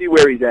to see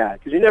where he's at,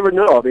 because you never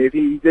know. I mean, if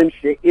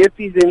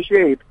he's in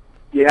shape,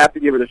 you have to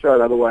give it a shot.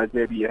 Otherwise,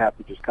 maybe you have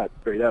to just cut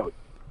straight out.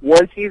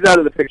 Once he's out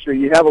of the picture,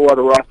 you have a lot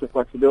of roster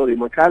flexibility.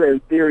 Moncada, in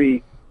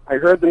theory, I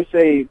heard them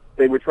say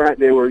they were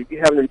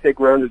having him take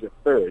rounders at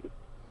third.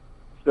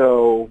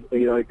 So,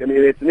 it's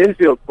an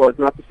infield spot. It's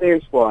not the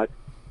same spot,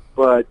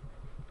 but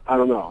I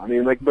don't know. I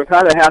mean,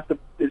 Moncada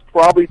is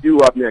probably due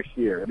up next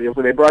year. I mean,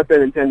 when they brought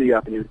Benintendi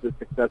up and he was this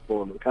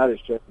successful, and Moncada's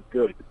just as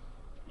good,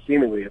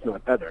 seemingly, if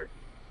not better.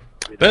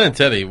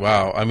 Benintendi,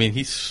 wow. I mean,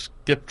 he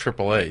skipped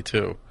AAA,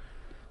 too.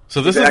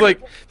 So this is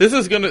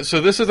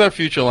our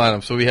future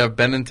lineup. So we have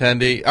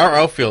Benintendi. Our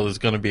outfield is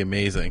gonna be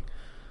amazing.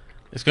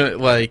 It's gonna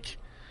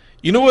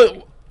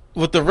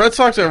what the Red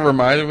Sox are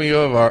reminding me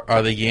of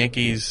are the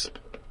Yankees,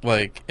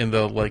 like in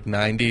the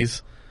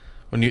 90s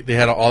when they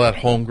had all that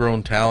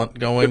homegrown talent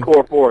going. The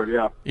core forward,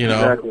 yeah.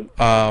 Exactly.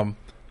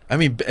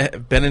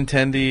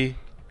 Benintendi,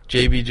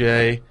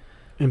 JBJ,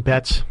 and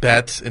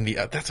Betts, and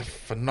that's a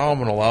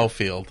phenomenal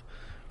outfield.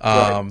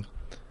 Right.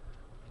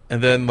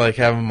 And then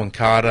having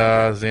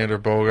Moncada,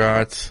 Xander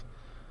Bogaerts,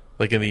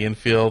 in the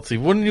infield. See,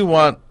 wouldn't you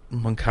want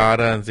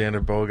Moncada and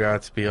Xander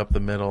Bogaerts to be up the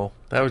middle?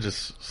 That would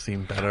just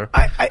seem better.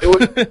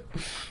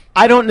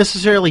 I don't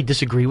necessarily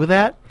disagree with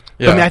that.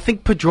 Yeah. But I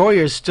think Pedroia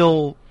is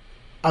still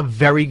a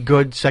very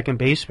good second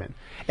baseman.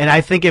 And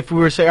I think if we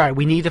were to say, all right,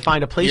 we need to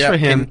find a place for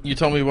him. Can you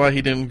tell me why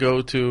he didn't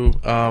go to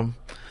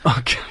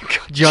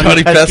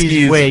Johnny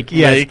Pesky's wake?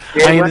 Yes.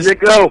 Let it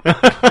go.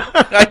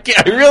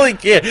 I really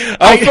can't.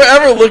 I'll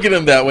forever look at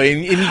him that way.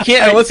 And he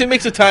can't, unless he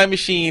makes a time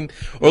machine,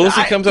 or unless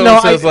he comes out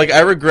and says, I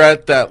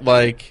regret that,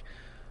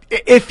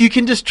 If you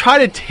can just try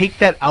to take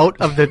that out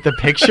of the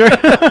picture,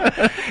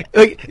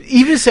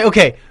 even say,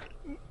 okay,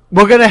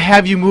 we're going to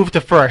have you move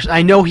to first.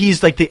 I know he's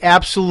the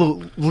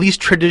absolute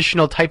least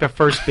traditional type of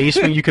first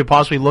baseman you could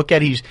possibly look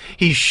at. He's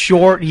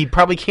short. He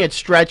probably can't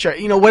stretch, or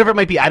whatever it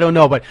might be. I don't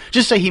know, but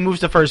just say he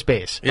moves to first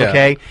base,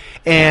 okay?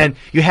 And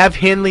you have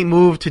Hanley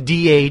move to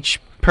DH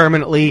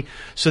permanently,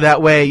 so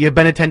that way you have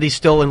Benintendi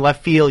still in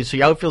left field, so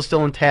your outfield's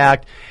still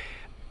intact.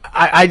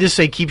 I just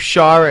say keep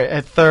Shaw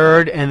at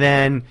third, and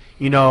then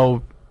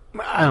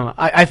I don't know.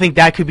 I think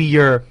that could be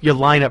your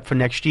lineup for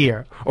next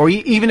year. Or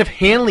even if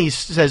Hanley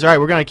says, all right,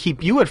 we're going to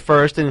keep you at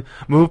first and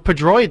move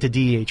Pedroia to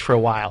DH for a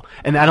while.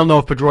 And I don't know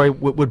if Pedroia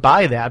would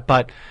buy that,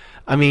 but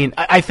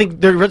I think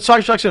the Red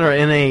Sox are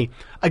in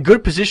a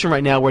good position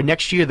right now where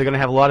next year they're going to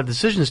have a lot of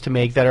decisions to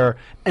make that they're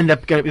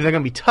going to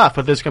be tough,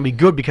 but it's going to be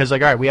good because all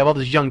right, we have all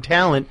this young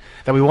talent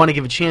that we want to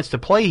give a chance to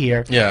play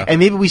here. Yeah. And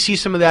maybe we see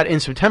some of that in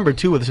September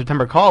too, with the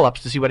September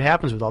call-ups to see what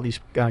happens with all these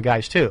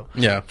guys too.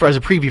 Yeah. As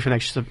a preview for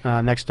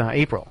next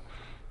April.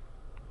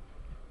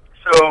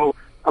 So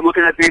I'm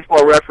looking at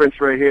Baseball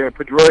Reference right here.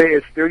 Pedroia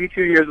is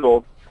 32 years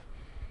old.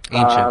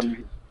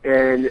 Ancient.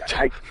 And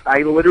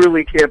I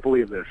literally can't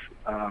believe this.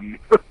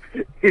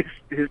 His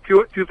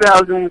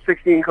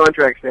 2016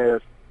 contract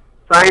status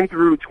signed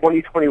through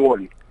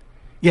 2021.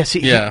 Yes.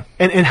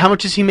 And how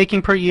much is he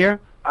making per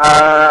year?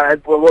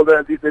 Well,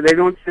 they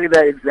don't say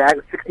that exact.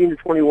 16 to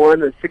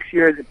 21. And 6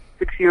 years,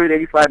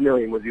 $85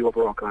 million was the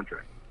overall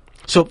contract.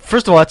 So,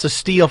 first of all, that's a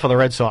steal for the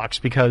Red Sox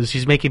because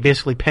he's making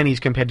basically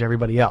pennies compared to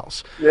everybody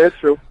else. Yeah, that's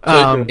true.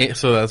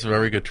 So that's a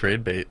very good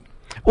trade bait.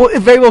 Well, it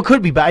very well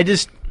could be, but I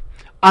don't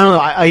know.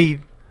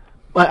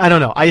 I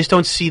don't know. I just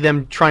don't see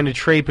them trying to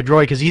trade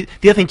Pedroia because the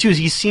other thing, too, is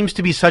he seems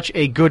to be such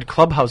a good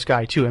clubhouse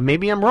guy, too. And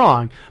maybe I'm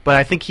wrong, but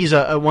I think he's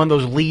one of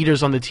those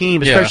leaders on the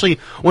team, especially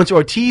once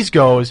Ortiz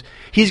goes.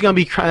 He's going to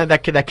be kind of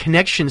that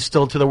connection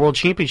still to the World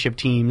Championship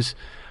teams.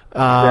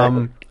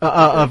 Because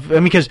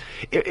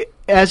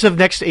as of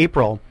next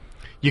April,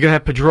 you're going to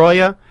have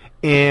Pedroia,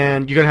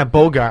 and you're going to have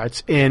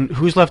Bogaerts, and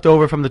who's left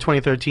over from the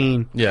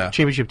 2013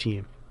 championship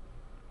team?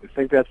 I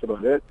think that's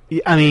about it.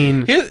 I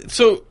mean...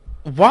 So,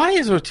 why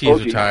is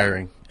Ortiz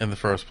retiring in the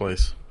first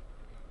place?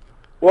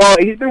 Well,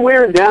 he's been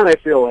wearing down, I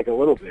feel like, a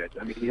little bit.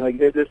 I mean,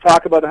 there's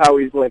talk about how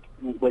he's,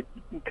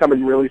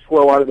 coming really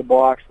slow out of the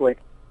box,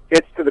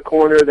 hits to the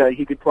corner that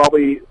he could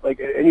probably,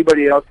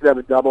 anybody else could have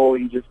a double,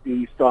 he'd just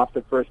be stopped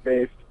at first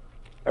base.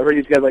 I heard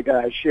he's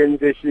got,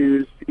 shins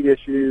issues, feet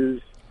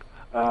issues.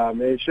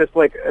 It's just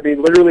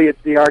literally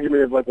it's the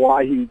argument of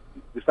why he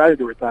decided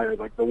to retire,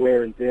 the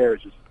wear and tear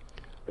is just,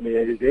 at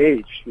his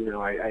age,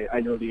 I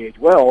know the age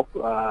well,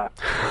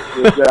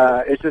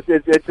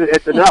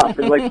 it's enough.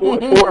 And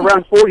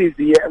around 40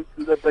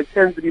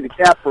 tends to be the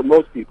cap for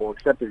most people,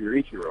 except if you're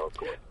Ichiro, of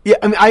course. Yeah,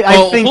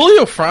 I think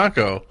Julio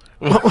Franco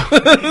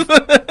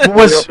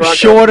was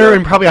shorter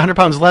and probably 100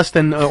 pounds less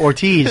than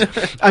Ortiz.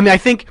 I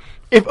think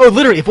if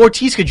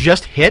Ortiz could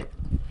just hit,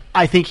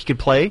 I think he could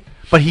play.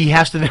 But he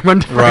has to then run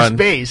to first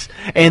base.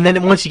 And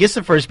then once he gets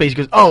to first base, he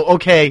goes, oh,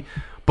 okay,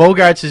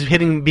 Bogaerts is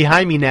hitting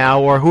behind me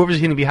now, or whoever's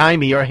hitting behind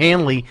me, or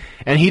Hanley,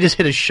 and he just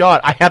hit a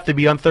shot. I have to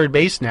be on third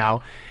base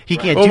now. He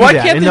can't do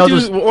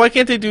that. Why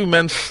can't they do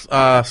men's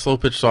slow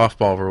pitch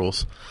softball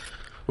rules?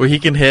 Where he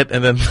can hit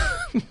and then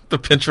the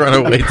pinch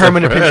runner waits.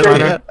 Permanent pinch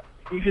runner.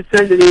 You should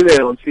send an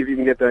email and see if you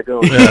can get that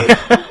going.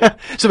 Yeah.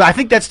 So I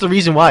think that's the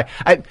reason why.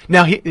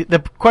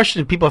 The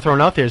question people are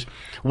throwing out there is,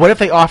 what if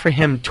they offer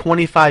him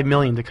 $25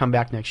 million to come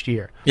back next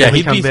year? Yeah,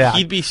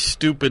 he'd be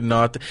stupid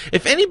not to.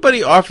 If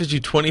anybody offers you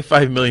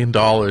 $25 million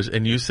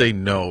and you say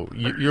no,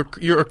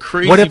 you're a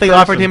crazy. What if they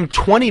offered him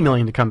 $20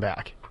 million to come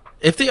back?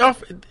 If they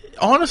offer,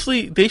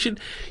 honestly,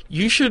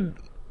 you should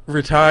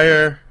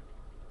retire.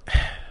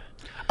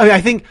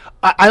 I think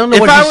I don't know.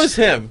 If I was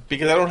him,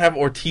 because I don't have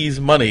Ortiz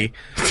money.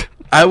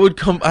 I would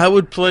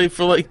play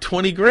for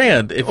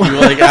 $20,000 if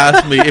you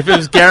asked me if it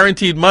was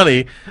guaranteed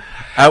money.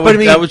 I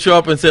would show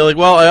up and say, like,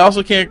 well, I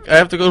also can't. I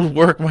have to go to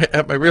work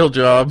at my real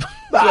job.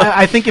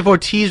 I think if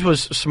Ortiz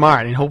was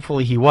smart, and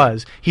hopefully he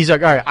was, he's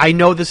like, all right, I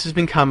know this has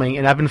been coming,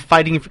 and I've been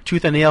fighting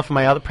tooth and nail for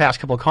my other past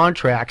couple of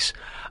contracts.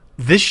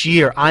 This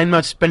year, I'm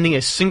not spending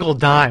a single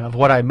dime of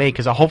what I make,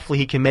 because hopefully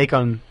he can make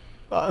on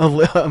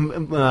live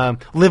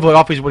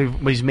off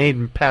what he's made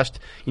in the past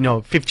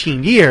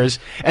 15 years,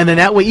 and then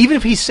that way, even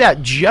if he's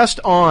set just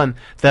on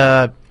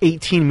the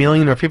 18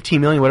 million or 15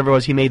 million, whatever it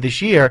was he made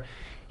this year,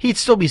 he'd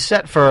still be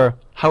set for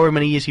however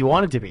many years he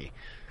wanted to be.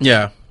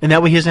 Yeah, and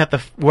that way he doesn't have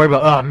to worry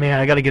about, oh man,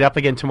 I got to get up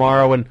again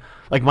tomorrow, and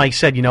like Mike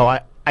said,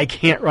 I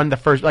can't run the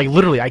first, like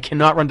literally I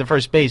cannot run the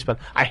first base, but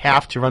I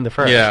have to run the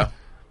first. Yeah,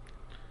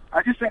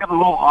 I just think of the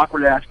whole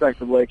awkward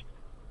aspect of like,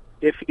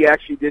 if he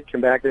actually did come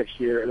back next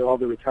year and all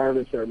the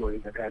retirement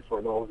ceremonies I've had for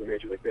him all over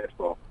Major League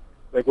Baseball,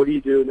 like, what do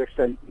you do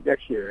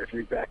next year if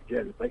he's back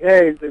again? It's like,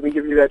 hey, let me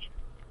give you that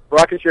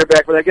rocket share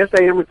back, but I guess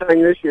I am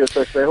retiring this year,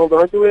 so should I hold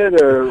on to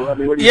it? Or, I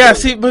mean, what do you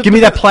see, but, give me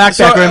that plaque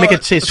back and make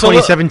it say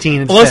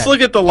 2017 instead. Let's look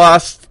at the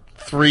last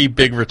 3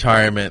 big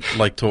retirement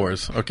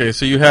tours. Okay,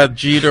 so you had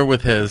Jeter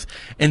with his,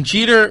 and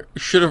Jeter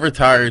should have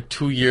retired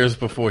 2 years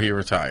before he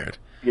retired.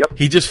 Yep.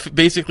 He just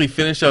basically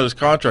finished out his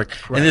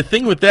contract. Right. And the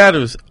thing with that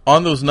is,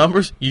 on those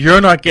numbers,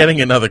 you're not getting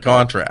another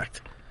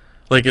contract.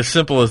 Like, as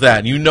simple as that.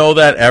 And you know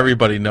that.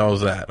 Everybody knows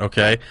that,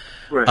 okay?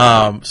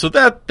 Right. So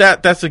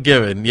that's a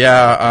given.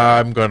 Yeah,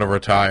 I'm going to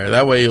retire.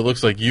 That way it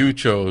looks like you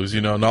chose,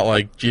 not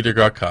like Jeter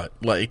got cut.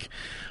 Like,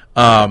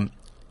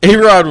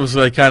 A-Rod was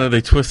like kind of,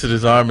 they twisted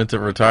his arm into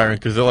retiring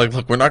because they're like,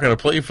 look, we're not going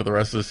to play you for the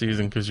rest of the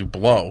season because you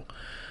blow.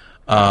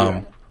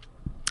 And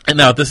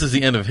now this is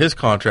the end of his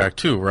contract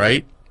too,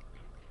 right?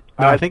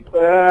 I think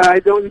I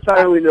don't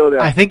entirely know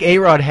that. I think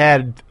A-Rod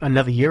had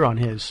another year on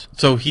his.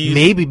 So he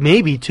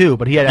maybe 2,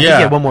 but he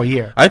had one more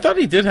year. I thought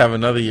he did have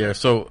another year.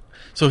 So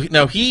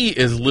now he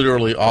is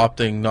literally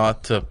opting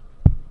not to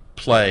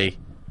play.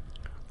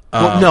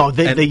 No,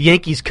 the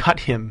Yankees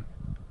cut him,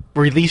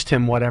 released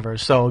him, whatever.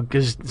 So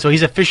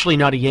he's officially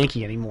not a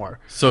Yankee anymore.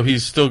 So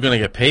he's still going to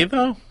get paid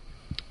though?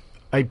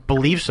 I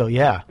believe so.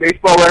 Yeah.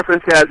 Baseball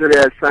Reference has it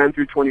as signed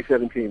through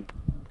 2017.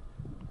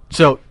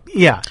 So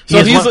yeah,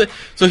 so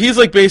he's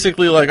like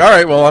basically like, all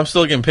right, well, I'm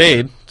still getting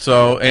paid.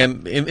 So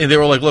and they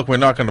were like, look, we're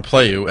not going to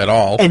play you at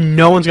all, and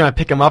no one's going to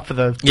pick him up for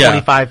the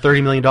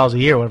 $25-30 million a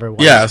year, whatever it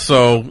was. Yeah,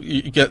 so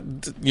you get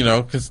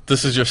because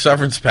this is your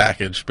severance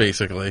package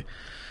basically.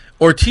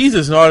 Ortiz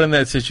is not in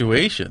that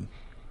situation.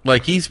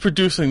 Like, he's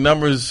producing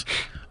numbers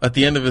at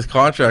the end of his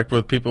contract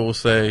where people will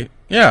say,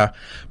 yeah,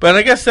 but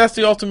I guess that's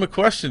the ultimate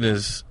question: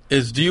 is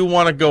do you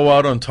want to go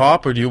out on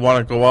top or do you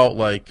want to go out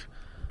like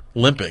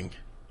limping?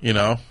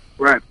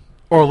 Right.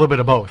 Or a little bit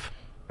of both.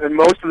 And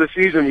most of the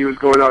season he was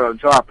going out on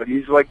top, but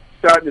he's like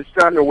starting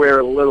to wear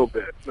it a little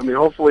bit. I mean,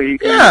 hopefully he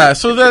can. Yeah,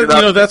 so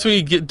that that's when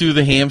you do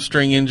the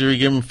hamstring injury,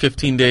 give him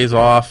 15 days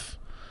off.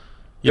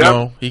 You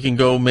know, he can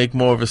go make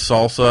more of his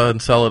salsa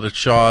and sell it at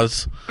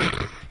Shaw's.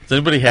 Has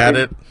anybody had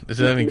it?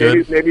 Is it any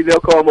good? Maybe they'll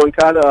call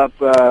Moncada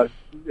up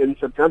in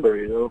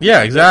September.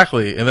 Yeah,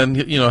 exactly, and then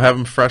have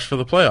him fresh for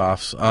the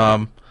playoffs.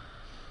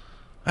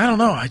 I don't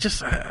know.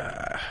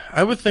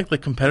 I would think the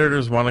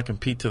competitors want to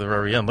compete to the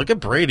very end. Look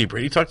at Brady.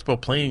 Brady talks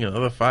about playing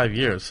another 5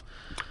 years.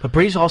 But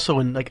Brady's also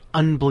in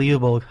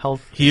unbelievable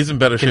health. He's in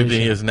better shape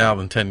than he is now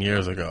than 10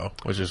 years ago,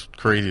 which is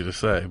crazy to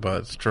say,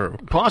 but it's true.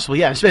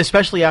 Possibly, yeah.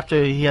 Especially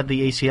after he had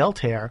the ACL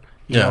tear.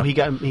 You know, he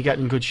got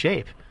in good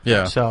shape.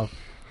 Yeah. So,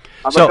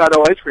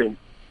 avocado ice cream.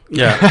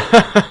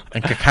 Yeah.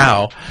 And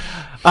cacao.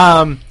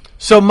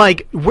 So,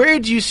 Mike, where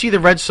do you see the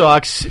Red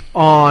Sox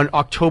on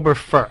October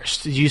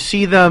 1st? Do you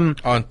see them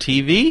on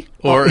TV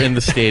or in the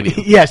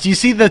stadium? Yes. Do you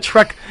see the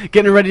truck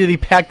getting ready to be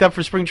packed up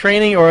for spring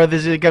training, or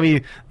is it going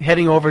to be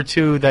heading over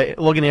to the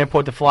Logan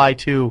Airport to fly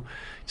to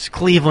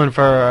Cleveland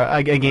for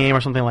a game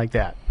or something like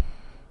that?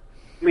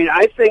 I mean,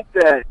 I think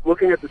that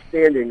looking at the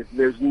standings,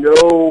 there's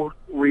no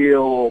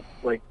real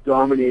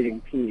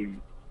dominating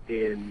team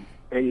in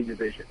any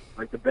division.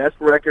 Like, the best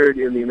record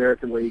in the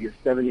American League is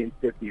 70-50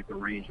 at the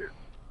Rangers.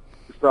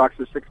 The Sox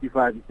are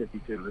 65-52.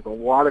 There's a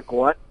lot of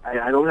glut.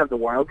 I don't have the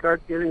wild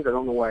card standings. I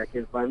don't know why I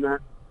can't find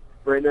that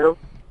right now.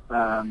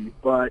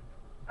 But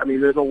I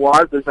mean, there's a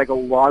lot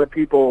of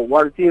people, a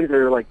lot of teams that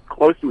are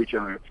close to each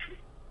other,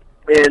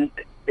 and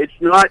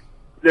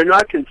they're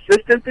not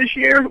consistent this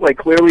year.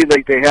 Clearly,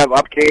 they have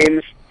up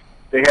games.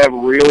 They have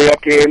really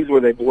up games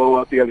where they blow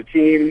out the other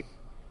team,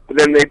 but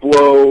then they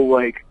blow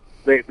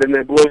they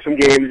blow some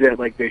games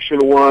that they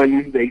should have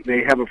won.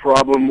 They have a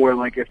problem where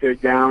if they're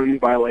down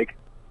by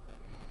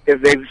if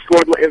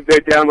they're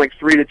down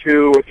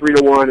 3-2 or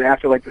 3-1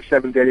 after the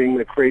seventh inning,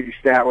 the crazy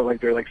stat where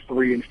they're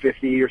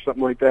 3-50 or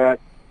something like that.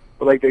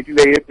 But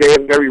they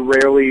have very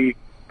rarely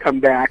come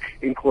back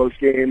in close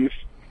games.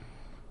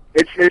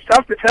 It's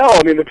tough to tell.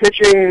 I mean, the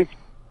pitching,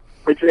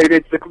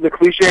 it's the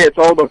cliche. It's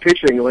all about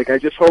pitching. I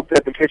just hope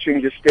that the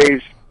pitching just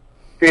stays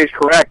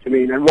correct. I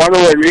mean, Eduardo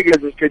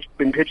Rodriguez has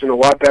been pitching a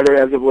lot better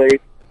as of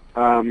late.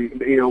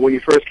 When he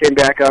first came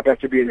back up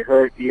after being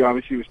hurt, he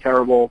obviously was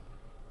terrible.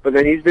 But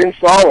then he's been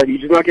solid. He's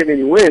just not getting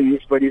any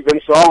wins, but he's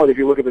been solid if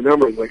you look at the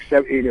numbers.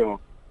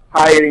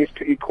 high innings,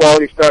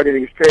 quality start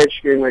innings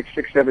pitch, getting like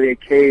 6, 7,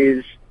 8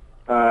 Ks.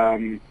 I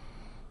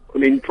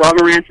mean,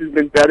 Pomeranz has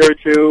been better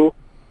too.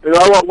 And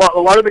a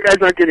lot of the guys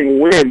aren't getting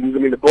wins. I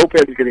mean, the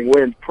bullpen's getting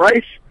wins.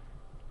 Price,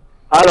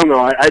 I don't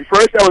know. At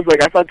first, I was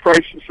like, I thought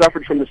Price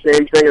suffered from the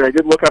same thing, and I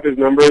did look up his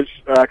numbers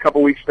a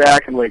couple weeks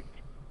back, and like,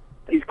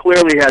 he's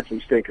clearly had some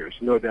stinkers,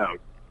 no doubt.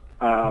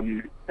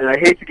 And I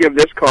hate to give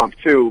this comp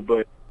too,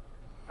 but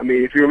I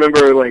mean, if you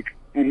remember, like,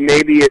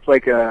 maybe it's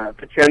like a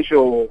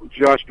potential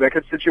Josh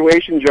Beckett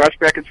situation. Josh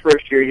Beckett's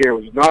first year here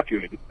was not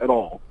good at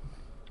all.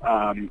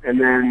 And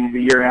then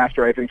the year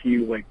after, I think he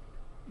like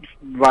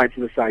vied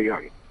to the Cy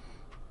Young.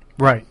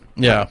 Right.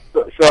 Yeah.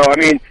 So I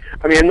mean,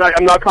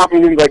 I'm not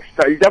complimenting like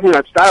he's definitely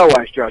not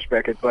style-wise Josh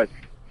Beckett, but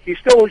he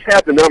still has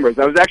had the numbers.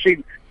 I was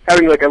actually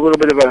having like a little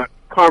bit of a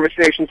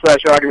conversation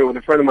 / argument with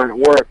a friend of mine at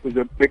work who's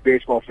a big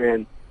baseball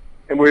fan,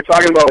 and we were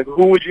talking about like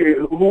who would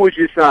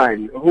you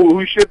sign?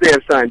 Who should they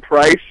have signed,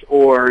 Price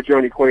or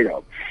Johnny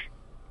Cueto?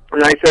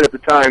 And I said at the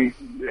time,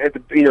 at the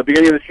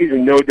beginning of the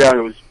season, no doubt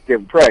it was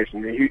David Price. I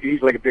mean,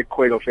 he's like a big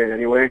Cueto fan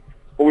anyway.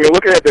 But we were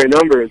looking at their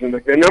numbers, and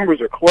their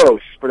numbers are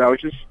close. But I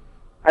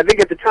think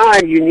at the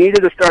time you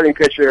needed a starting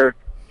pitcher.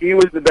 He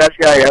was the best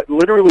guy,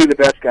 literally the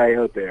best guy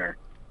out there.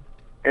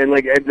 And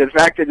like the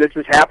fact that this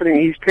is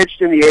happening, he's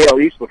pitched in the AL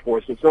East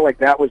before, so it's not like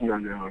that was an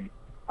unknown.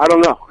 I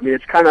don't know. I mean,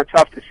 it's kind of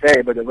tough to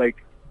say, but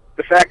like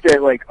the fact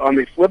that like on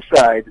the flip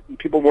side,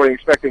 people weren't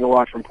expecting a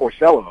lot from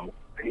Porcello,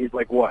 and he's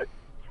like what?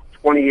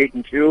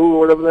 28-2 or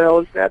whatever the hell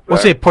is that? Well,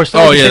 say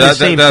Porcello. Oh yeah,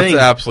 that's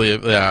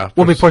absolutely yeah.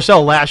 Well, I mean,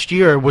 Porcello last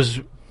year was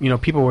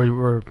people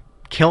were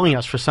killing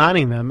us for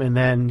signing them, and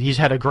then he's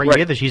had a great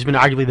year. He's been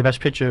arguably the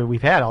best pitcher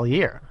we've had all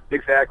year.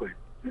 Exactly.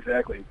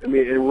 I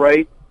mean, and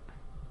right.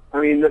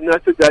 I mean,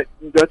 not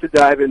to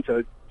dive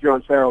into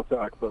John Farrell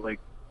talk, but like,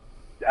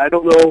 I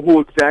don't know who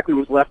exactly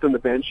was left on the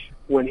bench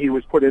when he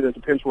was put in as a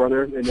pinch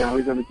runner, and now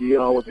he's on the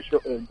DL with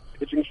a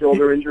pitching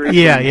shoulder injury.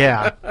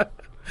 Yeah. That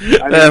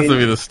has to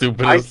be the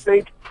stupidest. I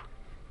think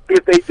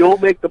if they don't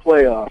make the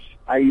playoffs,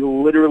 I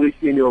literally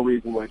see no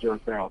reason why John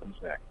Farrell comes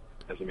back.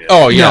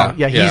 Oh yeah,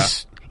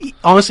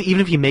 honestly,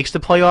 even if he makes the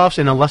playoffs,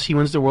 and unless he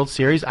wins the World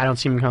Series, I don't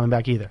see him coming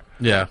back either.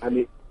 Yeah. I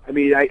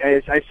mean,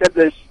 I said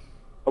this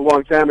a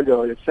long time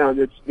ago, and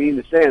it's mean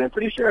to say, and I'm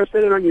pretty sure I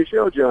said it on your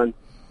show, John.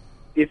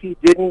 If he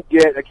didn't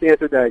get a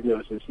cancer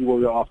diagnosis, he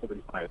would have also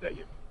been fired that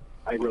year.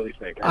 I really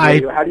think.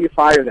 How do you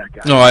fire that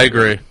guy? No, I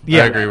agree.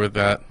 Yeah. I agree with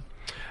that.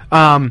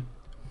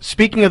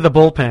 Speaking of the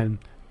bullpen,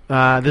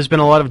 there's been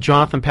a lot of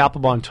Jonathan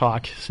Papelbon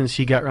talk since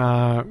he got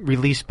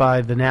released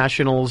by the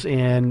Nationals,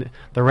 and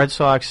the Red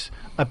Sox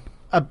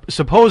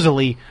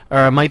supposedly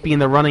might be in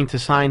the running to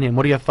sign him.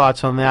 What are your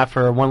thoughts on that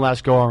for one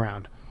last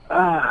go-around?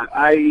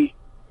 I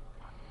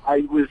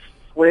was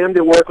slammed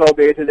at work all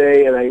day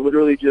today, and I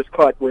literally just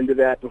caught wind of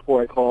that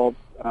before I called.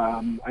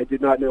 I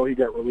did not know he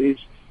got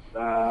released.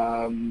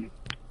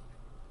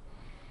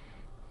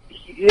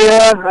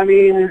 Yeah, I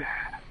mean,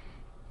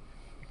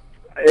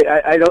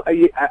 I don't.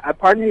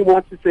 Part of me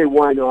wants to say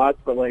why not,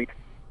 but like,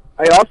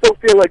 I also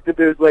feel like that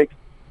there's like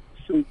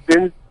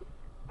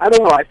I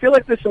don't know. I feel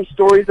like there's some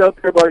stories out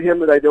there about him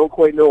that I don't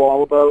quite know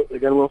all about.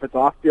 Like, I don't know if it's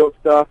off-field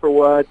stuff or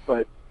what,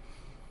 but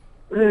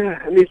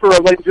I mean, for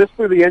like just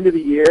through the end of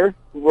the year,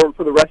 or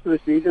for the rest of the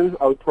season,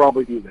 I would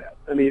probably do that.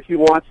 I mean, if he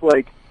wants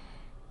like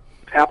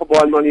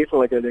Papelbon money for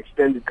like an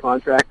extended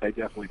contract, I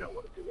definitely don't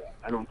want to do that.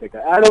 I don't think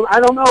I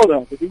don't know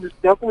though, because he was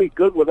definitely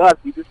good with us.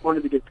 He just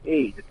wanted to get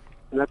paid,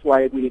 and that's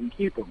why we didn't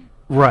keep him.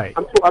 Right.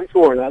 I'm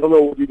torn. I don't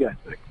know what you guys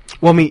think.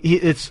 Well, I mean,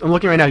 I'm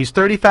looking right now. He's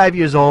 35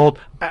 years old.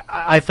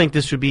 I think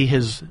this would be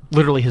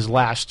literally his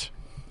last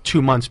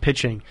 2 months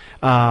pitching,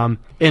 and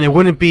it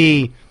wouldn't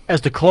be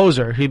as the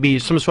closer. He'd be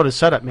some sort of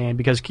setup man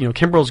because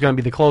Kimbrel's going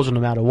to be the closer no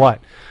matter what.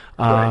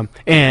 Right.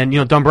 And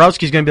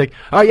Dombrowski's going to be like,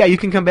 oh yeah, you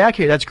can come back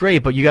here. That's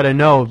great, but you got to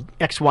know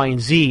X, Y, and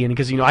Z, and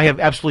because I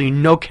have absolutely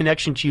no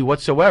connection to you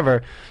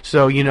whatsoever.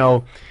 So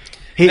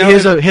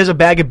here's a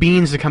bag of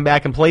beans to come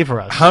back and play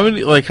for us. How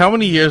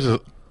many years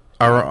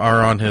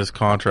are on his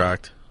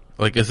contract?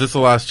 Like, is this the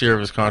last year of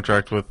his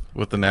contract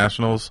with the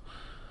Nationals?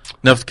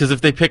 Now, because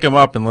if they pick him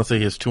up and let's say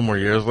he has 2 more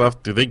years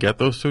left, do they get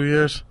those 2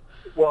 years?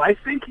 Well, I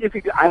think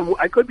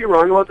I could be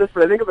wrong about this,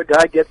 but I think if a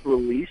guy gets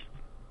released,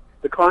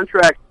 the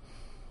contract.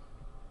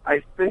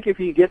 I think if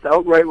he gets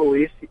outright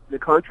released, the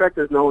contract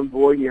is null and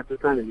void, and you have to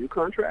sign a new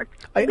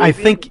contract. I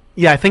think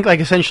like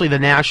essentially the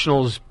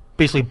Nationals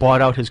basically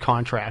bought out his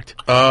contract.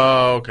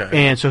 Oh, okay.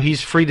 And so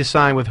he's free to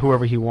sign with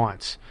whoever he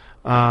wants.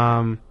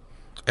 Yeah,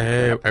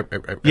 they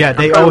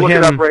owe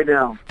him. It up right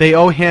now. They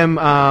owe him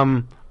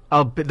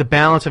the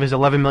balance of his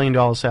 $11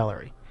 million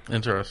salary.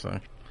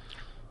 Interesting.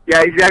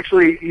 Yeah, he's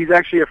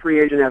actually a free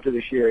agent after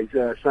this year. He's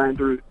signed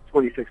through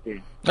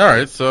 2016. All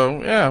right,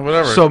 so yeah,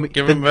 whatever. So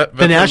give the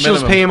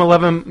Nationals minimum. pay him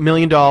 $11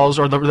 million,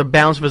 or the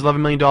balance of his $11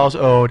 million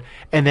owed,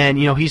 and then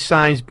he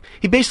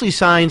basically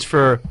signs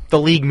for the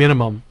league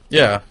minimum.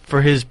 Yeah.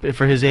 For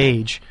his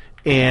age,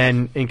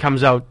 and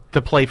comes out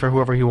to play for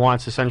whoever he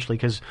wants, essentially,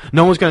 because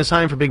no one's going to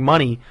sign for big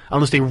money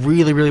unless they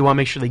really, really want to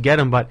make sure they get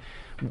him. But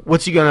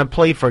what's he going to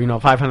play for?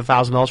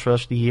 $500,000 for the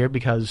rest of the year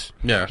because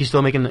he's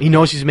still making. He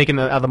knows he's making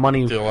the other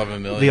money. The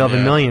 $11 million. The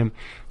 $11 million.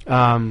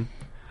 I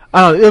don't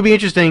know. It'll be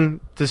interesting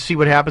to see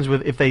what happens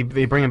with if they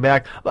bring him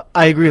back.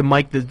 I agree with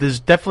Mike. There's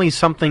definitely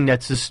something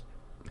that's just.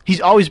 He's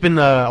always been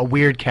a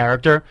weird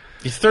character.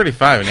 He's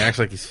 35 and he acts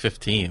like he's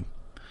 15.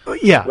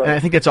 Yeah, and I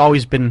think that's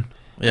always been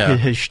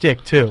his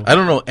shtick too. I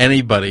don't know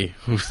anybody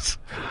who's.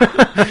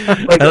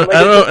 I don't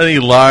know any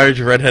large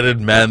redheaded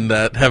men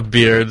that have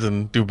beards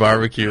and do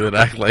barbecue that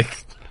act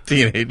like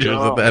teenagers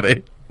at that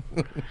age.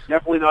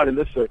 Definitely not in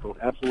this circle.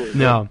 Absolutely.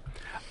 No.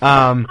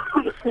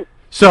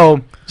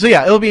 So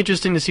yeah, it'll be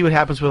interesting to see what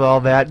happens with all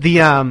that.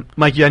 The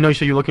Mike, I know you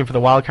said you're looking for the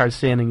wild card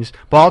standings.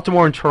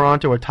 Baltimore and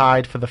Toronto are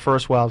tied for the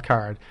first wild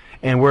card,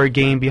 and we're a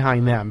game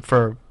behind them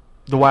for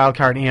the wild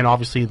card and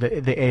obviously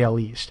the AL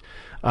East.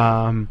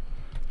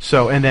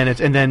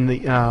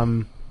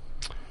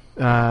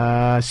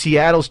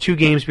 Seattle's 2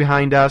 games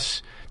behind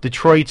us.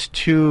 Detroit's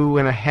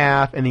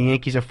 2.5, and the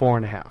Yankees are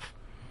 4.5.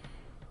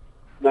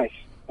 Nice.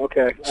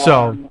 Okay.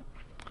 So.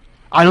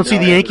 I don't see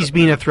the Yankees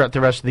being a threat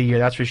the rest of the year.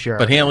 That's for sure.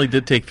 But Hanley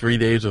did take 3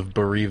 days of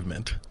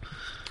bereavement.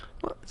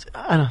 Well,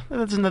 I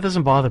don't. That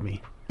doesn't bother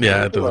me.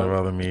 Yeah, it doesn't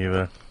bother me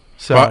either.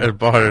 So it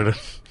bothered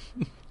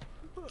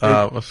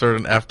a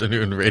certain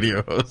afternoon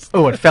radio host.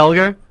 Oh, what,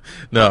 Felger?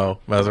 No,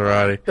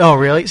 Maserati. Oh,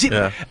 really? See,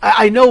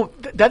 I know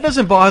that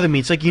doesn't bother me.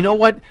 It's like, you know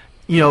what?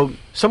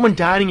 Someone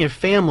died in your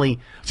family.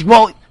 It's like,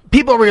 well,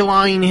 people are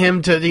relying on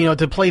him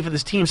to play for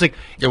this team. It's like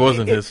it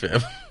wasn't his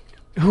family.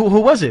 Who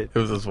was it? It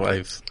was his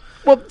wife's.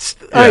 Well,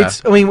 all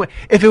right, I mean,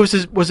 if it was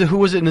who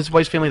was it in his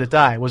wife's family that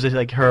died? Was it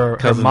like her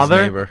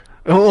mother? Neighbor.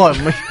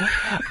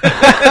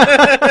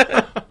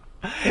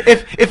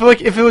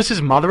 If it was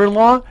his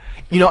mother-in-law,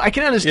 I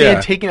can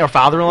understand taking, or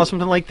father-in-law,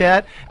 something like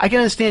that. I can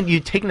understand you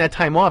taking that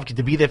time off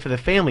to be there for the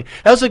family.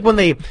 That was like when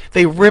they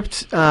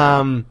ripped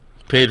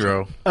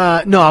Pedro.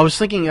 No, I was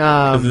thinking.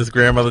 Because his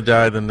grandmother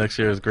died, then next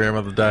year his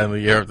grandmother died, and the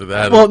year after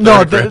that, well,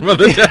 no,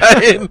 grandmother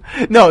died.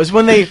 No, it was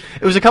it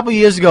was a couple of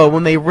years ago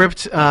when they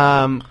ripped.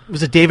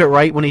 Was it David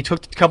Wright when he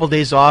took a couple of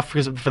days off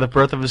for the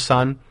birth of his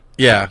son?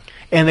 Yeah,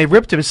 and they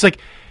ripped him. It's like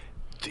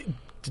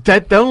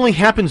that only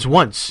happens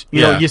once.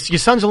 You know, your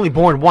son's only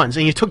born once,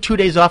 and you took 2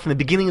 days off in the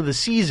beginning of the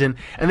season,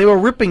 and they were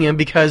ripping him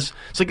because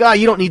it's like,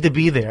 you don't need to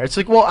be there. It's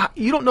like, well,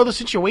 you don't know the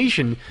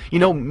situation.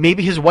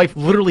 Maybe his wife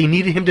literally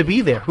needed him to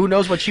be there. Who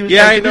knows what she was?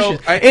 Yeah, I know.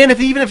 And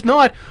even if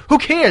not, who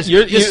cares?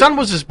 Your son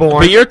was just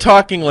born. But you're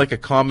talking like a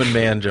common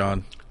man,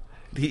 John.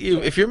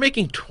 If you're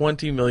making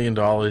 $20 million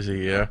a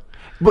year.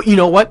 But you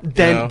know what?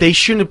 Then they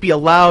shouldn't be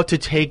allowed to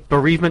take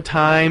bereavement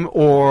time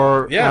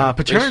or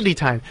paternity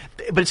time.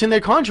 But it's in their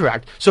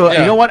contract. So you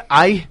know what?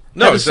 I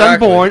have a son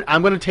born.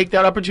 I'm going to take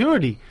that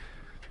opportunity.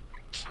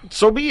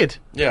 So be it.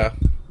 Yeah.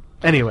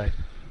 Anyway.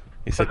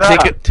 He said,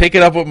 take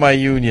it up with my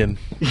union.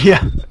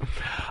 Yeah.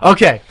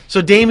 Okay.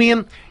 So,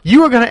 Damien,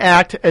 you are going to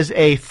act as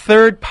a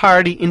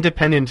third-party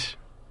independent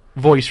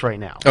voice right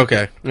now.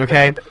 Okay.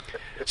 Okay?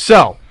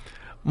 So,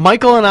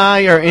 Michael and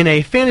I are in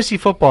a fantasy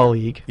football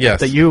league. Yes.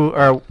 That you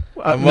are...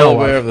 I'm well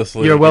aware of this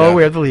league. You're well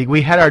aware of the league.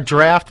 We had our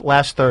draft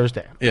last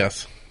Thursday.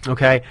 Yes.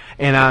 Okay,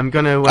 and I'm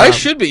going to... I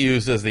should be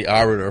used as the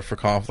arbiter for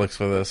conflicts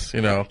for this,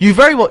 You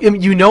very well...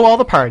 You know all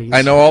the parties.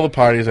 I know all the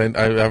parties. I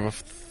have a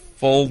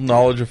full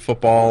knowledge of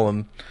football,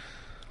 and...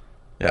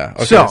 Yeah,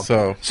 okay,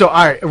 so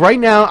all right, right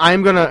now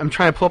I'm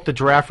trying to pull up the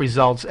draft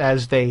results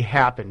as they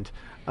happened.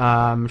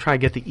 I'm trying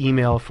to get the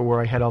email for where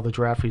I had all the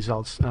draft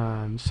results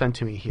sent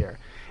to me here.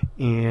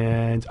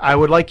 And I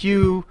would like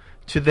you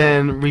to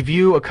then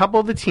review a couple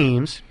of the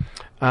teams.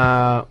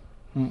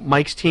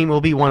 Mike's team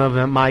will be one of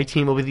them. My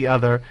team will be the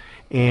other.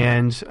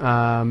 And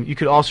you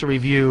could also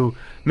review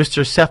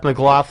Mr. Seth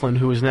McLaughlin,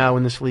 who is now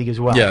in this league as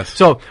well. Yes.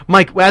 So,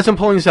 Mike, as I'm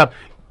pulling this up,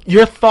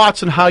 your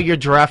thoughts on how your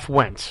draft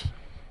went?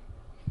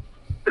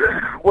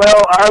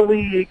 Well, our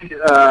league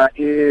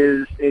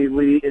is a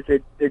league. It's a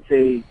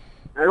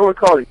I don't want to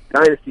call it a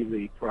dynasty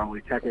league.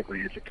 Probably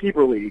technically, it's a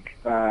keeper league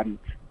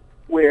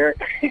where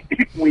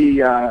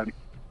we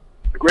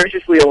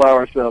graciously allow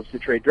ourselves to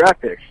trade draft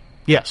picks.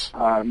 Yes.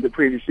 During the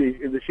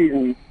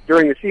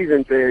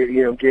season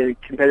to get a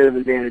competitive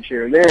advantage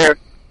here and there.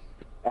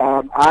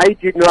 I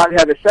did not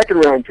have a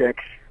second round pick.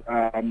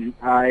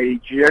 I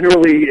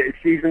generally,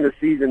 season to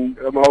season,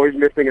 I'm always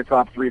missing a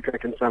top 3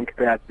 pick in some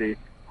capacity.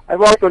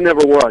 I've also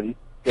never won,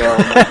 so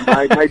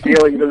my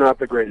dealings are not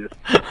the greatest.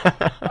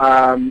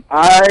 I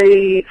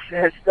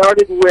had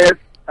started with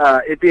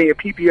it being a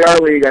PPR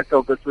league. I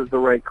felt this was the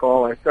right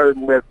call. I started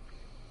with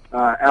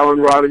Allen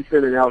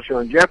Robinson and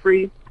Alshon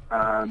Jeffrey.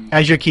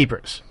 As your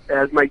keepers.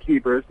 As my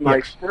keepers.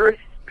 My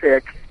first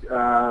pick,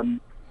 and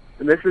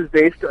this is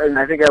based on,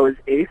 I think I was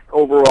 8th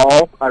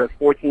overall out of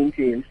 14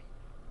 teams.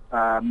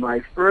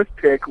 My first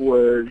pick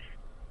was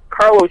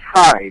Carlos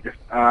Hyde.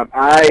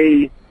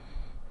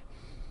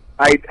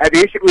 I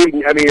basically,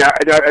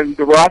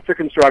 the roster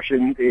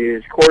construction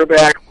is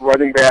quarterback,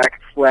 running back,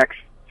 flex,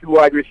 2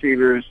 wide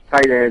receivers,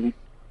 tight end,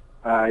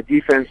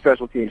 defense,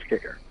 special teams,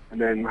 kicker,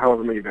 and then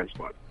however many bench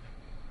spots.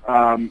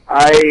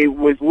 I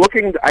was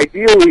looking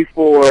ideally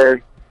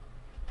for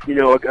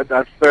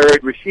a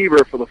third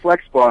receiver for the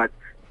flex spot.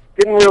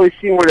 Didn't really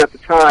see one at the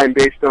time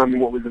based on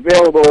what was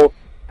available,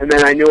 and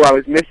then I knew I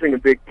was missing a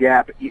big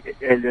gap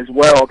as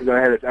well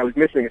because I was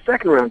missing a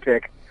second-round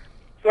pick.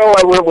 So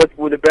I went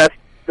with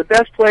the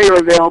best player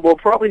available,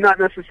 probably not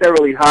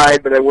necessarily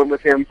Hyde, but I went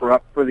with him for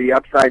the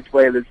upside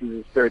play. This is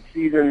his third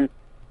season.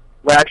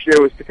 Last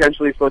year was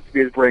potentially supposed to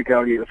be his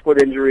breakout. He had a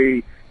foot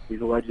injury.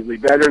 He's allegedly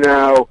better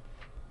now.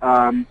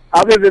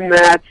 Other than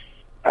that,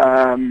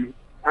 I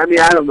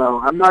don't know.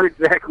 I'm not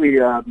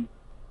exactly.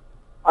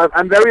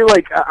 I'm very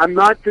I'm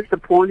not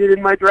disappointed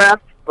in my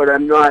draft, but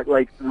I'm not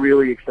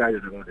really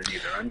excited about it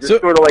either. I'm just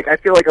sort of I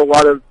feel like a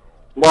lot of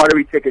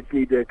lottery tickets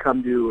need to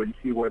come due and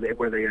see where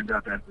they end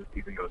up as the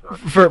season goes on.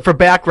 For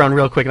background,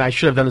 real quick, and I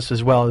should have done this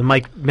as well, and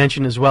Mike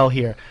mentioned as well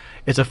here,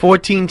 it's a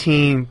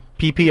 14-team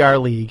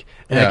PPR league,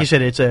 and like you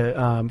said, it's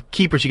a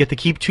keepers. You get to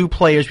keep 2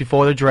 players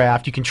before the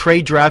draft. You can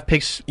trade draft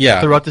picks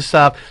throughout the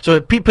stuff.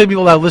 So people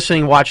that are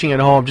listening, watching at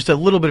home, just a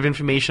little bit of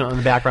information on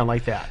the background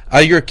like that.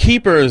 Your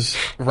keepers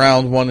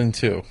round 1 and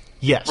 2.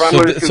 Yes.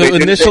 So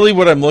initially,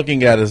 what I'm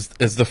looking at is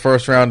the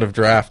first round of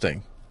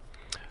drafting.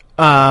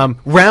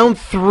 Round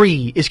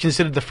 3 is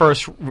considered the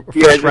first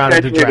round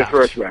of the draft. The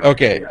first round.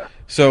 Okay,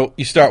 so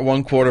you start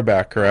 1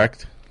 quarterback,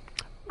 correct?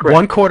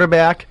 1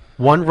 quarterback,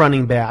 1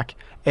 running back,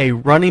 a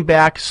running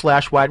back /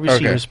 wide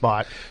receiver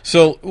spot.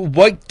 So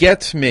what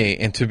gets me,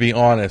 and to be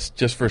honest,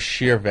 just for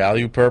sheer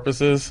value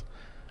purposes,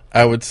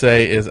 I would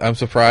say is I'm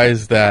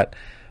surprised that,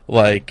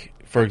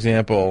 for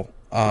example,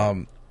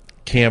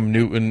 Cam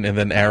Newton and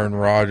then Aaron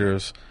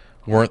Rodgers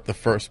weren't the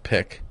first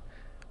pick,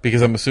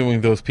 because I'm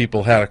assuming those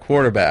people had a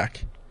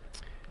quarterback.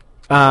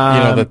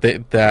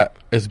 That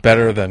is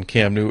better than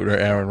Cam Newton or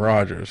Aaron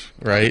Rodgers,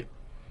 right?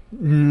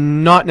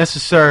 Not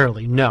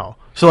necessarily, no.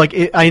 So,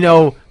 I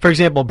know, for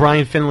example,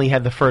 Brian Finley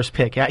had the first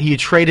pick. He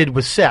traded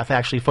with Seth,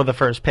 actually, for the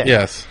first pick.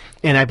 Yes.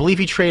 And I believe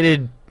he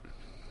traded,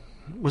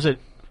 did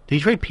he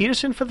trade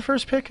Peterson for the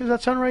first pick? Does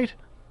that sound right?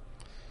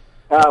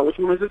 Which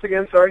one was this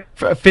again, sorry?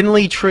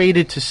 Finley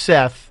traded to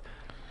Seth.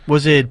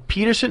 Was it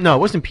Peterson? No, it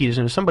wasn't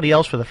Peterson. It was somebody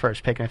else for the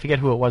first pick, and I forget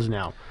who it was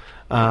now.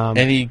 And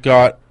he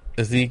got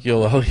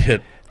Ezekiel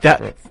Elliott.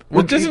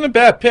 Which isn't a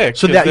bad pick.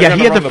 So he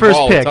had the first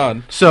pick.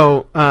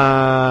 So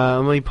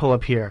let me pull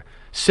up here.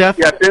 Seth.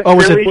 Yeah,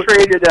 Finley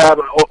traded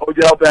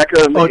Odell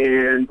Beckham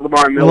and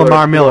Lamar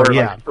Miller.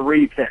 For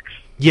 3 picks.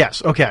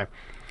 Yes. Okay.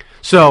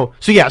 So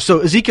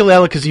Ezekiel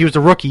Elliott, because he was a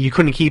rookie, you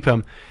couldn't keep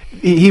him.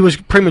 He was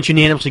pretty much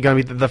unanimously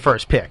going to be the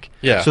first pick.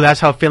 Yeah. So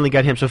that's how Finley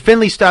got him. So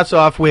Finley starts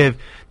off with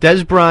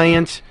Dez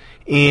Bryant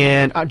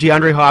and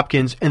DeAndre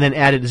Hopkins, and then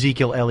added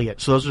Ezekiel Elliott.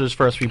 So those are his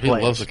first 3 players.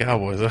 He loves the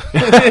Cowboys.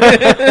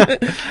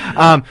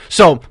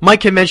 So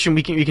Mike had mentioned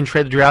we can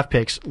trade the draft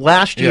picks.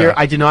 Last year,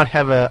 I did not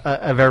have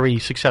a very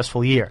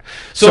successful year.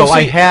 So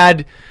I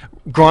had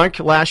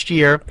Gronk last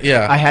year.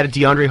 Yeah. I had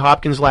DeAndre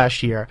Hopkins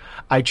last year.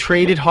 I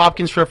traded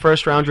Hopkins for a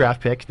first-round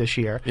draft pick this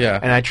year. Yeah.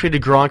 And I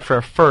traded Gronk for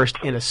a first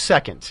and a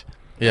second.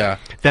 Yeah.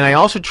 Then I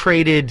also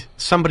traded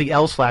somebody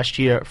else last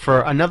year for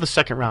another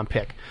second-round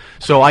pick.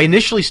 So I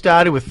initially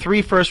started with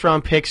 3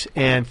 first-round picks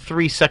and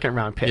 3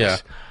 second-round picks. Yeah.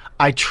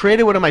 I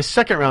traded one of my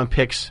second-round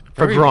picks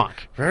for Gronk.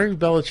 Very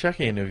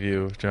Belichickian of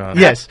you, John.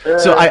 Yes.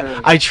 So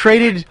I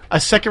traded a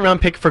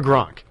second-round pick for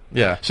Gronk.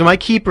 Yeah. So my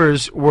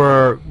keepers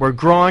were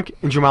Gronk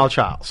and Jamal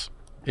Charles.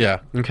 Yeah.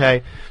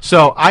 Okay.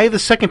 So I had the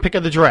second pick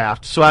of the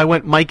draft, so I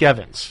went Mike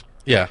Evans.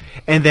 Yeah.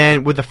 And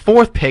then with the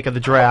 4th pick of the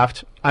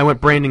draft, I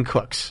went Brandon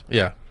Cooks.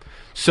 Yeah.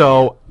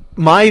 So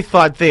my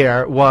thought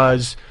there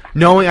was,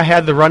 knowing I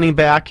had the running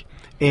back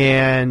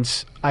and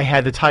I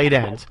had the tight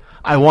end,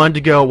 I wanted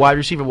to go wide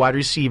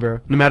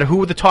receiver. No matter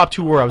who the top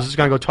 2 were, I was just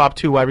going to go top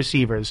 2 wide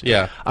receivers.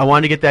 Yeah. I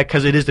wanted to get that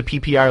because it is the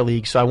PPR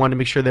league, so I wanted to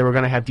make sure they were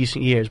going to have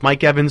decent years.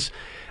 Mike Evans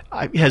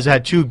has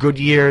had 2 good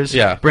years.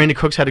 Yeah. Brandon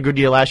Cooks had a good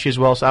year last year as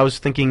well, so I was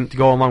thinking to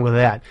go along with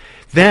that.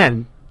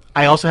 Then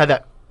I also had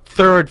that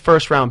 3rd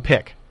first-round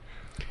pick.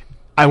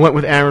 I went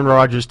with Aaron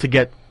Rodgers to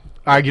get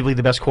arguably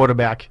the best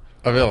quarterback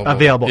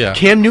available. Yeah.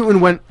 Cam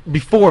Newton went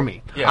before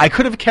me. Yeah. I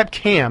could have kept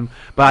Cam,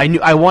 but I knew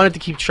I wanted to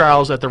keep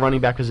Charles at the running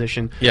back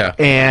position. Yeah.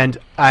 And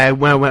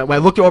when I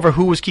looked over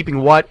who was keeping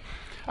what,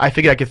 I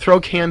figured I could throw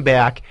Cam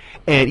back,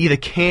 and either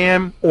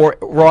Cam or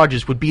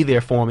Rodgers would be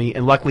there for me.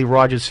 And luckily,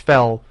 Rodgers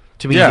fell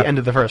to me at the end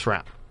of the first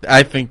round.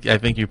 I think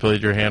you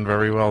played your hand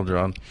very well,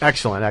 John.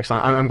 Excellent.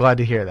 I'm glad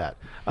to hear that.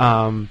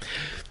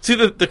 See,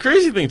 the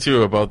crazy thing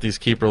too about these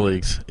keeper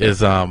leagues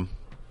is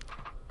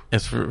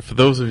as for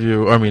those of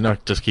you, I mean,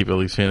 not just keeper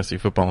leagues, fantasy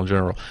football in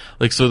general.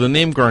 So the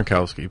name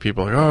Gronkowski,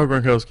 people are like, oh,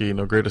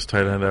 Gronkowski, greatest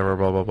tight end ever,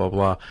 blah blah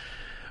blah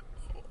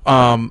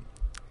blah.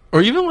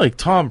 Or even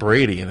Tom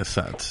Brady in a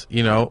sense.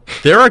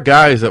 There are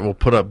guys that will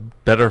put up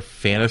better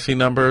fantasy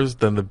numbers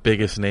than the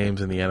biggest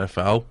names in the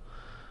NFL.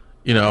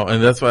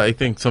 And that's why I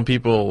think some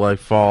people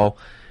fall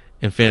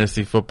in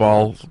fantasy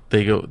football.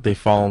 They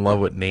fall in love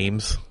with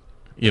names.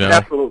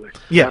 Absolutely.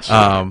 Yes.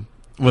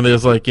 When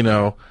there's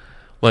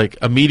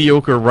a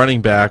mediocre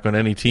running back on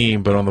any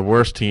team, but on the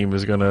worst team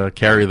is going to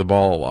carry the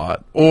ball a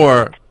lot,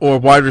 or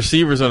wide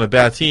receivers on a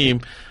bad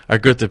team are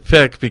good to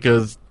pick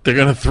because they're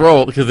going to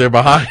throw it because they're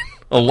behind.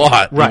 a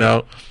lot, right. You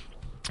know.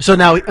 So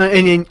now,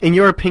 in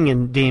your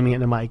opinion,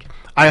 Damien and Mike,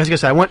 I was gonna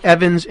say I want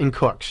Evans and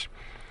Cooks.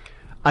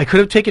 I could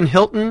have taken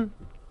Hilton,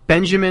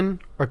 Benjamin,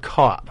 or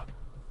Cobb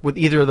with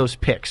either of those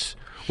picks.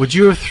 Would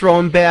you have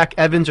thrown back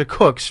Evans or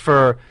Cooks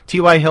for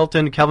T.Y.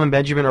 Hilton, Kelvin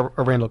Benjamin, or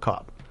Randall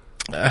Cobb?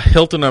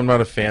 Hilton, I'm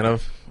not a fan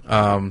of,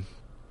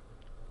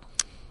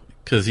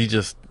 because he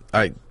just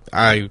I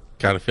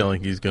got a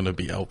feeling he's going to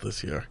be out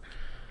this year.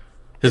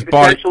 His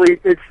body. Actually,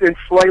 it's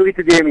slightly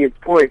to Damien's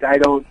point.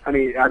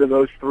 Out of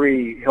those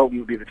three, Hilton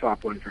would be the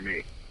top one for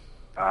me.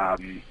 Of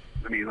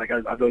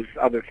those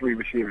other three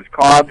receivers,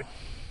 Cobb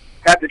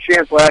had the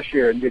chance last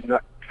year and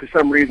for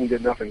some reason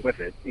did nothing with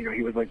it. You know,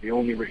 he was like the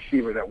only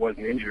receiver that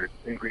wasn't injured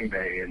in Green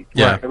Bay, and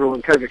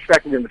everyone kind of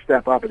expected him to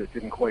step up, and it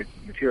didn't quite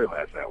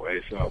materialize that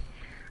way. So,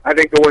 I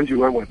think the ones you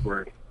went with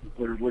were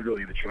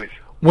literally the choice.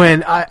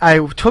 When I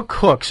took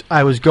Cooks,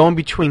 I was going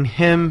between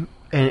him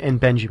and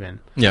Benjamin.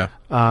 Yeah.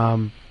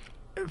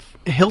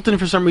 Hilton,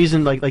 for some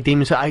reason, like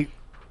Damien said,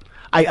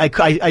 I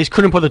just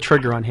couldn't pull the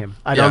trigger on him.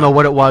 I don't know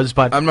what it was,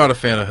 but I'm not a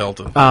fan of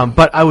Hilton.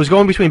 But I was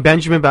going between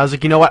Benjamin, but I was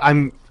like, you know what,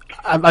 I'm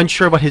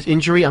unsure about his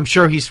injury. I'm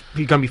sure he's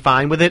going to be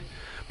fine with it,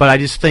 but I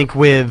just think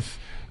with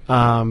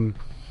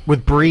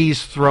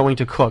Breeze throwing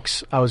to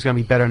Cooks, I was going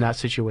to be better in that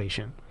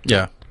situation.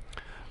 Yeah.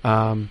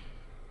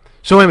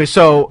 So anyway,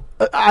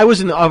 I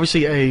was in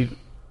obviously a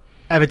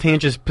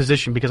advantageous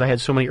position because I had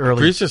so many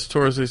early. Breeze just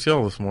tore his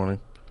ACL this morning.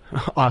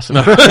 Awesome.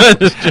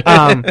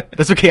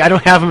 That's okay. I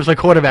don't have him as my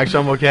quarterback, so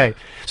I'm okay.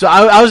 So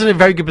I was in a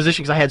very good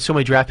position because I had so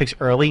many draft picks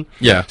early.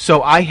 Yeah.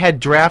 So I had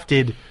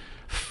drafted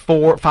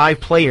 5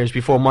 players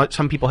before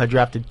some people had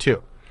drafted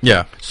 2.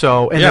 Yeah.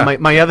 So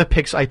then my other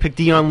picks, I picked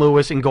Dion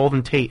Lewis and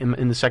Golden Tate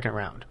in the second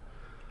round.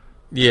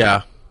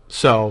 Yeah.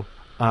 So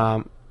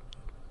Dion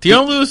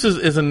Lewis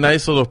is a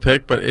nice little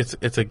pick, but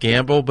it's a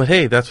gamble. But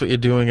hey, that's what you're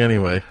doing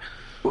anyway.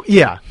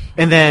 Yeah.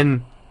 And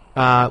then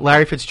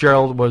Larry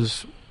Fitzgerald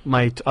was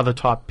my other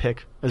top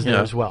pick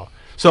as well.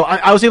 So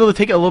I was able to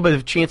take a little bit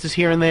of chances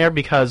here and there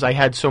because I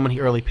had so many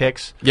early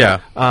picks.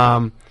 Yeah.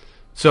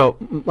 So,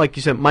 like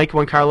you said, Mike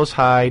won Carlos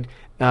Hyde,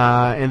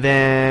 and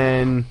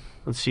then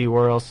let's see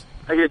where else.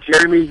 I get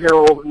Jeremy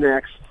Hill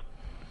next.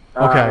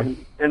 Okay.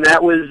 And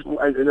that was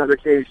another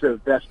case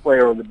of best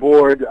player on the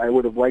board. I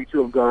would have liked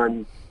to have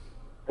gone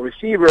a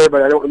receiver,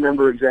 but I don't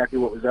remember exactly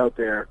what was out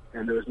there,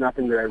 and there was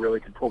nothing that I really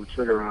could pull the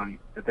trigger on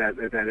at that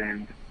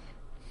end.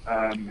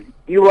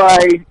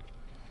 Eli,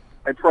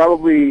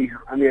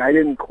 I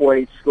didn't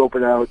quite scope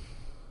it out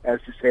as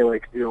to say,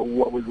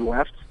 what was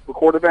left for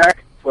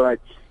quarterback, but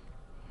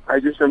I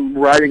just am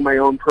riding my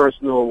own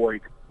personal,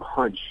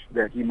 hunch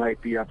that he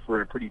might be up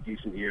for a pretty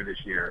decent year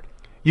this year.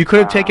 You could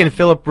have taken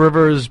Phillip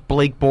Rivers,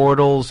 Blake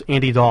Bortles,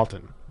 Andy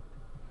Dalton.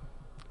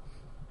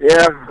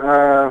 Yeah,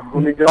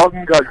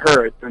 Dalton got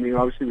hurt.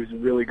 Obviously he was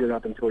really good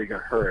up until he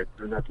got hurt,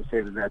 and not to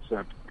say that that's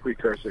a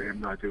precursor to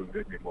him not doing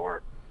good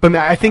anymore. But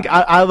I think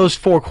out of those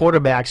 4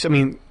 quarterbacks,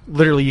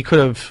 literally you could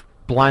have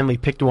blindly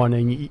picked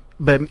one,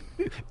 but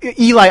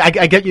Eli,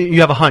 I get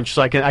you have a hunch,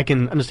 so I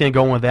can understand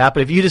going with that.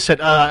 But if you just said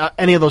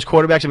any of those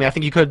quarterbacks, I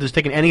think you could have just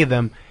taken any of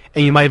them,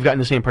 and you might have gotten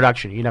the same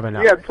production. You never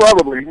know. Yeah,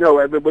 probably. No,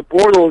 with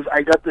Bortles,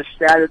 I got the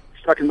stat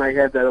stuck in my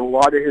head that a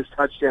lot of his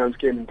touchdowns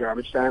came in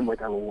garbage time,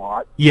 a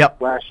lot.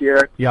 Yep. Last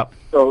year. Yep.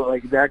 So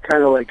that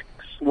kind of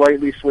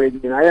slightly swayed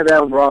me. And I have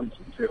Allen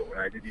Robinson too, and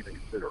I didn't even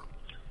consider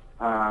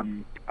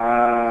him.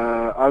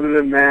 Other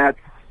than that,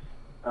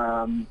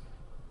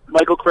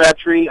 Michael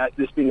Crabtree,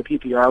 this being a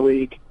PPR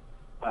league,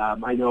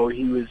 I know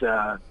he was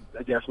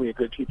definitely a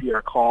good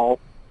PPR call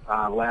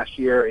last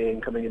year,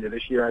 and coming into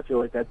this year, I feel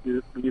like that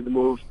would be the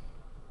move.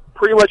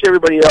 Pretty much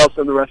everybody else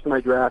on the rest of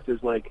my draft is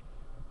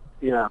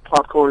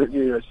popcorn,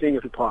 seeing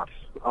if it pops,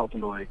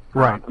 ultimately.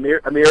 Right.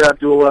 Amir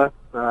Abdullah,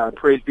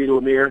 praise be to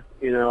Amir.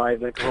 I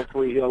think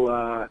hopefully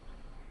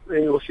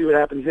we'll see what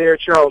happens there.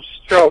 Charles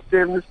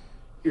Sims,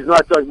 he's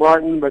not Doug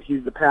Martin, but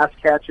he's the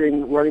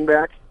pass-catching running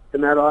back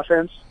in that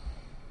offense.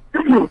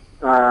 And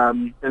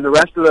the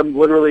rest of them,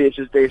 literally, it's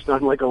just based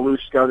on a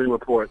loose scouting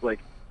report.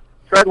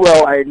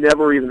 Treadwell, I had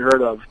never even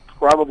heard of,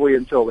 probably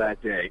until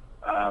that day.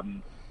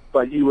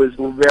 But he was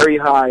very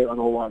high on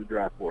a lot of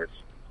draft boards.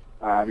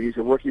 He's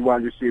a rookie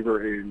wide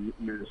receiver in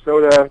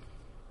Minnesota.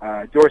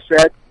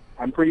 Dorsett,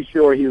 I'm pretty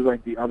sure he was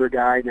the other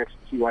guy next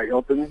to T.Y.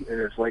 Hilton, and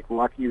it's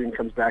lucky he even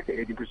comes back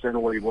to 80%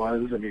 of what he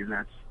was.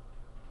 That's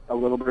a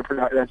little bit of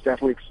that's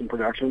definitely some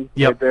production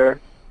right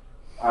there.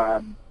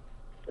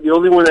 The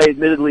only one I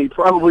admittedly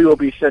probably will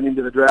be sending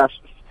to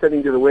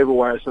the waiver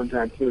wire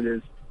sometime soon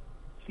is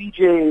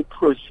C.J.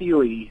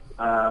 Prosili.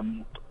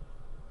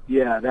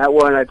 That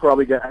one I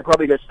probably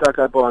got stuck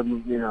up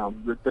on.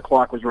 The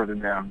clock was running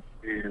down,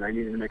 and I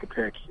needed to make a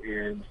pick,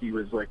 and he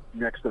was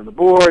next on the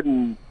board,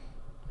 and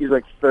he's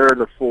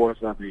 3rd or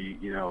 4th on the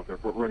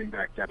running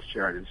back depth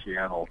chart in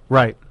Seattle.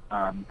 Right.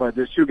 But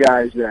there's 2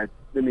 guys that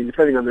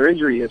depending on their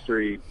injury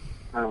history,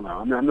 I don't know.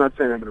 I'm not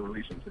saying I'm going to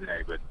release them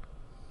today, but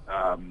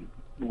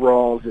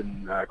Rawls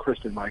and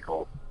Christian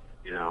Michael,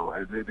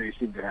 they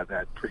seem to have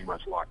that pretty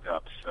much locked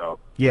up. So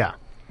yeah.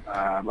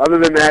 Other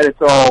than that,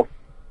 it's all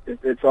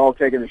it's all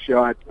taking a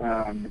shot.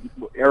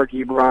 Eric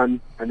Ebron,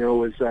 I know,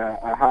 was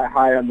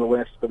high on the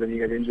list, but then he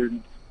got injured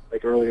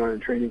like early on in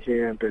training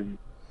camp, and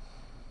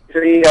to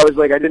me, I was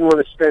like, I didn't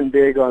want to spend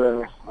big on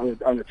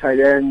the tight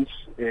ends,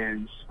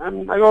 and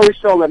I've always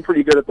felt I'm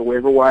pretty good at the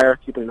waiver wire,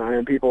 keeping an eye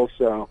on people.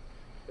 So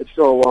it's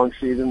still a long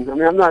season. I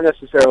mean, I'm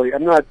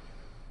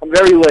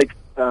very like,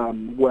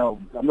 I'm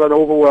not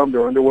overwhelmed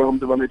or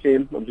underwhelmed on the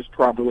team. I'm just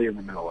probably in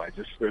the middle. I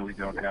just really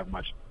don't have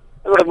much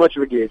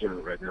of a gauge on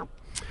it right now.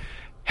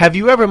 Have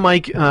you ever,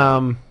 Mike,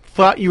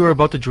 thought you were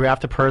about to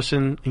draft a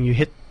person and you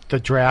hit the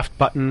draft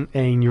button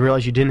and you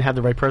realized you didn't have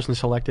the right person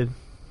selected?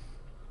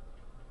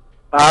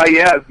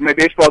 Yeah, my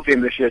baseball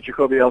team this year,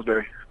 Jacoby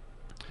Ellsbury.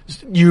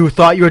 You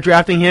thought you were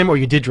drafting him, or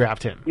you did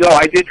draft him? No,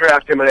 I did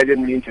draft him, and I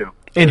didn't mean to.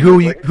 And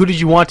who did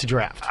you want to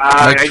draft?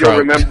 I don't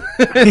remember.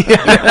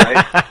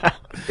 Yeah, right?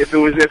 If it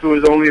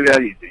was only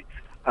that easy.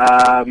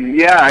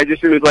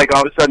 It was like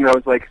all of a sudden I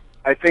was like,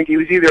 I think it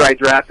was either I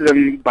drafted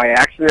him by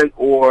accident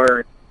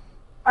or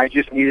I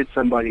just needed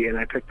somebody, and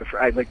I picked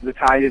I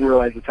didn't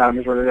realize the time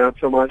was running out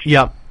so much.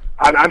 Yep.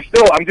 I'm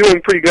doing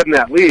pretty good in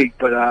that league,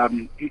 but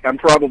I'm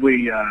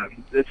probably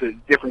it's a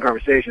different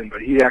conversation.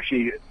 But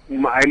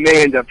I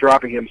may end up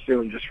dropping him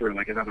soon just for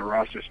like another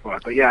roster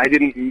spot. But yeah, I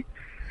didn't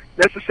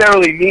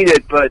necessarily mean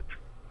it, but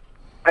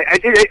I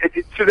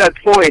did to that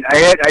point.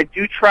 I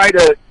do try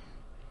to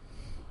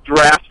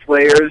draft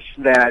players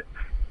that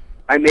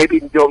I maybe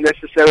don't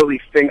necessarily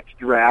think to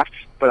draft,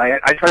 but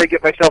I try to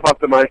get myself up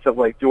the mindset of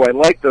like, do I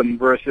like them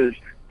versus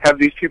have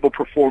these people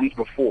performed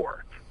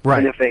before? Right.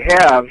 And if they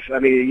have, I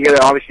mean, you got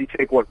to obviously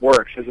take what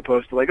works as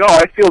opposed to like, oh,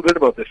 I feel good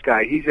about this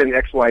guy. He's in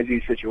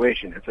XYZ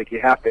situation. It's like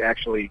you have to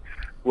actually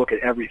look at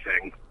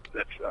everything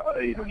that's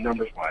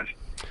numbers-wise.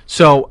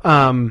 So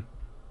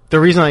the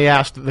reason I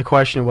asked the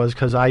question was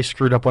because I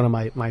screwed up one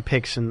of my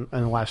picks in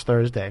last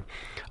Thursday.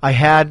 I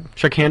had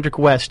Charcandrick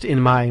West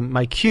in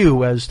my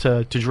queue as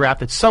to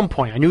draft at some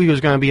point. I knew he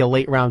was going to be a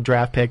late-round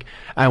draft pick.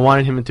 I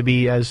wanted him to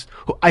be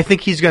I think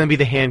he's going to be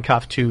the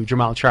handcuff to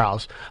Jamal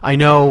Charles. I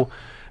know...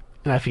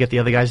 and I forget the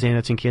other guy's name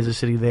that's in Kansas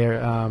City there,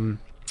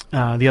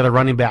 the other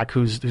running back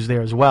who's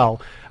there as well.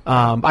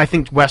 I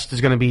think West is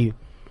going to be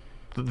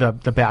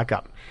the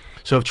backup.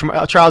 So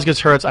if Charles gets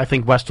hurt, I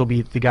think West will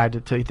be the guy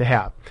to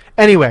have.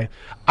 Anyway,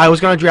 I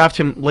was going to draft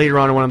him later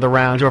on in one of the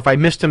rounds, or if I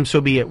missed him,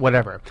 so be it,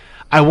 whatever.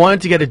 I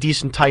wanted to get a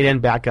decent tight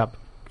end backup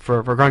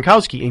for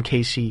Gronkowski in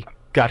case he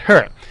got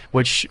hurt,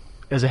 which,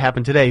 as it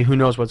happened today, who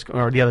knows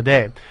or the other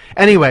day.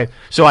 Anyway,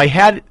 so I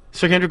had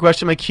Charcandrick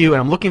West in my queue,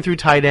 and I'm looking through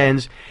tight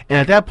ends, and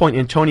at that point,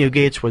 Antonio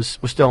Gates was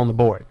still on the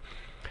board.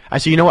 I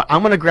said, you know what,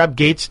 I'm going to grab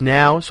Gates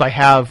now, so I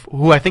have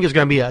who I think is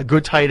going to be a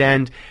good tight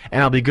end,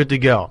 and I'll be good to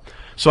go.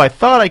 So I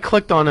thought I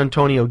clicked on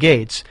Antonio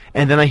Gates,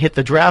 and then I hit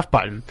the draft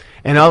button,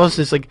 and all of a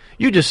sudden it's like,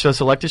 you just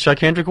selected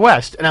Charcandrick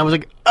West, and I was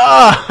like,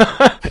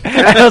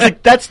 and I was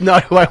like, that's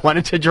not who I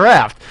wanted to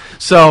draft.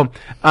 So,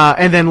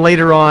 and then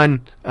later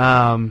on,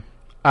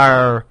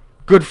 our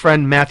good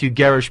friend Matthew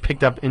Garish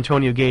picked up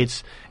Antonio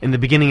Gates in the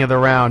beginning of the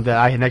round that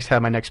I had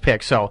my next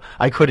pick, so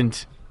I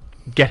couldn't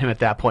get him at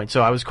that point.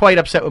 So I was quite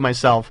upset with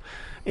myself,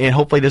 and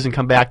hopefully it doesn't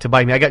come back to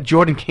bite me. I got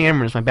Jordan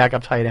Cameron as my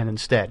backup tight end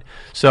instead.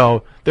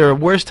 So there are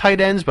worse tight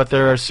ends, but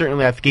there are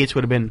certainly, Gates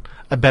would have been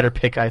a better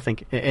pick, I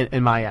think,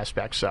 in my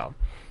aspect. So.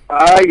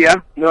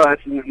 Yeah, no,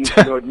 that's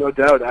no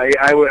doubt.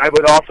 I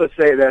would also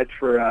say that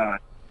for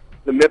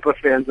the MIPA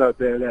fans out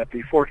there, that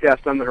the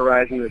forecast on the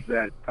horizon is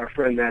that our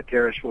friend Matt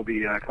Garish will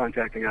be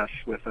contacting us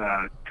with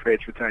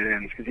trades for tight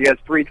ends because he has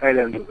 3 tight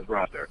ends in his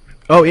roster.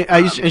 Oh,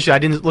 I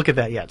didn't look at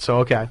that yet, so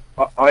okay.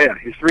 Oh yeah,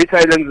 he's 3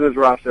 tight ends in his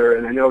roster,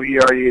 and I know he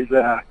already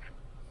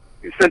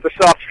he sent a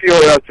soft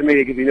feeler out to me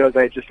because he knows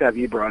I just have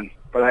Ebron.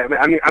 But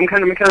I'm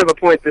kind of a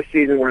point this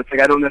season where it's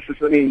like I don't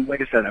necessarily. I mean,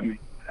 like I said,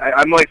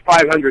 I'm like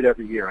 500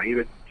 every year. I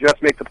either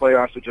just make the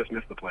playoffs or just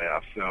miss the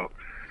playoffs. So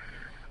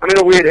I'm in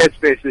a weird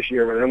headspace this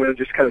year, but I'm going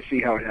to just kind of see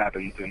how it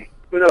happens, and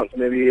who knows,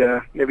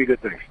 maybe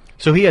good things.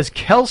 So he has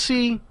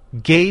Kelsey,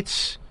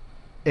 Gates,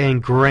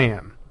 and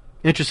Graham.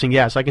 Interesting,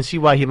 yeah. So I can see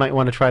why he might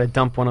want to try to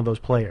dump one of those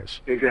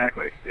players.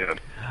 Exactly,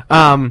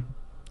 yeah.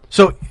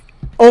 So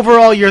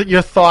overall,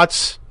 your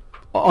thoughts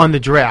on the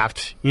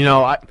draft? You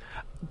know,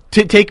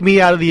 take me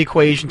out of the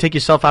equation, take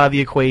yourself out of the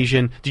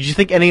equation. Did you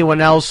think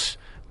anyone else?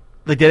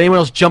 Like, did anyone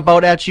else jump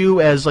out at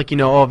you as like, you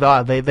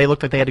know, they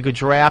looked like they had a good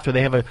draft, or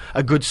they have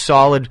a good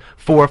solid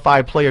 4 or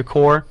 5 player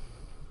core?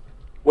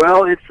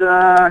 Well,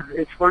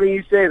 it's funny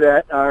you say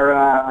that.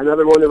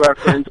 Another one of our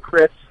friends,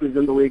 Chris, who's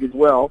in the league as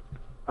well.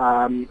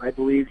 I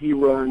believe he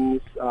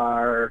runs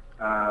our.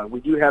 We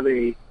do have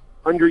a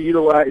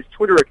underutilized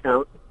Twitter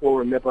account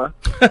for MIPA.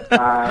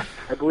 I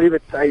believe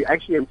it's. I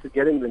actually am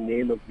forgetting the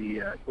name of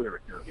the Twitter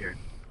account here.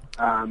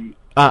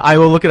 I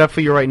will look it up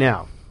for you right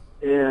now.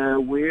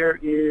 Where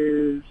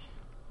is?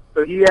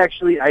 So he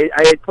actually, I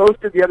had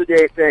posted the other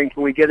day saying,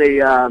 can we get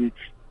a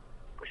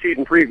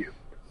season preview?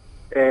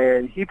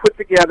 And he put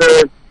together,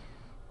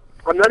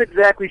 I'm not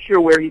exactly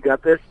sure where he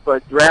got this,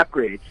 but draft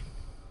grades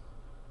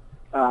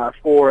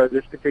for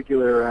this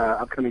particular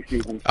upcoming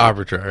season.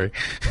 Arbitrary.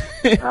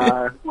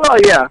 Well,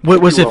 yeah.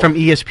 Was it from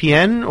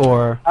ESPN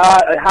or?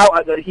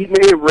 He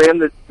may have ran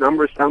the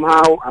numbers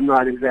somehow. I'm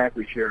not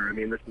exactly sure. I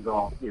mean, this is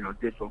all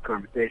digital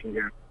conversation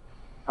here.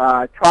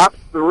 Top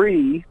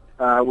 3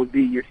 would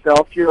be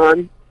yourself,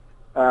 John,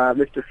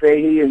 Mr.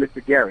 Fahey, and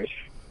Mr.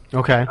 Garish.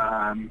 Okay.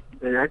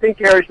 And I think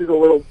Garish is a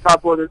little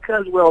tougher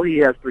because, well, he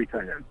has 3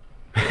 tight ends.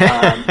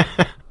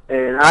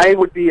 And I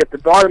would be at the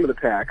bottom of the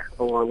pack,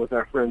 along with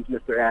our friends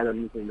Mr.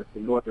 Adams and Mr.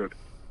 Northrop.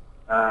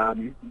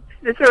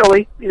 It's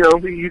early,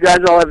 you guys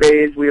all have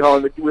A's, we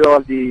all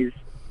have D's.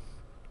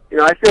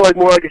 I feel like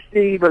more like a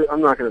C, but I'm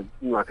not gonna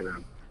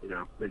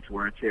mince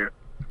words here.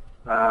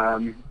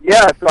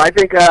 Yeah, so I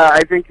think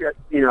I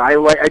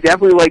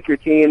definitely like your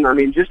team. I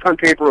mean, just on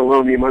paper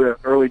alone, the amount of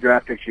early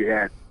draft picks you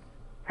had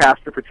has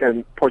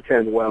to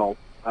portend well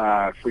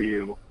for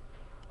you.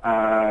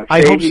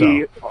 I hope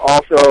so.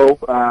 Also,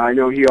 I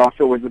know he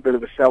also was a bit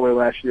of a seller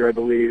last year, I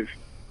believe.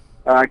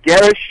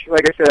 Garish,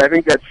 like I said, I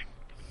think that's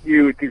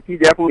huge because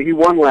he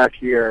won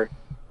last year,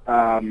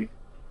 but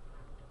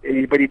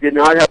he did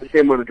not have the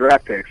same amount of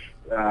draft picks,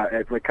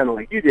 kind of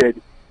like you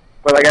did.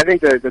 But I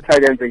think the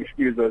tight end thing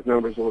skews those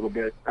numbers a little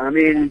bit. I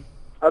mean,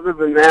 other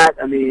than that,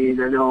 I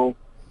know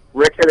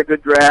Rick had a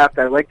good draft.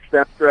 I liked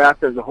Steph's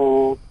draft as a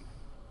whole,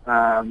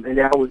 and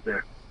Al was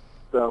there.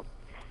 So.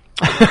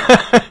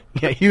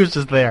 Yeah, he was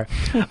just there.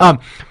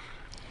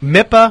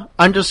 MIPPA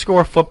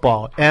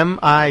 _football.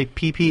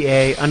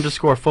 MIPPA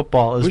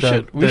 _football is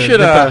the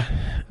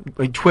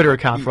MIPPA Twitter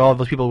account for all of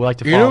those people who like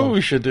to follow. You know what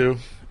we should do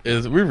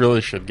is we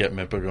really should get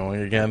MIPPA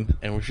going again,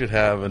 and we should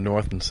have a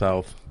North and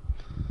South.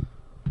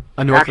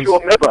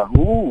 Actual MIPPA.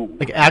 Ooh.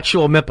 Like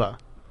actual MIPPA.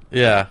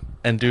 Yeah,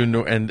 and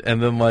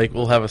then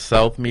we'll have a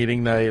South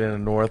meeting night and a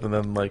North, and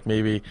then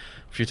maybe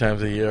a few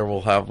times a year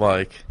we'll have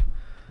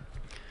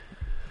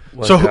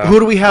so who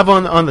do we have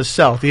on the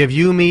South? We have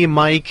you, me,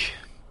 Mike,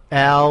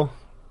 Al.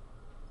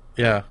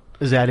 Yeah.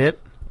 Is that it?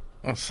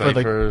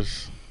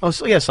 Cyphers.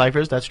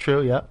 Cyphers. That's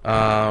true. Yeah.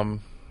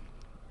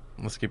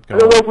 Let's keep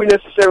going. I don't know if we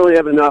necessarily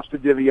have enough to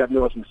divvy up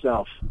North and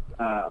South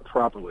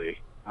properly.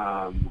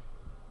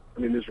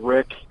 There's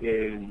Rick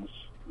and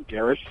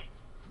Garish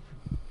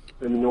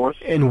in the North.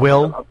 And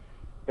Will.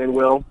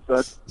 So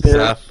that's,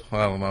 Seth.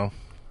 I don't know.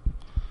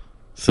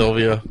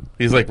 Sylvia.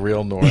 He's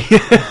real North.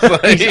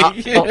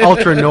 He's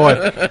ultra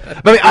North.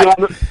 But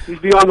he's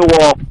beyond the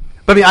wall.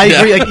 But I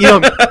agree.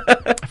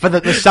 For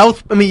the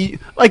South,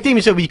 like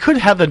Damien said, we could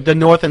have the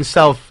North and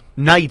South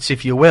nights,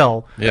 if you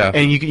will. Yeah.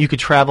 And you could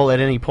travel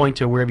at any point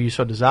to wherever you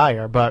so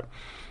desire. But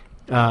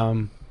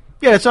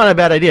it's not a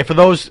bad idea. For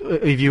those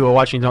of you who are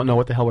watching and don't know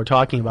what the hell we're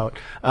talking about,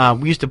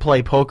 we used to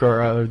play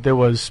poker. There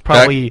was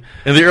probably...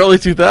 in the early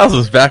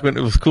 2000s, back when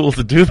it was cool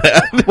to do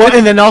that. Well,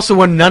 and then also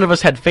when none of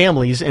us had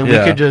families, and we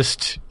could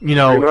just,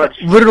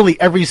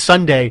 literally every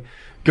Sunday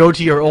go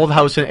to your old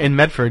house in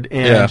Medford.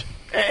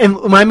 And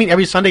when I mean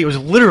every Sunday, it was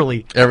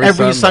literally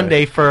every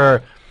Sunday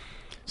for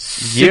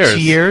 6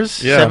 years,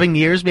 7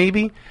 years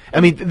maybe.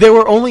 There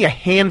were only a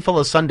handful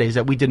of Sundays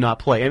that we did not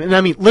play. And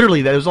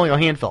literally, that was only a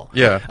handful.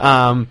 Yeah.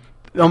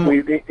 And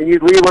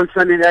you'd leave on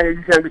Sunday night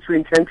anytime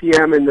between 10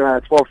 p.m. and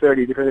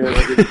 12:30, depending on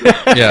what you do.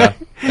 Yeah.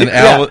 And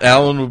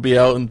Alan would be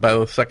out by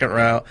the second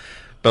round,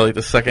 by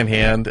the second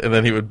hand, and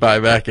then he would buy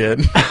back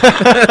in.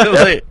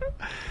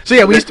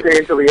 So we used to stay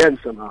until the end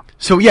somehow.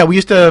 So we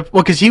used to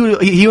because he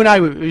and I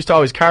used to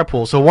always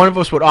carpool. So one of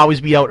us would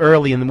always be out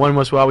early, and one of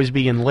us would always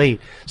be in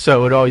late. So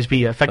it would always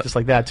affect us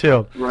like that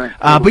too. Right.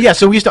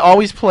 So we used to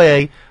always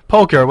play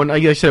poker. When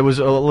like I said, it was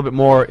a little bit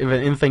more of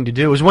an in thing to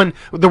do. It was when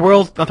not the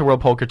World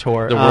Poker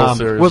Tour, the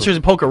World Series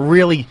of Poker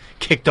really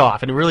kicked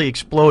off and it really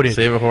exploded.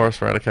 Save a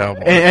horse, ride a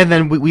cowboy. And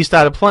then we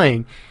started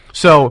playing.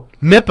 So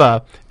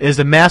MIPPA is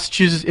the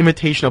Massachusetts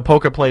Invitational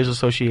Poker Players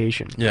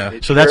Association. Yeah.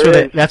 So that's where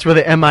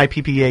the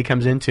MIPPA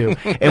comes into,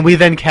 and we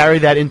then carry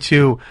that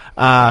into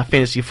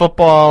fantasy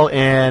football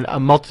and a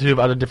multitude of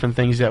other different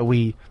things that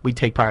we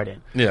take part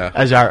in. Yeah.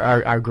 As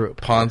our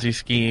group. Ponzi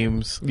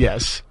schemes.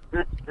 Yes.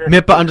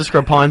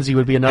 MIPPA _Ponzi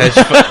would be another.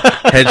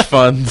 Hedge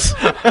funds.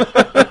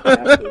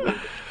 Absolutely.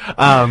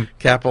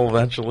 Capital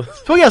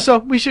eventualists. So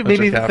we should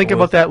maybe think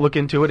about that, look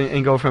into it,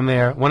 and go from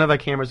there. One of the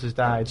cameras has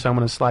died, so I'm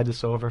going to slide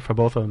this over for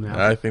both of them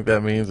now. I think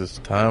that means it's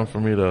time for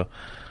me to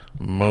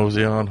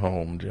mosey on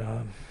home,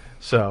 John.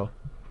 So,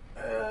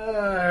 all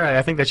right,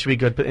 I think that should be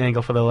a good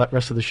angle for the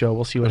rest of the show.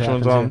 We'll see what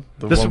happens. Which one's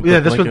on?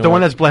 The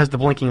one that has the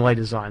blinking light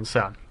is on.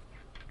 So,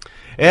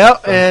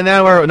 and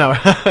now I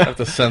have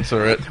to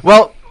censor it.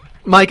 Well,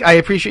 Mike, I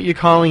appreciate you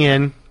calling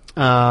in.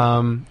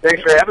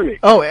 Thanks for having me.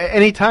 Oh,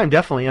 anytime,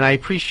 definitely. And I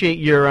appreciate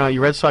your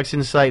Red Sox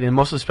insight, and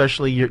most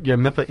especially your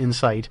MIPPA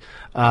insight.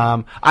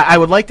 I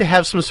would like to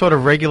have some sort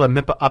of regular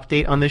MIPPA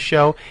update on this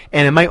show,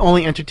 and it might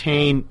only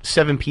entertain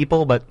 7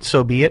 people, but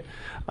so be it.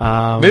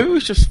 Maybe we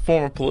should just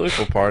form a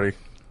political party.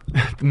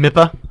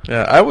 MIPPA?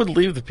 Yeah, I would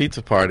leave the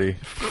pizza party.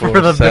 For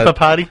the MIPPA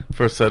party?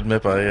 For said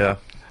MIPPA, yeah.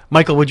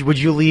 Michael, would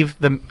you leave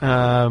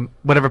the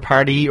whatever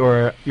party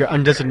or your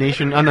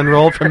undesignation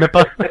unenrolled for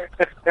MIPPA?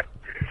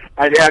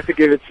 I'd have to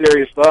give it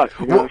serious thought.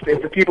 You know,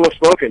 if the people have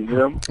spoken, you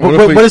know.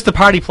 What is the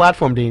party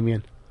platform,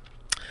 Damien?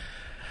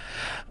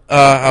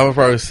 I would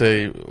probably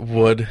say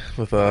wood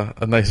with a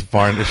nice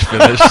varnish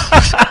finish.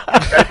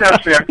 That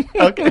sounds fair.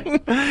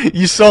 Okay.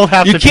 You sold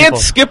half the people. You can't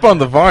skip on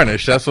the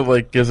varnish. That's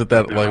what gives it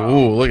that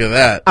ooh, look at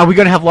that. Are we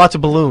going to have lots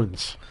of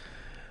balloons?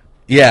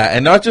 Yeah,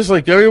 and not just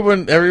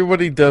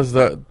everybody does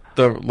the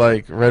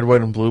red,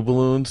 white, and blue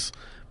balloons,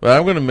 but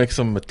I'm going to mix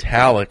some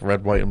metallic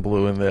red, white, and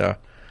blue in there.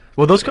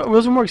 Well, those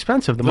are more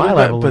expensive than my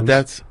balloons. But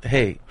that's,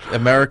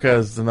 America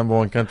is the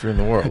 #1 country in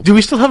the world. Do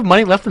we still have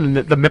money left in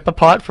the MIPA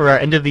pot for our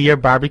end-of-the-year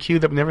barbecue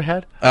that we never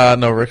had?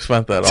 No, Rick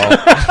spent that all.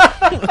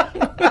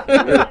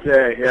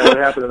 Yeah, what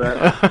happened to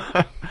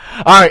that?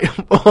 All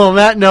right. Well, on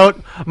that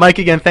note, Mike,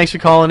 again, thanks for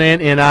calling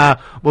in, and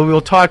we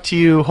will talk to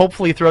you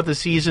hopefully throughout the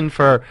season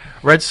for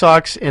Red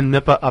Sox and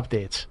MIPA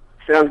updates.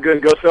 Sounds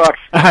good. Go Sox.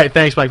 All right.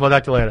 Thanks, Mike. We'll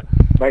talk to you later.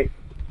 Bye.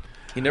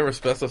 He never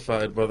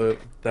specified whether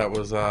that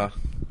was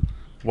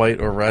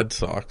white or red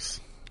Sox.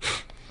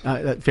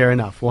 Fair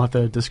enough. We'll have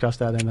to discuss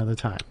that another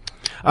time.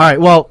 All right.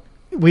 Well,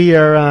 we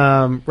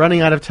are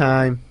running out of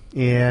time,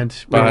 and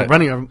we're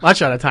running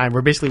much out of time.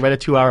 We're basically right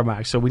at 2-hour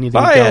mark, so we need to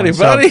get going.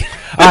 Anybody. So,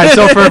 all right.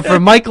 So for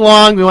Mike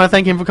Long, we want to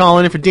thank him for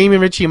calling in. For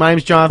Damien Ritchie, my name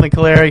is Jonathan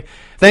Caleri.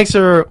 Thanks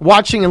for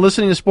watching and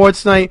listening to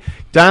Sports Night.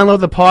 Download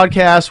the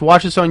podcast.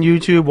 Watch us on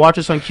YouTube. Watch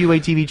us on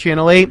QATV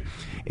Channel 8.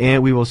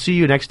 And we will see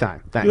you next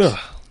time. Thanks. Ugh.